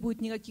тоже не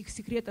будет никаких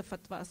секретов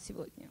от вас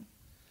сегодня.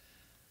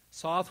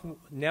 Soth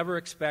never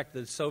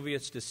expected the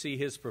Soviets to see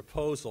his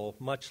proposal,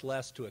 much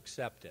less to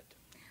accept it.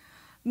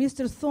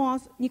 Мистер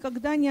Сос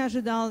никогда не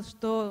ожидал,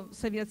 что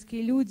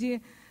советские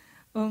люди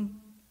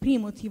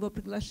примут его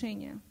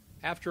приглашение.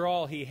 After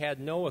all, he had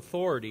no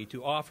authority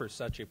to offer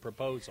such a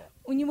proposal.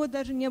 У него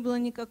даже не было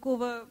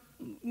никакого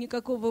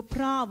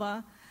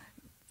права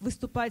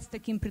выступать с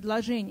таким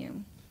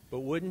предложением.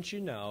 But wouldn't you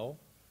know,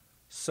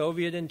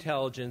 Soviet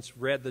intelligence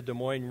read the Des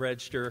Moines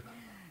Register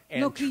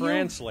and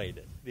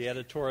translated the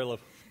editorial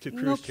to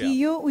Khrushchev. Но к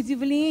ее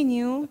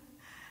удивлению,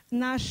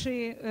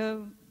 наше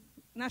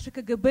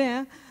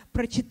КГБ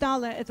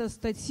прочитала эту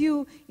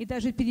статью и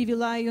даже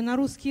перевела ее на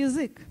русский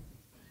язык.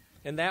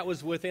 And that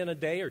was within a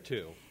day or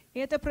two. И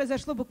это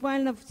произошло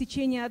буквально в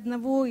течение 1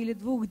 или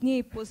 2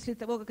 дней после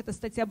того, как эта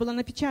статья была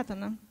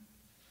напечатана.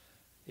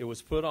 It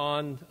was put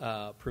on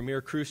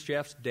Premier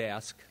Khrushchev's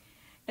desk.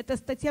 Эта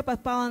статья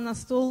попала на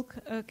стол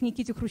к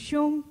Никите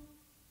Хрущеву.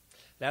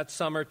 That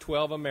summer,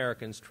 12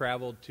 Americans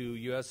traveled to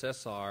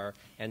USSR,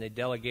 and a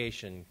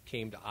delegation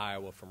came to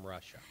Iowa from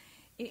Russia.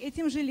 И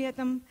этим же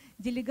летом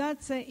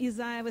делегация из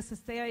Айовы,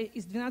 состоящая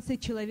из 12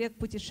 человек,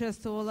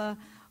 путешествовала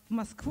в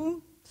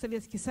Москву, в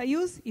Советский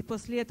Союз, и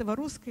после этого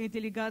русская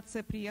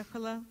делегация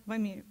приехала в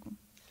Америку.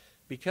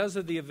 Because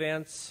of the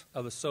events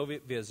of the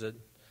Soviet visit,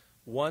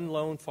 one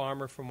lone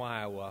farmer from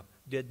Iowa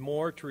did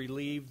more to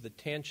relieve the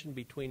tension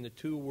between the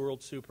two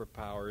world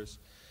superpowers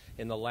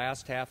in the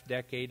last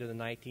half-decade of the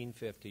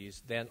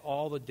 1950s than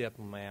all the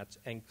diplomats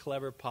and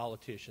clever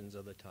politicians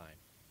of the time.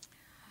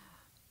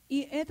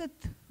 И этот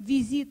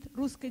визит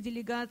русской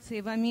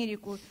делегации в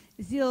Америку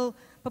сделал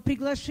по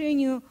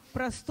приглашению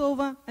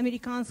простого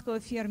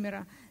американского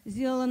фермера,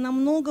 сделало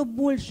намного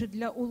больше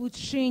для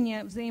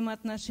улучшения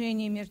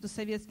взаимоотношений между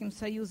Советским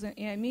Союзом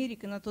и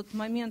Америкой на тот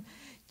момент,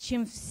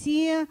 чем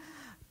все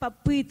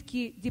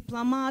попытки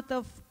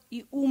дипломатов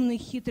и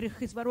умных,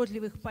 хитрых,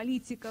 изворотливых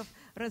политиков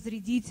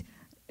разрядить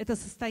это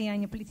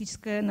состояние,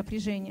 политическое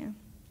напряжение.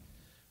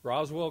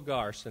 Roswell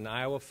Garst, an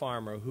Iowa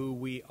farmer who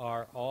we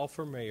are all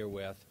familiar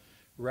with,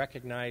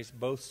 recognized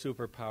both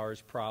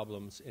superpowers'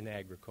 problems in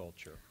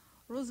agriculture.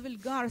 Розвель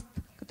Гарст,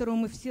 которого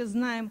мы все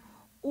знаем,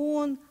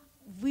 он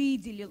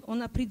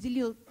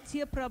определил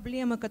те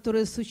проблемы,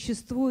 которые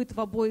существуют в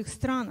обоих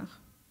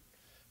странах.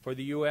 For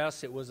the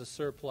U.S., it was a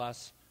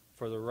surplus.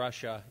 For the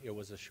Russia, it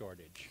was a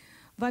shortage.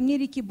 В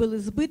Америке был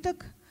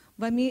избыток,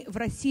 в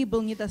России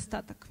был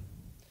недостаток.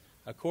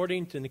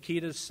 According to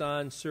Nikita's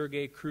son,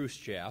 Sergei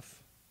Khrushchev,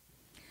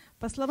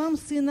 по словам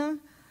сына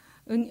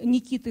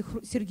Никиты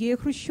Сергея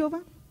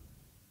Хрущева,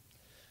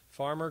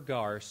 Farmer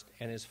Garst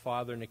and his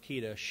father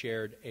Nikita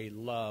shared a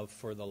love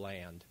for the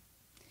land.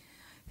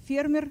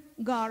 Фермер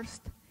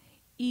Гарст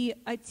и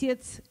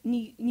отец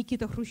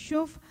Никита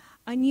Хрущев,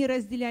 они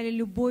разделяли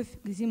любовь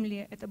к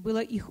земле. Это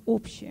было их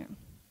общее,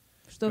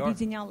 что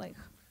объединяло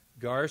их.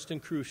 Garst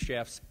and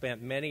Khrushchev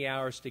spent many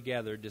hours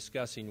together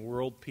discussing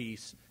world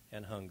peace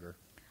and hunger.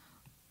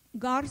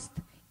 Гарст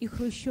и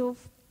Хрущев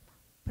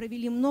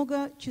провели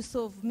много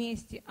часов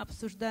вместе,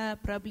 обсуждая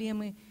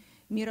проблемы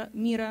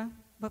мира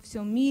во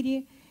всем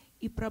мире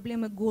и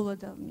проблемы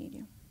голода в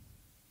мире.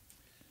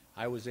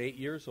 I was 8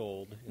 years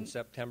old on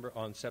September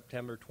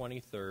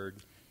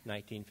 23rd,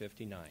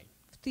 1959.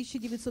 В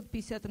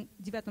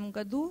 1959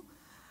 году,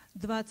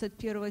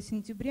 21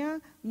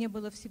 сентября, мне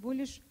было всего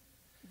лишь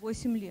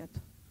 8 лет.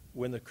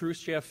 When the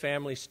Khrushchev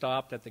family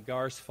stopped at the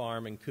Garst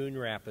farm in Coon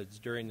Rapids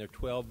during their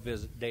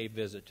 12-day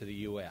visit to the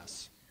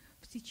U.S.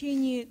 В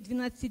течение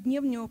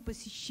 12-дневного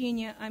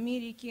посещения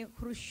Америки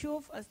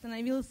Хрущев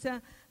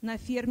остановился на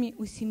ферме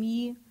у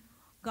семьи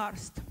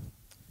Гарст.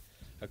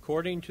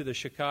 According to the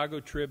Chicago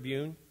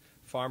Tribune,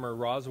 farmer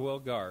Roswell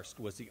Garst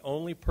was the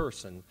only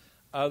person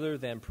other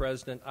than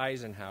President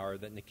Eisenhower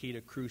that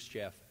Nikita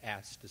Khrushchev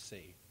asked to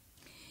see.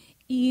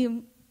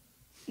 И,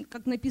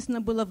 как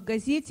написано было в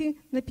газете,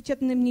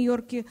 напечатанной в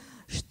Нью-Йорке,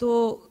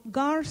 что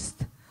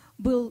Гарст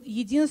был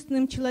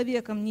единственным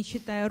человеком, не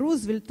считая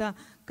Рузвельта,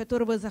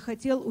 которого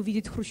захотел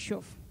увидеть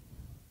Хрущев.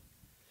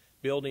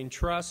 Building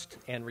trust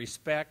and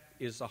respect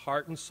is the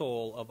heart and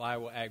soul of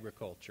Iowa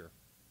agriculture.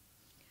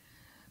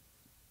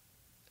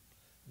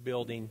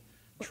 Building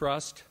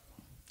trust.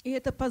 И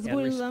это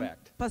позволило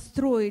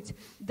построить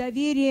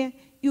доверие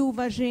и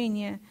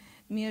уважение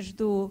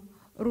между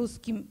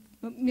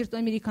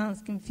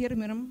американским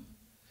фермером.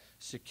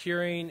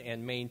 Securing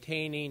and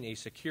maintaining a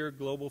secure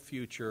global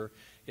future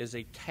is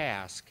a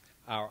task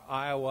our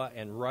Iowa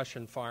and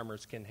Russian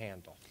farmers can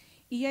handle.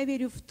 И я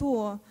верю в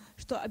то,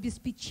 что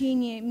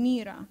обеспечение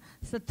мира,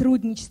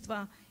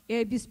 сотрудничество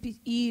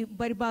и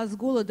борьба с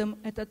голодом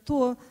 – это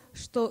то,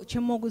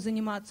 чем могут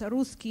заниматься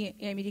русские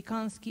и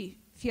американские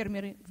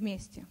фермеры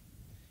вместе.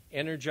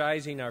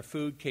 Energizing our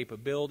food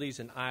capabilities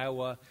in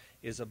Iowa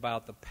is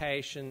about the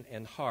passion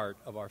and heart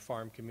of our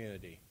farm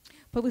community.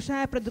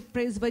 Повышая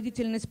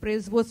производительность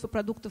производства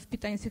продуктов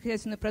питания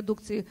сельскохозяйственной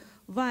продукции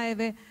в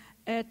Айове,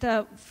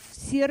 это в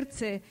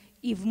сердце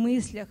и в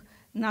мыслях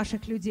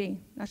наших людей,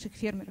 наших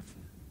фермеров.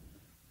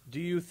 Do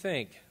you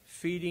think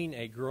feeding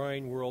a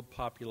growing world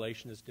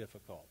population is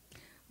difficult?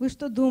 Вы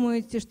что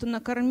думаете, что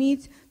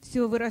накормить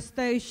все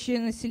вырастающее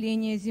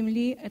население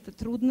Земли – это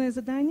трудное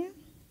задание?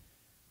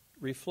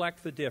 Reflect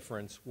the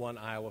difference one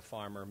Iowa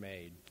farmer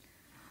made.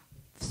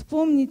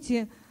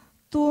 Вспомните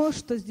то,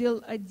 что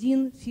сделал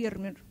один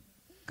фермер,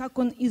 как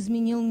он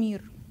изменил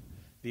мир.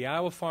 The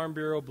Iowa Farm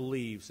Bureau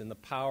believes in the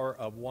power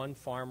of one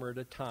farmer at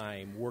a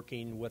time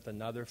working with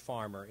another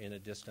farmer in a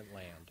distant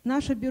land.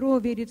 Наше бюро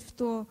верит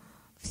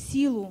в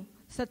силу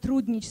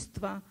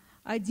сотрудничества.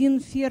 Один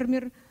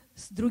фермер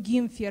с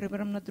другим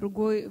фермером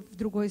в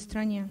другой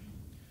стране.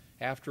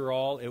 After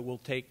all, it will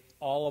take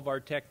all of our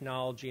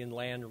technology and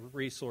land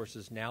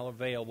resources now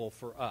available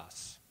for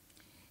us.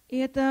 И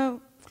это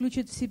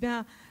включит в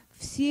себя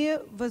все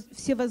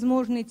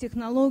возможные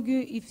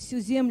технологии и всю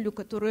землю,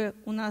 которая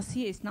у нас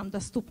есть, нам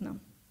доступна.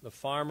 The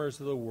farmers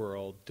of the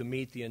world to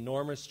meet the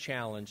enormous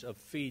challenge of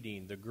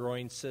feeding the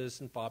growing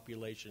citizen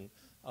population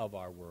of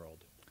our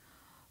world.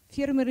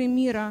 Фермеры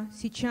мира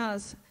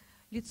сейчас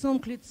лицом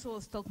к лицу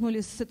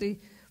столкнулись с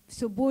этой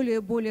все более и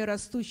более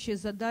растущей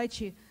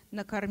задачей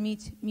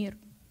накормить мир.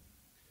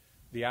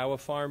 The Iowa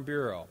Farm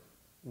Bureau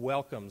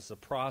welcomes the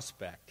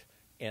prospect,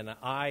 and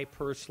I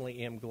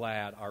personally am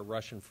glad our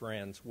Russian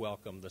friends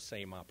welcome the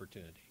same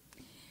opportunity.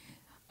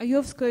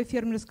 Айовское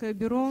фермерское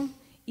бюро,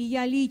 и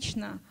я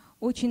лично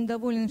очень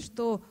доволен,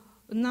 что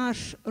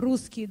наши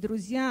русские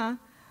друзья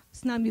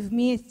с нами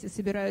вместе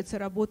собираются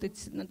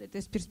работать над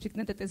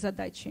этой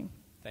задачей.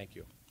 Thank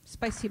you.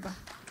 Спасибо.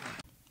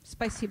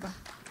 Спасибо.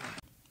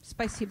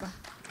 Спасибо.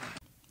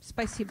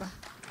 Спасибо.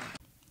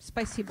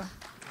 Спасибо.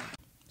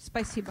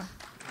 Спасибо.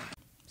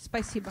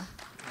 Спасибо.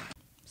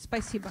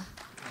 Спасибо.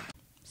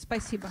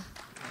 Спасибо.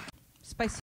 Спасибо.